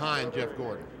 points behind Jeff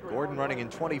Gordon. Gordon running in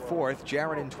 24th,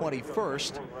 Jarrett in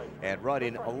 21st, and Rudd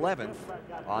in 11th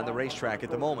on the racetrack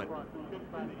at the moment.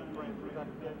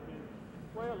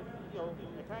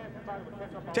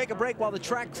 Take a break while the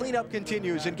track cleanup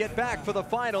continues and get back for the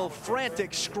final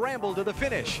frantic scramble to the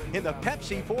finish in the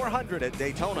Pepsi 400 at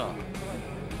Daytona.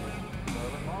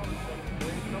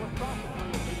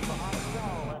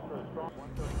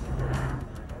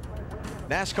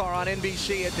 NASCAR on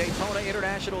NBC at Daytona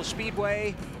International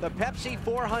Speedway. The Pepsi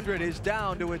 400 is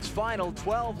down to its final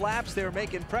 12 laps. They're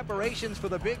making preparations for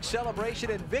the big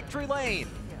celebration in Victory Lane.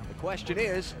 The question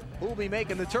is, who'll be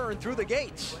making the turn through the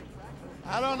gates?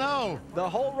 I don't know. The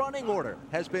whole running order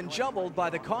has been jumbled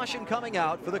by the caution coming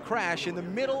out for the crash in the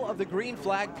middle of the green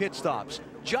flag pit stops.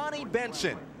 Johnny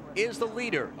Benson is the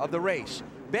leader of the race.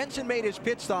 Benson made his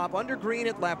pit stop under green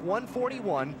at lap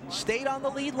 141, stayed on the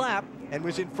lead lap, and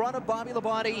was in front of Bobby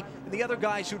Labonte and the other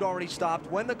guys who'd already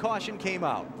stopped when the caution came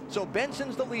out. So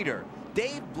Benson's the leader.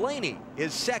 Dave Blaney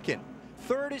is 2nd.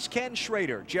 3rd is Ken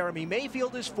Schrader. Jeremy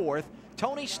Mayfield is 4th.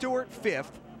 Tony Stewart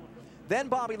 5th. Then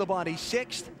Bobby Labonte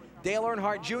 6th. Dale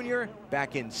Earnhardt Jr.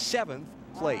 back in 7th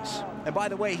place. And by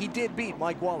the way, he did beat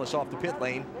Mike Wallace off the pit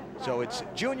lane. So it's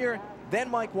Jr.,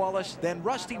 then Mike Wallace, then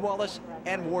Rusty Wallace,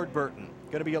 and Ward Burton.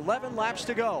 Going to be 11 laps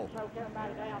to go.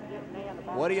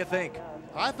 What do you think?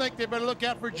 I think they better look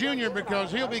out for Junior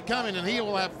because he'll be coming and he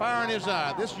will have fire in his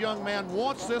eye. This young man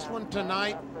wants this one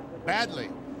tonight badly.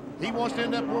 He wants to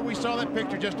end up where we saw that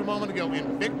picture just a moment ago,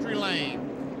 in Victory Lane.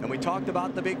 And we talked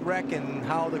about the big wreck and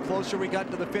how the closer we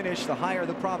got to the finish, the higher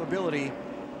the probability.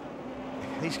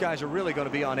 These guys are really going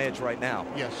to be on edge right now.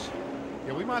 Yes.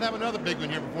 Yeah, we might have another big one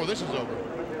here before this is over.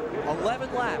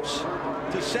 11 laps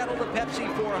to settle the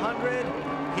Pepsi 400.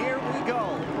 Here we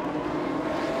go.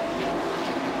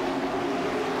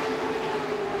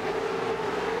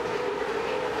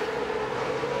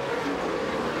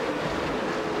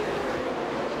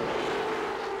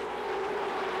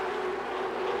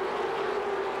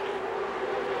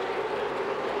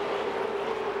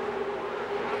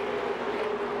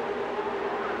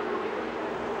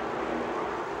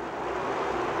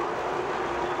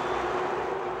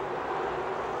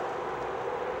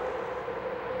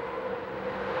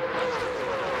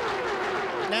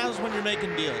 deals when you're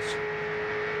making deals.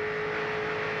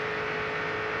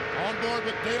 On board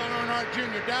with Dale Earnhardt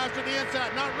Jr. Dives to the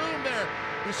inside. Not room there.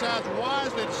 Decides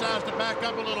wisely, decides to back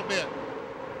up a little bit.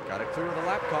 Got to clear the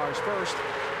lap cars first.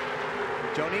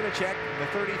 Joe Nemechek, the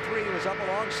 33, was up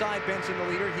alongside Benson, the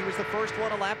leader. He was the first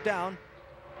one a lap down.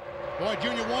 Boy,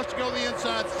 Junior wants to go to the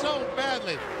inside so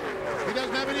badly. He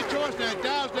doesn't have any choice now. He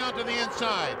dives down to the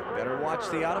inside. Better watch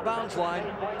the out-of-bounds line.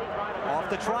 Off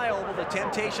the tri-oval, the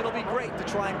temptation will be great to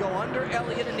try and go under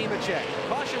Elliott and Nemechek.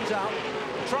 Caution's out.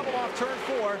 Trouble off turn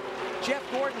 4. Jeff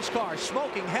Gordon's car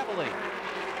smoking heavily.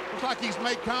 Looks like he's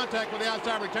made contact with the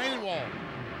outside retaining wall.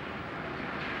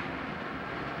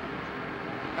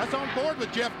 That's on board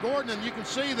with Jeff Gordon, and you can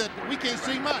see that we can't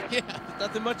see much. Yeah,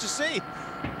 nothing much to see.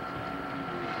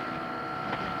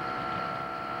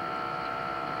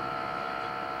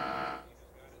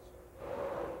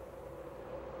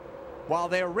 While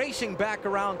they're racing back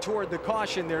around toward the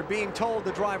caution, they're being told,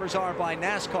 the drivers are by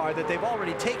NASCAR, that they've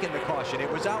already taken the caution. It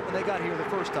was out when they got here the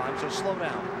first time, so slow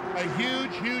down. A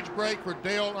huge, huge break for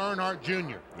Dale Earnhardt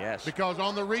Jr. Yes. Because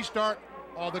on the restart,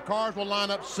 all the cars will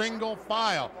line up single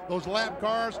file. Those lap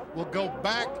cars will go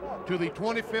back to the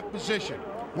 25th position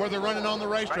where they're running on the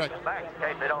racetrack.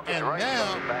 And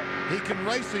now he can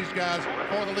race these guys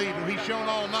for the lead. And he's shown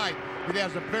all night that he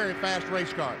has a very fast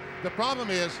race car. The problem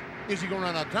is he going to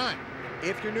run out of time?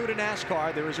 If you're new to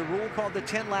NASCAR, there is a rule called the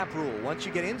 10-lap rule. Once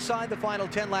you get inside the final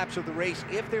 10 laps of the race,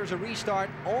 if there's a restart,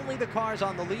 only the cars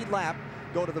on the lead lap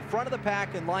go to the front of the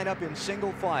pack and line up in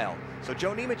single file. So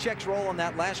Joe Nemechek's role on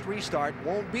that last restart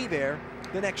won't be there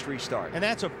the next restart. And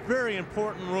that's a very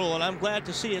important rule, and I'm glad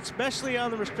to see it, especially on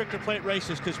the restrictor plate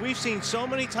races, because we've seen so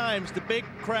many times the big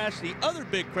crash, the other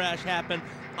big crash happen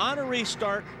on a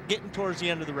restart getting towards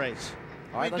the end of the race.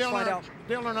 All right, let's find out.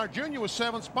 Dale Earnhardt Jr. was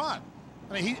 7th spot.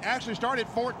 I mean, he actually started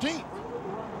 14th.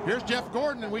 Here's Jeff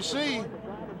Gordon, and we see.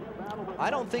 I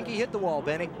don't think he hit the wall,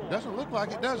 Benny. Doesn't look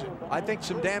like it, does it? I think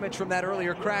some damage from that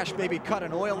earlier crash, maybe cut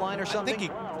an oil line or something. I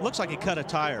think he looks like he cut a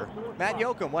tire. Matt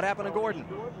Yoakum, what happened to Gordon?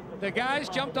 The guys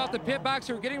jumped off the pit box.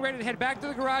 They were getting ready to head back to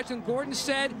the garage, and Gordon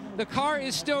said the car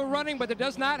is still running, but it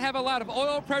does not have a lot of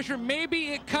oil pressure. Maybe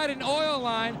it cut an oil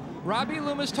line. Robbie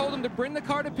Loomis told him to bring the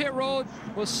car to pit road.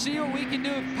 We'll see what we can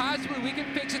do. If possibly we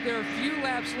can fix it. There are a few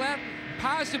laps left.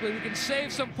 Possibly we can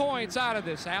save some points out of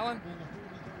this, Alan.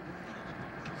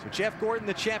 So Jeff Gordon,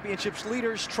 the championship's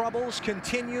leader's troubles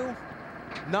continue.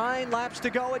 9 laps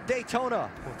to go at Daytona.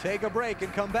 We'll take a break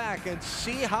and come back and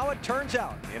see how it turns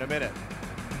out in a minute.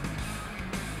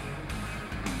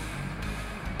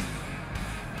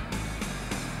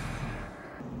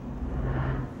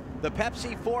 The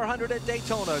Pepsi 400 at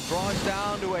Daytona draws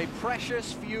down to a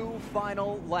precious few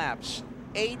final laps.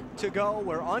 8 to go.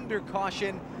 We're under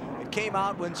caution. It came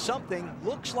out when something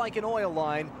looks like an oil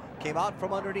line came out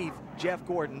from underneath Jeff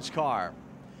Gordon's car.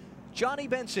 Johnny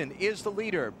Benson is the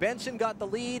leader. Benson got the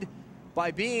lead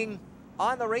by being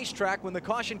on the racetrack when the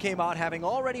caution came out, having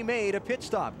already made a pit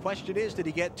stop. Question is, did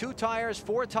he get 2 tires,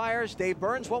 4 tires? Dave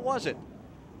Burns, what was it?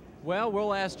 Well,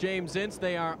 we'll ask James Ince.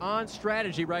 They are on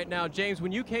strategy right now. James,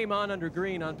 when you came on under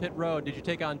green on pit road, did you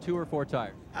take on 2 or 4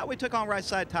 tires? We took on right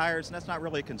side tires, and that's not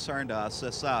really a concern to us.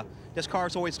 This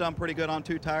car's always done pretty good on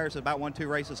 2 tires. About won 2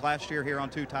 races last year here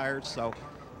on 2 tires. So,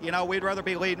 you know, we'd rather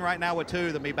be leading right now with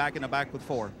 2 than be back in the back with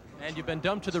 4. And you've been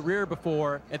dumped to the rear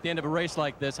before at the end of a race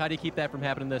like this. How do you keep that from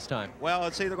happening this time? Well,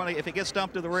 it's either going to, if it gets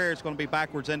dumped to the rear, it's going to be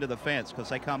backwards into the fence because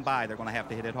they come by. They're going to have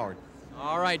to hit it hard.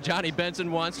 All right, Johnny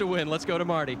Benson wants to win. Let's go to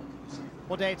Marty.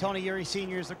 Well, Daytona Uri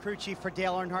Sr. is the crew chief for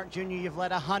Dale Earnhardt Jr. You've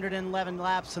led 111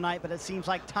 laps tonight, but it seems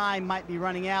like time might be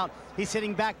running out. He's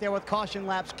sitting back there with caution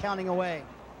laps counting away.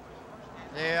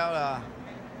 Yeah,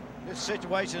 this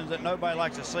situations that nobody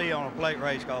likes to see on a plate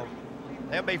race because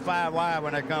they'll be 5 wide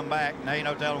when they come back, and there ain't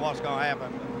no telling what's going to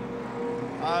happen.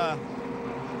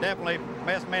 Definitely,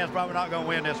 best man's probably not going to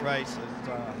win this race.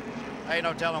 Ain't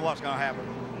no telling what's going to happen.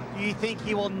 Do you think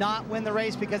he will not win the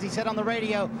race? Because he said on the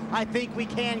radio, I think we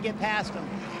can get past him.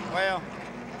 Well,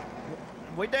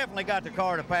 we definitely got the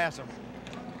car to pass him.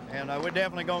 And we're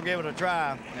definitely going to give it a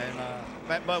try. And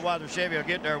that Budweiser Chevy will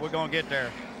get there, we're going to get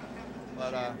there.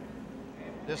 But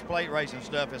this plate racing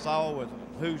stuff, it's all with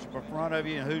who's in front of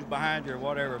you and who's behind you or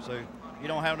whatever. So you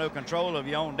don't have no control of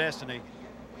your own destiny.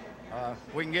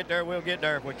 If we can get there, we'll get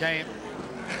there. If we can't,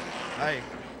 hey,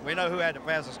 we know who had the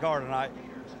fastest car tonight.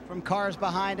 From cars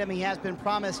behind him, he has been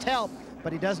promised help,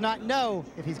 but he does not know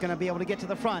if he's going to be able to get to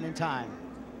the front in time.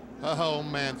 Oh,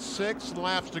 man, 6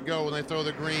 laps to go when they throw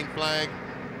the green flag.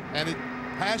 And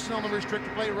passing on the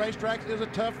restrictor plate racetracks is a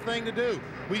tough thing to do.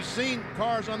 We've seen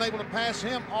cars unable to pass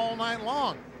him all night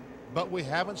long, but we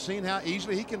haven't seen how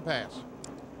easily he can pass.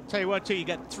 Tell you what, too, you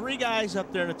got 3 guys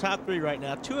up there in the top 3 right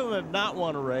now. 2 of them have not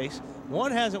won a race.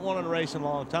 1 hasn't won a race in a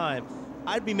long time.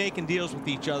 I'd be making deals with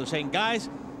each other, saying, guys,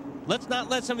 let's not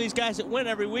let some of these guys that win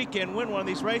every weekend win one of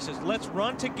these races. Let's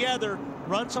run together,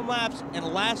 run some laps, and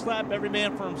last lap, every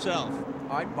man for himself.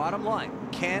 All right, bottom line,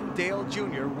 can Dale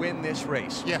Jr. win this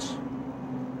race? Yes.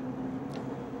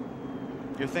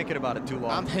 You're thinking about it too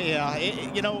long. Yeah,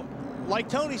 you know, like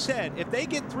Tony said, if they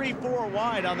get 3-4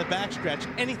 wide on the backstretch,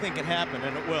 anything can happen,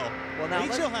 and it will. Well, now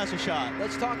he still has a shot.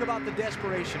 Let's talk about the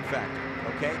desperation factor,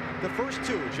 okay? The first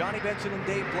 2, Johnny Benson and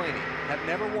Dave Blaney, have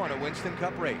never won a Winston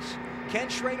Cup race. Ken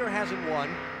Schrader hasn't won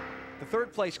the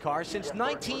 3rd place car since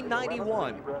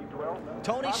 1991.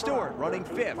 Tony Stewart, running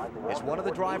 5th, is one of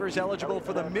the drivers eligible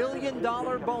for the $1 million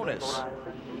bonus.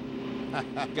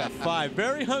 Got 5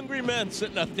 very hungry men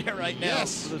sitting up there right now.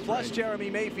 Yes, plus Jeremy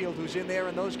Mayfield, who's in there,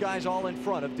 and those guys all in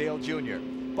front of Dale Jr.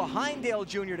 Behind Dale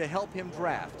Jr. to help him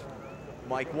draft,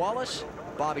 Mike Wallace,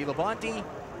 Bobby Labonte,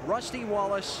 Rusty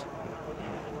Wallace,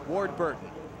 Ward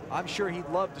Burton. I'm sure he'd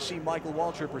love to see Michael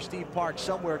Waltrip or Steve Park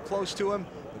somewhere close to him,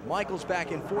 but Michael's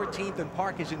back in 14th and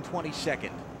Park is in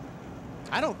 22nd.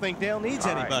 I don't think Dale needs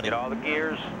anybody. Right, get all the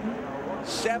gears.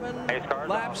 7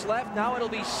 laps left. Now it'll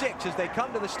be 6 as they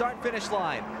come to the start-finish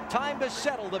line. Time to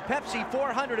settle the Pepsi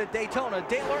 400 at Daytona.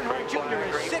 Dale Earnhardt Jr.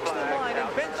 is 6th in line,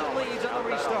 and Benson leads on the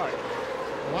restart.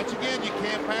 Once again, you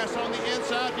can't pass on the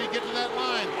inside till you get to that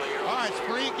line. All right, it's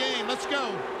free game. Let's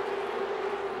go.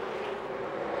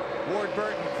 Ward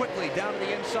Burton quickly down to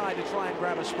the inside to try and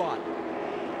grab a spot.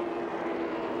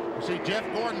 We see Jeff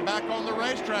Gordon back on the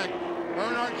racetrack.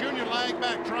 Earnhardt Jr. lagged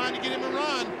back, trying to get him a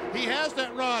run. He has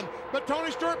that run, but Tony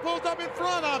Stewart pulls up in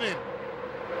front of him.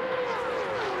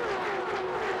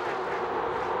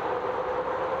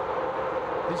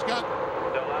 He's got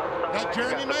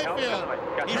Jeremy Mayfield.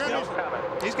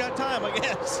 He's got time, I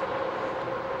guess.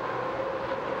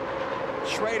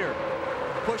 Schrader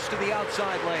pushed to the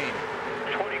outside lane.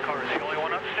 20 cars, the only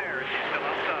one upstairs. He's still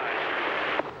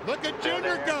outside. Look at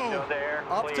Junior go.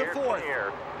 Up to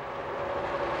 4th.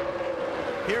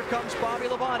 Here comes Bobby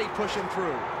Labonte pushing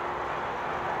through.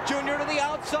 Junior to the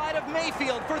outside of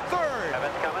Mayfield for 3rd.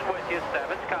 7's coming with you.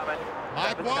 7's coming.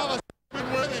 Mike Wallace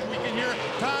with him. We can hear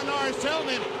Ty Norris telling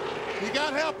him, you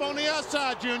got help on the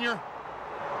outside, Junior.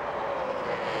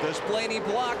 Does Blaney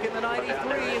block in the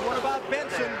 93? What about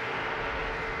Benson?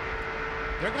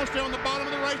 They're going to stay on the bottom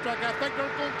of the racetrack. I think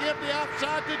they're going to give the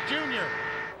outside to Junior.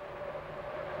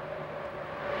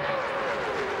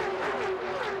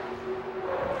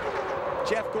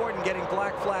 Jeff Gordon getting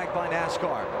black flagged by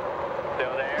NASCAR.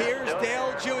 Still there. Here's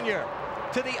Dale Jr.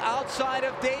 to the outside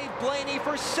of Dave Blaney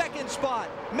for 2nd spot.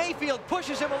 Mayfield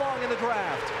pushes him along in the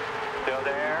draft. Still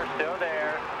there, still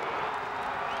there.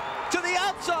 To the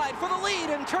outside for the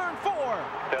lead in turn 4.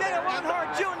 Dale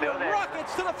Earnhardt Jr.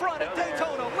 rockets to the front at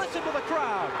Daytona. Listen to the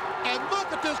crowd. And look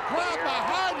at this crowd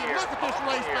behind him. Look at this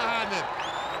race behind him.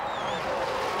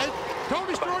 And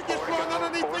Tony Stewart gets run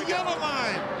underneath the yellow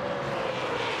line.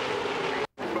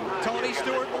 Tony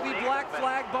Stewart will be black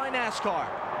flagged by NASCAR.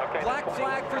 Black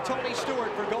flag for Tony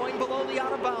Stewart for going below the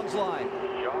out-of-bounds line.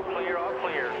 All clear, all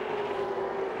clear.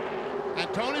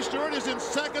 And Tony Stewart is in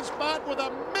 2nd spot with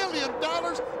 $1 million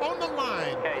on the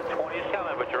line. Okay, 20 is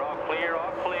coming, but you're all clear,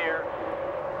 all clear.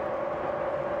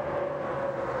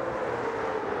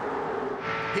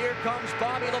 Here comes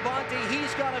Bobby Labonte.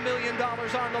 He's got $1 million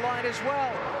on the line as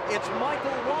well. It's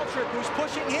Michael Waltrip who's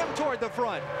pushing him toward the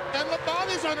front. And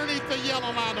Labonte's underneath the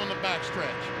yellow line on the backstretch.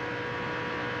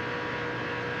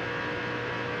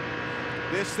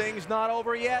 This thing's not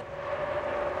over yet.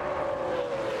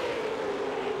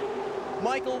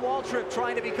 Michael Waltrip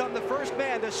trying to become the first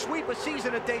man to sweep a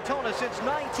season at Daytona since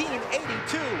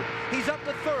 1982. He's up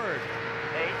to 3rd.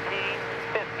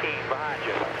 18-15 behind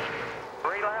you.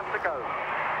 3 laps to go.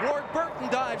 Ward Burton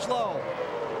dives low.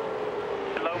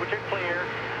 Low, but you're clear.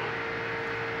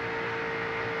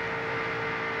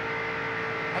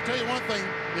 I'll tell you one thing,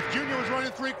 if Junior was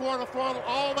running 3/4 throttle,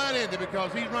 all that ended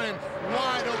because he's running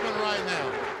wide open right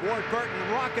now. Ward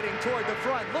Burton rocketing toward the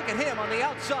front. Look at him on the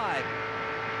outside.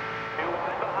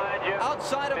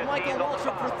 Outside of Michael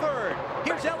Waltrip for 3rd.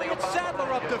 Here's Elliott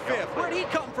Sadler up to 5th. Where'd he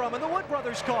come from in the Wood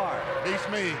Brothers car? Beats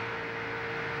me.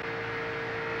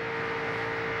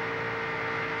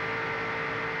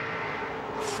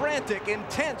 Frantic,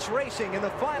 intense racing in the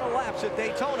final laps at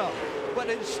Daytona. But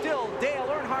it's still Dale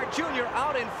Earnhardt Jr.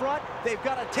 out in front. They've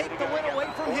got to take the win away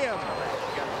from him.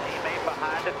 Teammate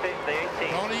behind the 18.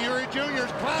 Tony Eury Jr.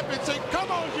 is clapping, saying,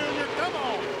 come on, Junior, come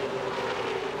on.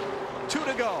 2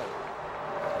 to go.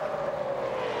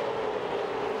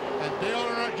 And Dale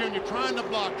Earnhardt Jr. trying to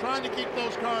block, trying to keep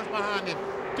those cars behind him,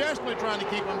 desperately trying to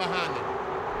keep them behind him.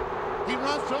 He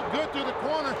runs so good through the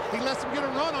corner, he lets him get a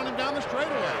run on him down the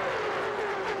straightaway.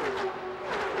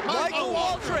 Michael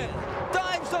Waltrip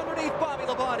dives underneath Bobby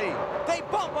Labonte. They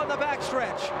bump on the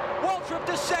backstretch. Waltrip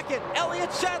to second.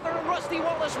 Elliott Sadler and Rusty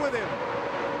Wallace with him.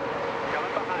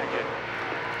 Coming behind you.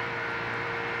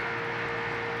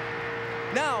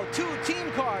 Now, 2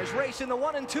 team cars race in the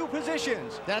 1 and 2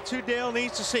 positions. That's who Dale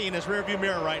needs to see in his rearview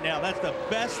mirror right now. That's the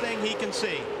best thing he can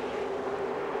see.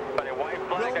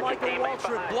 Will Michael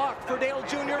Waltrip block for Dale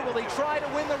Jr.? Will he try to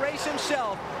win the race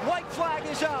himself? White flag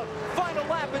is out. Final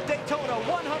lap at Daytona.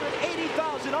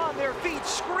 180,000 on their feet,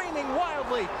 screaming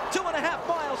wildly. 2.5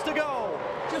 miles to go.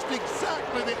 Just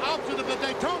exactly the opposite of the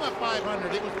Daytona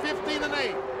 500. It was 15 and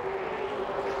 8.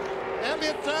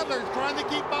 Elliott Sadler is trying to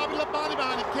keep Bobby Labonte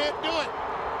behind. He can't do it.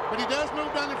 But he does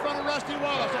move down in front of Rusty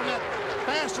Wallace on that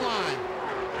fast line.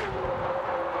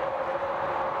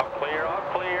 All clear, all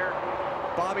clear.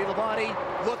 Bobby Labonte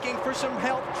looking for some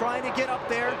help, trying to get up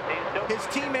there. His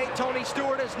teammate Tony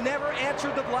Stewart has never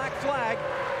answered the black flag.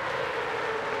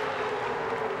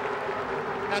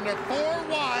 And they're 4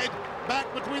 wide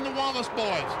back between the Wallace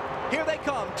boys. Here they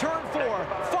come, turn 4,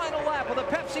 final lap of the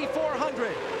Pepsi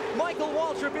 400. Michael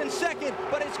Waltrip in second,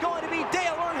 but it's going to be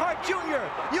Dale Earnhardt Jr.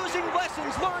 using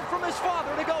lessons learned from his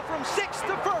father to go from 6th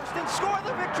to 1st and score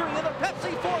the victory in the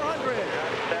Pepsi 400.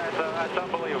 That's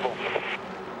unbelievable.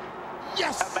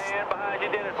 Yes! That band behind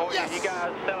you did it for you. You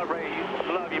guys celebrate.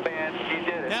 You love you, band. You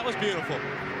did it. That was beautiful.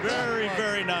 Very,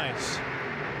 very nice.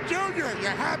 Junior,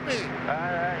 you're happy.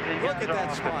 Look at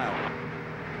that smile.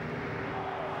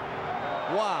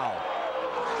 Wow.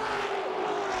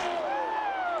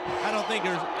 I don't think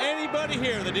there's anybody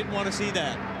here that didn't want to see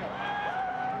that.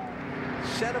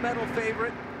 Sentimental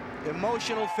favorite,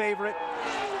 emotional favorite.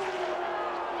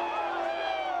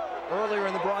 Earlier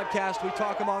in the broadcast, we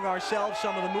talk among ourselves.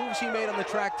 Some of the moves he made on the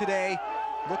track today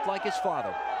looked like his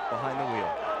father behind the wheel.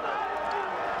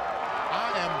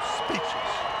 I am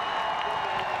speechless.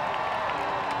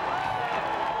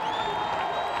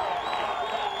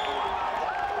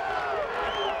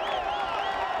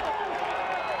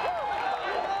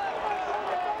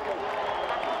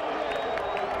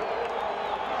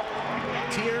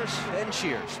 Tears and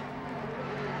cheers.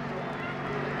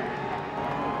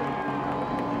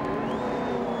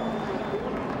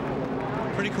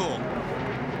 Pretty cool.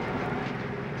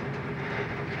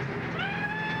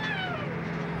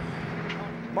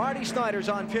 Marty Snyder's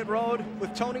on pit road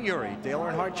with Tony Uri, Dale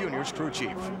Earnhardt Jr.'s crew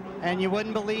chief. And you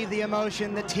wouldn't believe the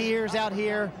emotion, the tears out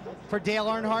here for Dale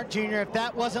Earnhardt Jr. If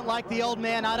that wasn't like the old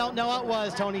man, I don't know what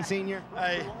was, Tony Sr.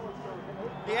 Hey,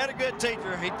 he had a good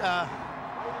teacher. He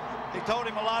told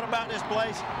him a lot about this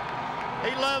place.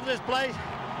 He loves this place.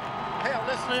 Hell,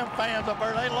 listen to them fans up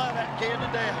there. They love that kid to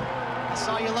death. I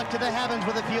saw you look to the heavens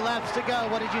with a few laps to go.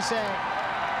 What did you say?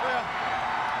 Well,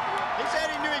 he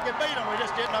said he knew he could beat him. We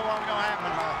just didn't know what was going to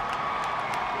happen.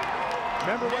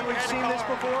 Remember when we've seen this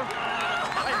before?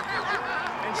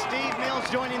 And Steve Mills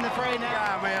joining the fray now.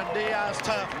 Yeah, man, D.I.'s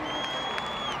tough.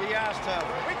 D.I.'s tough.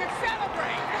 We can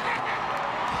celebrate.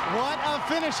 What a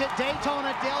finish at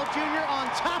Daytona. Dale Jr. on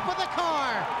top of the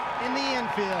car in the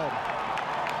infield.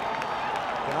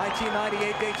 The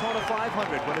 1998 Daytona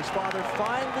 500, when his father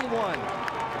finally won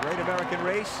the Great American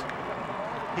Race,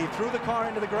 he threw the car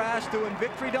into the grass doing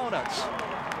victory donuts.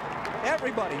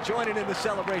 Everybody joining in the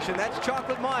celebration. That's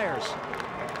Chocolate Myers,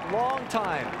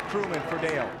 long-time crewman for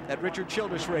Dale at Richard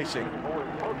Childress Racing.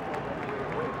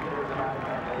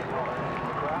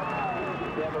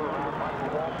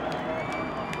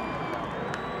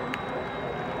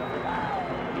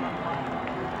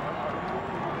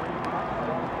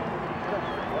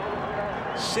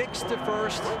 Sixth to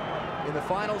first in the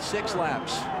final 6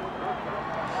 laps.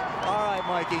 All right,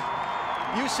 Mikey,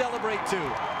 you celebrate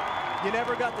too. You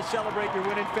never got to celebrate your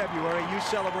win in February. You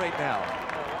celebrate now.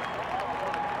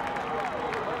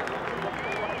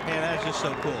 Man, that's just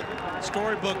so cool.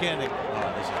 Storybook ending.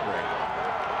 Oh, this is great.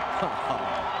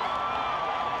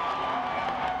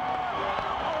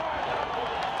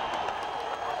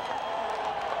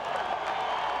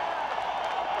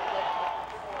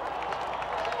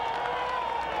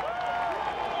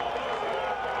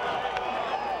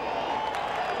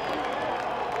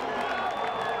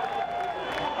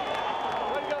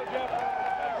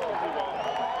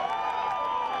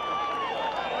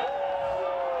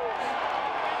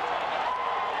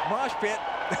 Mosh pit.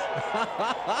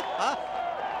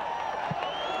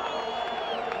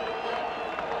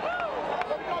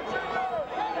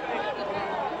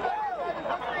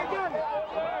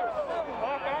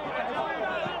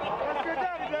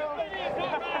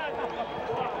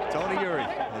 Tony Uri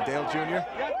and Dale Jr.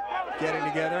 getting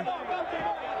together.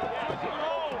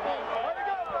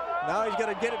 Now he's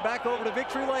going to get it back over to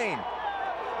victory lane.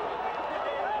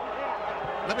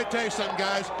 Let me tell you something,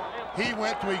 guys. He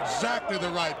went to exactly the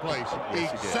right place.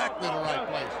 Yes, exactly the right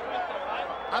place.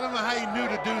 I don't know how he knew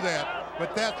to do that,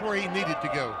 but that's where he needed to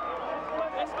go.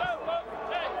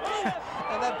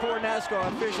 And that poor NASCAR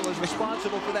official is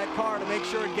responsible for that car to make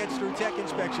sure it gets through tech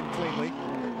inspection cleanly.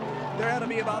 There had to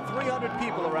be about 300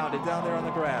 people around it down there on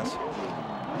the grass.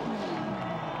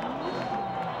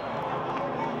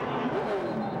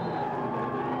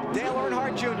 Dale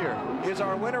Earnhardt Jr. is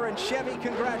our winner, and Chevy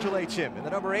congratulates him in the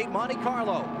number 8 Monte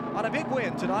Carlo on a big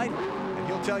win tonight. And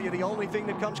he'll tell you the only thing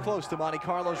that comes close to Monte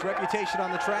Carlo's reputation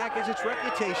on the track is its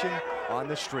reputation on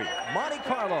the street. Monte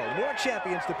Carlo, more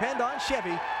champions depend on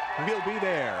Chevy. We'll be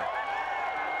there.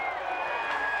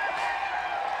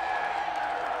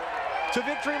 To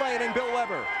victory lane and Bill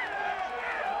Weber.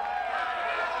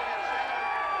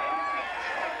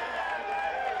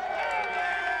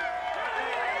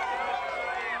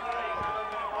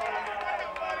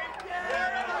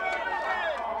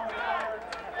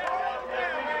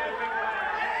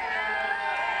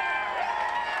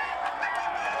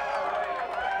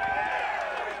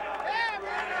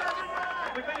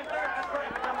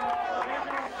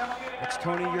 It's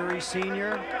Tony Eury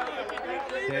Sr.,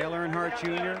 Dale Earnhardt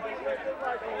Jr.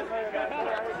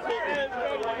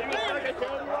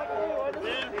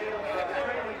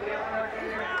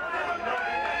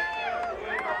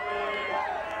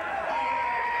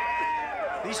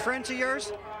 These friends of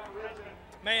yours?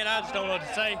 Man, I just don't know what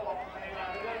to say.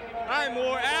 I'm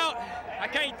wore out. I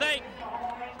can't think.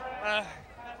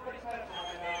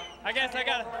 I guess I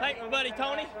gotta thank my buddy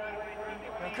Tony,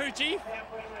 my crew chief,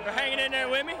 for hanging in there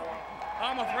with me.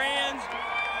 All my friends,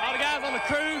 all the guys on the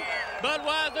crew,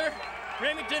 Budweiser,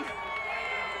 Remington.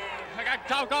 I got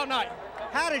to talk all night.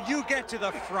 How did you get to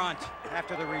the front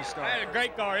after the restart? I had a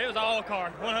great car. It was all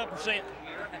car, 100%.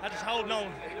 I just holding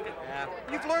on. Yeah.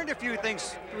 You've learned a few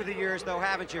things through the years, though,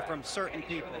 haven't you, from certain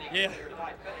people? Yeah.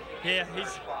 Yeah,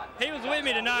 he was with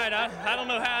me tonight. I don't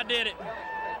know how I did it,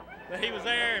 but he was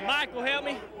there, and Michael helped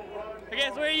me. I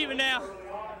guess we're even now.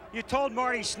 You told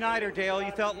Marty Snyder, Dale,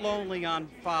 you felt lonely on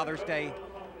Father's Day,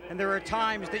 and there were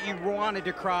times that you wanted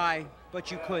to cry, but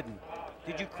you couldn't.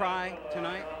 Did you cry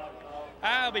tonight?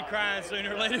 I'll be crying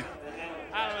sooner or later.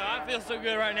 I don't know. I feel so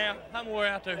good right now. I'm wore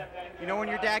out too. You know when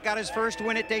your dad got his first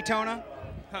win at Daytona?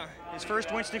 Huh. His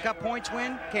first Winston Cup points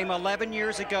win came 11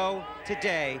 years ago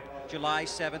today, July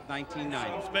 7th,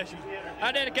 1990. So special.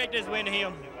 I dedicate this win to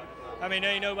him. I mean,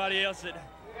 there ain't nobody else that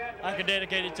I could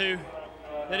dedicate it to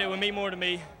that it would mean more to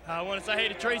me. I want to say hey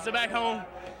to Teresa back home.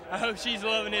 I hope she's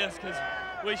loving this because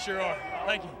we sure are.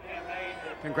 Thank you.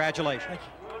 Congratulations. Thank you.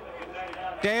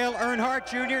 Dale Earnhardt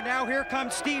Jr. Now here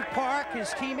comes Steve Park, his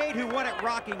teammate who won at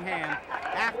Rockingham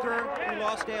after we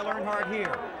lost Dale Earnhardt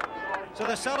here. So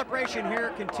the celebration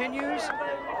here continues.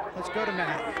 Let's go to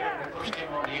Matt.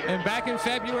 And back in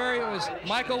February, it was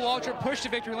Michael Waltrip pushed to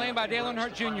victory lane by Dale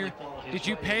Earnhardt Jr. Did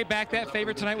you pay back that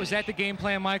favor tonight? Was that the game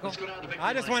plan, Michael?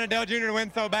 I just wanted Dale Jr. to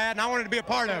win so bad, and I wanted to be a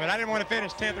part of it. I didn't want to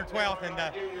finish 10th or 12th. And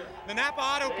the Napa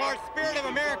Auto Parts Spirit of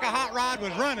America hot rod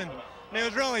was running, and it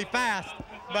was really fast.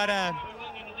 But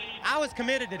I was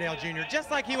committed to Dale Jr.,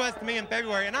 just like he was to me in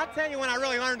February. And I'll tell you when I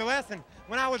really learned a lesson,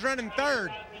 when I was running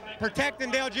third, protecting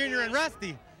Dale Jr. and Rusty.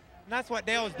 And that's what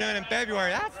Dale was doing in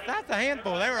February. That's a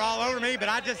handful. They were all over me, but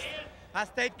I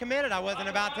stayed committed. I wasn't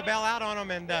about to bail out on them.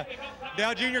 And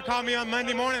Dale Jr. called me on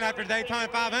Monday morning after Daytona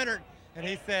 500, and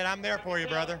he said, "I'm there for you,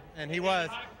 brother." And he was.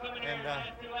 And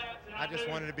I just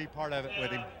wanted to be part of it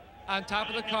with him. On top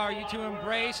of the car, you two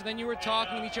embraced, and then you were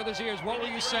talking in each other's ears. What were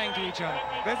you saying to each other?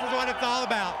 This is what it's all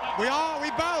about. We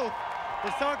both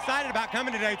were so excited about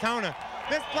coming to Daytona.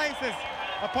 This place is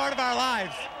a part of our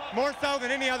lives, more so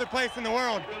than any other place in the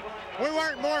world. We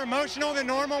weren't more emotional than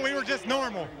normal. We were just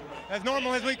normal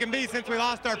as we can be since we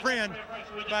lost our friend.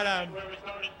 But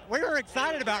we were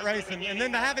excited about racing, and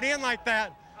then to have it in like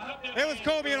that, it was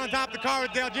cool being on top of the car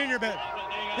with Dale Jr., but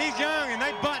he's young and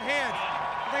they butt heads.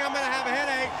 I think I'm going to have a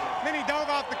headache. Then he dove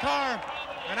off the car,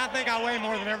 and I think I weigh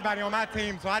more than everybody on my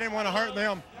team, so I didn't want to hurt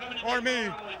them or me.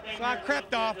 So I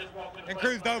crept off and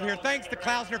cruised over here. Thanks to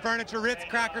Klausner Furniture, Ritz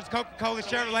Crackers, Coca-Cola,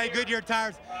 Chevrolet, Goodyear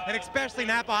Tires, and especially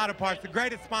Napa Auto Parts, the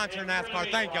greatest sponsor in NASCAR.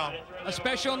 Thank y'all. A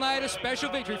special night, a special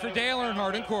victory for Dale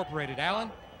Earnhardt Incorporated. Alan?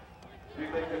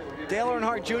 Dale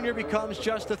Earnhardt Jr. becomes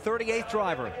just the 38th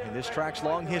driver in this track's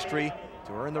long history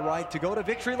to earn the right to go to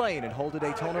victory lane and hold a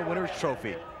Daytona Winners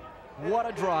Trophy. What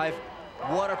a drive,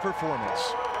 what a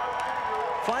performance.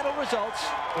 Final results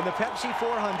in the Pepsi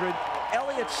 400.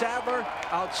 Elliott Sadler,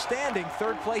 outstanding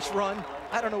third place run.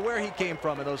 I don't know where he came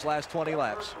from in those last 20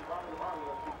 laps.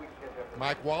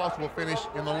 Mike Wallace will finish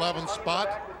in the 11th spot.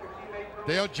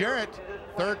 Dale Jarrett,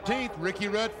 13th. Ricky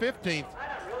Rudd, 15th.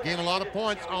 Gained a lot of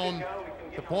points on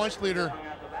the points leader,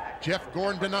 Jeff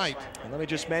Gordon, tonight. And let me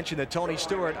just mention that Tony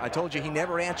Stewart, I told you he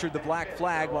never answered the black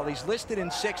flag. While he's listed in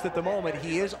 6th at the moment,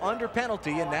 he is under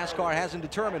penalty, and NASCAR hasn't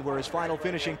determined where his final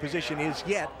finishing position is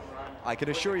yet. I can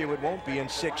assure you it won't be in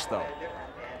 6th, though.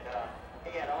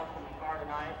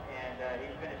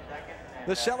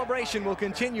 The celebration will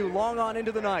continue long on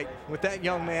into the night with that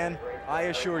young man, I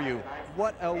assure you.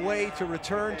 What a way to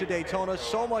return to Daytona.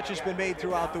 So much has been made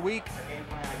throughout the week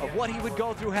of what he would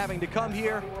go through having to come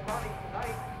here.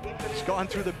 He's gone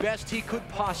through the best he could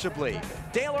possibly.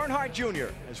 Dale Earnhardt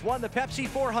Jr. has won the Pepsi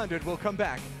 400. We'll come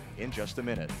back in just a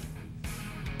minute.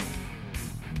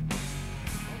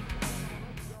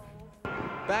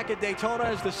 Back at Daytona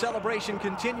as the celebration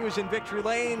continues in Victory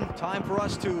Lane. Time for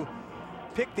us to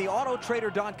pick the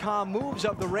Autotrader.com moves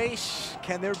of the race.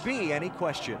 Can there be any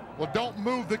question? Well, don't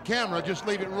move the camera. Just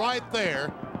leave it right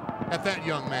there at that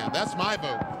young man. That's my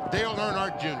vote. Dale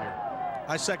Earnhardt Jr.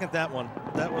 I second that one.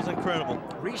 That was incredible.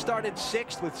 Restarted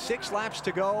 6th with 6 laps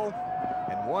to go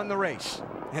and won the race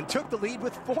and took the lead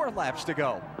with 4 laps to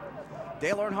go.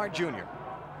 Dale Earnhardt Jr.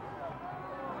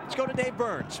 Let's go to Dave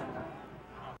Burns.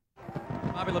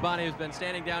 Bobby Labonte has been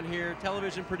standing down here,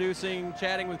 television producing,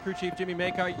 chatting with crew chief Jimmy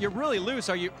Makar. You're really loose.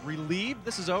 Are you relieved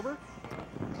this is over?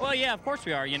 Well, yeah, of course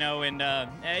we are, you know, and,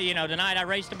 you know, tonight I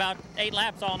raced about 8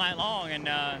 laps all night long, and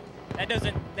that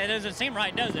doesn't seem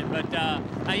right, does it? But,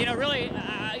 you know, really,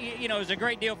 you know, it was a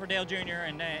great deal for Dale Jr.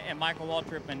 and Michael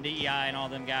Waltrip and DEI and all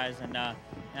them guys, and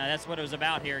that's what it was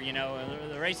about here, you know.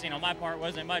 The racing on my part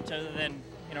wasn't much other than,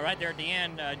 you know, right there at the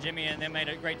end, Jimmy and them made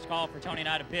a great call for Tony and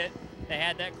I to pit. They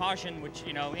had that caution, which,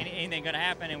 you know, anything could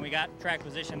happen, and we got track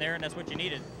position there, and that's what you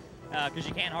needed, because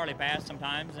you can't hardly pass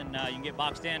sometimes, and you can get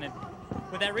boxed in. And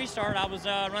with that restart, I was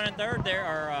running third there,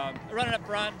 or running up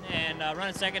front, and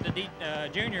running second to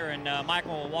Junior, and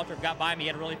Michael Waltrip got by me. He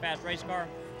had a really fast race car,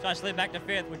 so I slid back to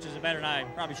 5th, which is better than I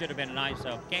probably should have been tonight.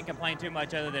 So can't complain too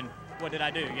much other than what did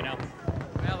I do, you know.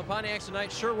 Well, the Pontiacs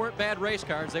tonight sure weren't bad race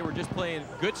cars. They were just playing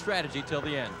good strategy till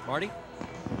the end. Marty?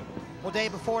 Well, day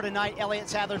before tonight, Elliott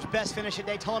Sadler's best finish at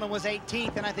Daytona was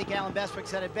 18th, and I think Alan Bestwick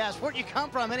said it best. Where'd you come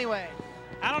from anyway?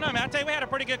 I don't know, man. I tell you, we had a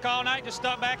pretty good call night, just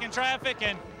stuck back in traffic,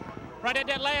 and right at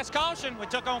that last caution, we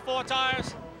took on 4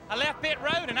 tires. I left pit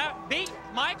road, and I beat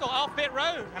Michael off pit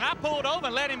road, and I pulled over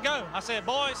and let him go. I said,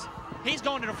 boys, he's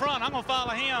going to the front. I'm going to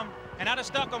follow him, and I just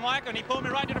stuck on Michael, and he pulled me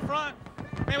right to the front.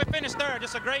 Man, we finished third.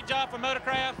 Just a great job for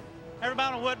Motorcraft,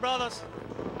 everybody on Wood Brothers.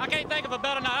 I can't think of a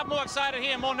better night. I'm more excited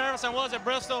here and more nervous than I was at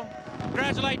Bristol.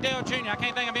 Congratulate Dale Jr. I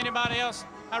can't think of anybody else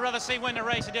I'd rather see win the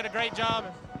race. He did a great job.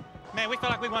 Man, we feel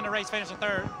like we won the race finishing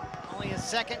third. Only his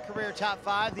second career top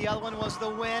 5. The other one was the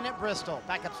win at Bristol.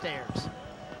 Back upstairs.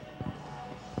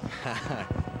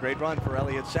 Great run for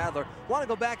Elliott Sadler. Want to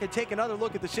go back and take another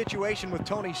look at the situation with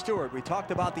Tony Stewart. We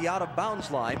talked about the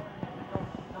out-of-bounds line,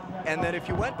 and that if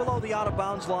you went below the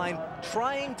out-of-bounds line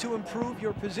trying to improve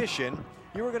your position,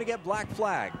 you were going to get black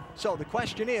flag. So the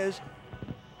question is,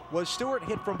 was Stewart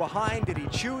hit from behind? Did he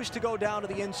choose to go down to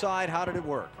the inside? How did it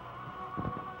work?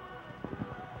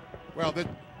 Well,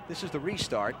 this is the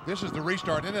restart. This is the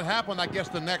restart, and it happened, I guess,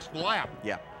 the next lap.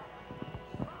 Yeah.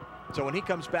 So when he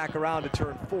comes back around to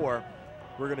turn 4,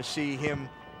 we're going to see him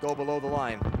go below the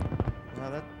line.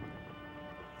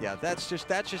 Yeah, that's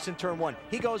just in turn 1.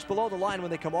 He goes below the line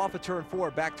when they come off of turn 4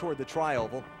 back toward the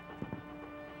tri-oval.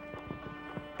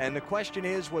 And the question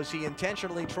is, was he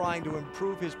intentionally trying to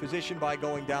improve his position by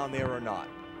going down there or not?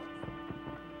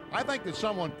 I think that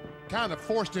someone kind of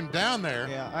forced him down there.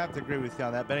 Yeah, I have to agree with you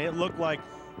on that, but it looked like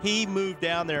he moved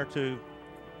down there to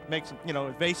make some, you know,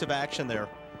 evasive action there.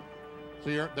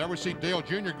 So there we see Dale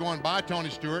Jr. going by Tony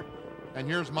Stewart, and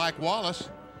here's Mike Wallace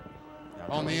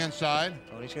on the inside.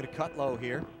 Tony's going to cut low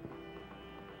here.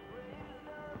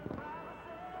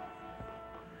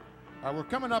 We're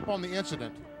coming up on the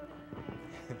incident.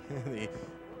 Is it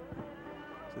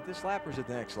this lap or is it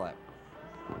the next lap?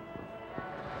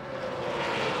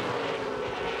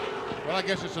 Well, I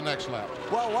guess it's the next lap.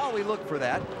 Well, while we look for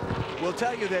that, we'll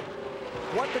tell you that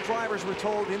what the drivers were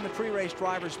told in the pre-race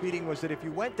drivers meeting was that if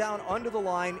you went down under the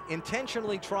line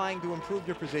intentionally trying to improve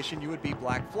your position, you would be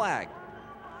black flagged.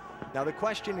 Now the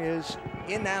question is,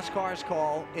 in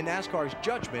NASCAR's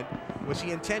judgment, was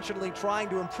he intentionally trying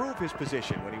to improve his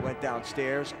position when he went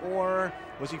downstairs, or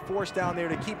was he forced down there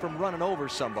to keep from running over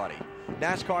somebody?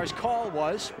 NASCAR's call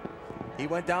was he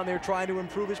went down there trying to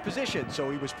improve his position, so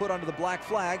he was put under the black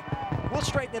flag. We'll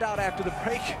straighten it out after the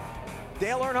break.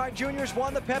 Dale Earnhardt Jr.'s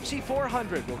won the Pepsi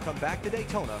 400. We'll come back to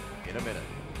Daytona in a minute.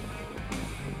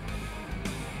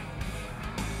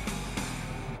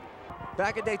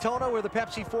 Back at Daytona, where the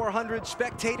Pepsi 400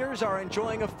 spectators are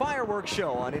enjoying a fireworks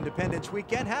show on Independence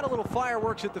Weekend. Had a little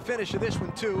fireworks at the finish of this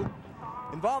one, too,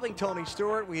 involving Tony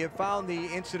Stewart. We have found the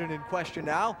incident in question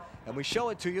now, and we show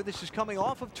it to you. This is coming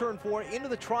off of turn 4 into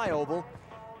the tri-oval,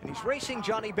 and he's racing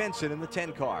Johnny Benson in the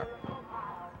 10 car.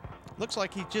 Looks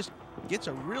like he just gets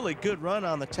a really good run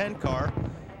on the 10 car.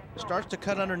 Starts to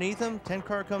cut underneath him. 10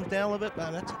 car comes down a little bit.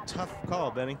 Man, that's a tough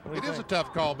call, Benny. It is a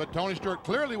tough call, but Tony Stewart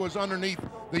clearly was underneath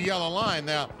the yellow line.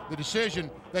 Now, the decision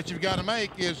that you've got to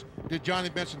make is, did Johnny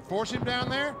Benson force him down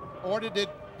there, or did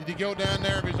he go down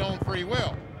there of his own free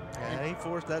will? Yeah, he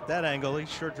forced that angle. He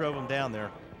sure drove him down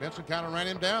there. Benson kind of ran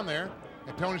him down there,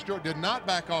 and Tony Stewart did not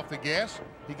back off the gas.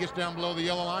 He gets down below the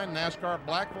yellow line. NASCAR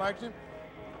black flags him.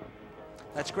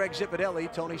 That's Greg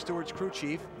Zipadelli, Tony Stewart's crew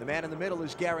chief. The man in the middle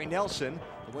is Gary Nelson,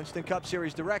 the Winston Cup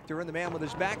Series director, and the man with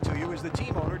his back to you is the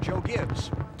team owner, Joe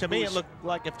Gibbs. To me, it looked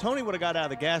like if Tony would have got out of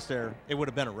the gas there, it would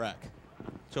have been a wreck.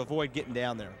 So avoid getting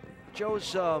down there.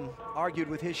 Joe's argued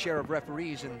with his share of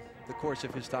referees in the course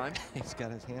of his time. He's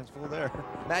got his hands full there.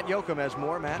 Matt Yoakum has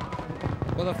more. Matt?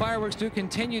 Well, the fireworks do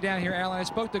continue down here, Alan. I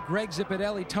spoke to Greg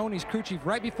Zipadelli, Tony's crew chief,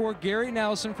 right before Gary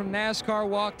Nelson from NASCAR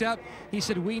walked up. He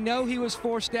said, we know he was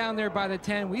forced down there by the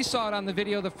 10. We saw it on the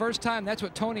video the first time. That's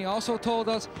what Tony also told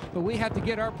us, but we have to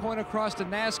get our point across to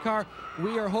NASCAR.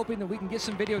 We are hoping that we can get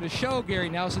some video to show Gary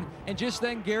Nelson. And just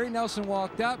then, Gary Nelson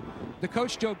walked up. The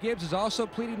coach, Joe Gibbs, is also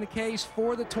pleading the case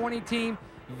for the 20 team.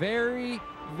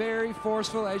 Very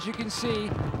forceful, as you can see.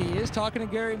 He is talking to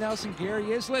Gary Nelson.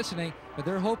 Gary is listening, but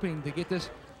they're hoping to get this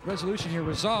resolution here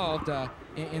resolved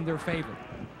in their favor.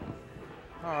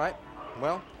 All right.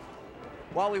 Well,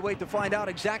 while we wait to find out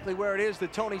exactly where it is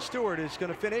that Tony Stewart is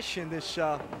going to finish in this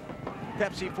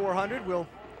Pepsi 400, we'll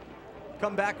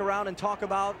come back around and talk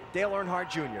about Dale Earnhardt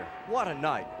Jr. What a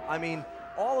night. I mean,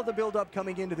 all of the buildup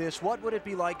coming into this. What would it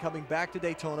be like coming back to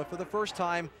Daytona for the first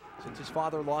time since his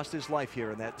father lost his life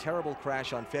here in that terrible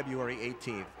crash on February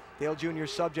 18th? Dale Jr.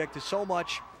 subject to so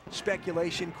much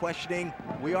speculation, questioning.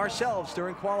 We ourselves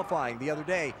during qualifying the other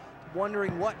day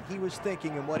wondering what he was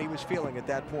thinking and what he was feeling at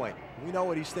that point. We know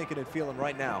what he's thinking and feeling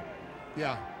right now.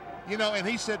 Yeah. You know, and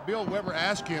he said, Bill Weber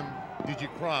asked him, did you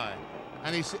cry?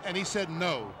 And he said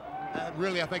no.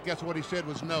 Really, I think that's what he said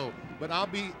was no. But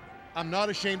I'm not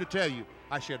ashamed to tell you,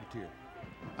 I shed a tear.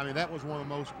 I mean, that was one of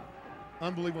the most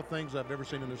unbelievable things I've ever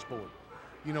seen in this sport.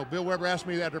 You know, Bill Weber asked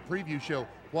me at a preview show,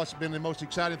 what's been the most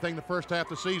exciting thing the first half of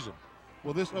the season?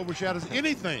 Well, this overshadows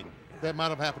anything that might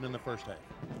have happened in the first half.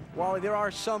 Wally, there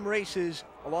are some races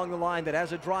along the line that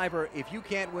as a driver, if you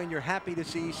can't win, you're happy to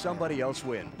see somebody else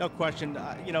win. No question.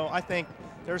 You know, I think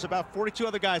there's about 42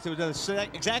 other guys that have done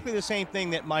exactly the same thing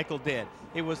that Michael did.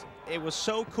 It was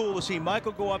so cool to see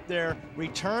Michael go up there,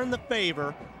 return the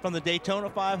favor from the Daytona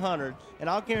 500, and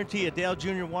I'll guarantee you Dale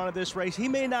Jr. wanted this race. He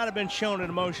may not have been shown it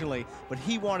emotionally, but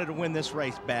he wanted to win this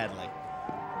race badly.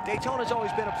 Daytona's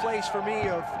always been a place for me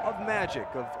of magic,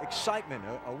 of excitement,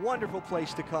 a wonderful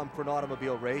place to come for an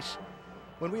automobile race.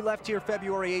 When we left here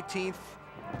February 18th,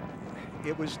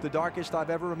 it was the darkest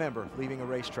I've ever remembered leaving a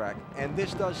racetrack. And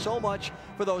this does so much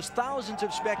for those thousands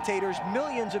of spectators,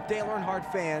 millions of Dale Earnhardt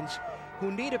fans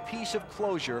who need a piece of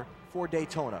closure for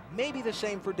Daytona. Maybe the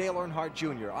same for Dale Earnhardt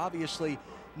Jr. Obviously,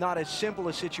 not as simple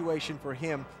a situation for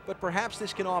him, but perhaps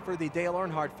this can offer the Dale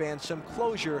Earnhardt fans some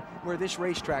closure where this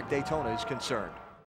racetrack, Daytona, is concerned.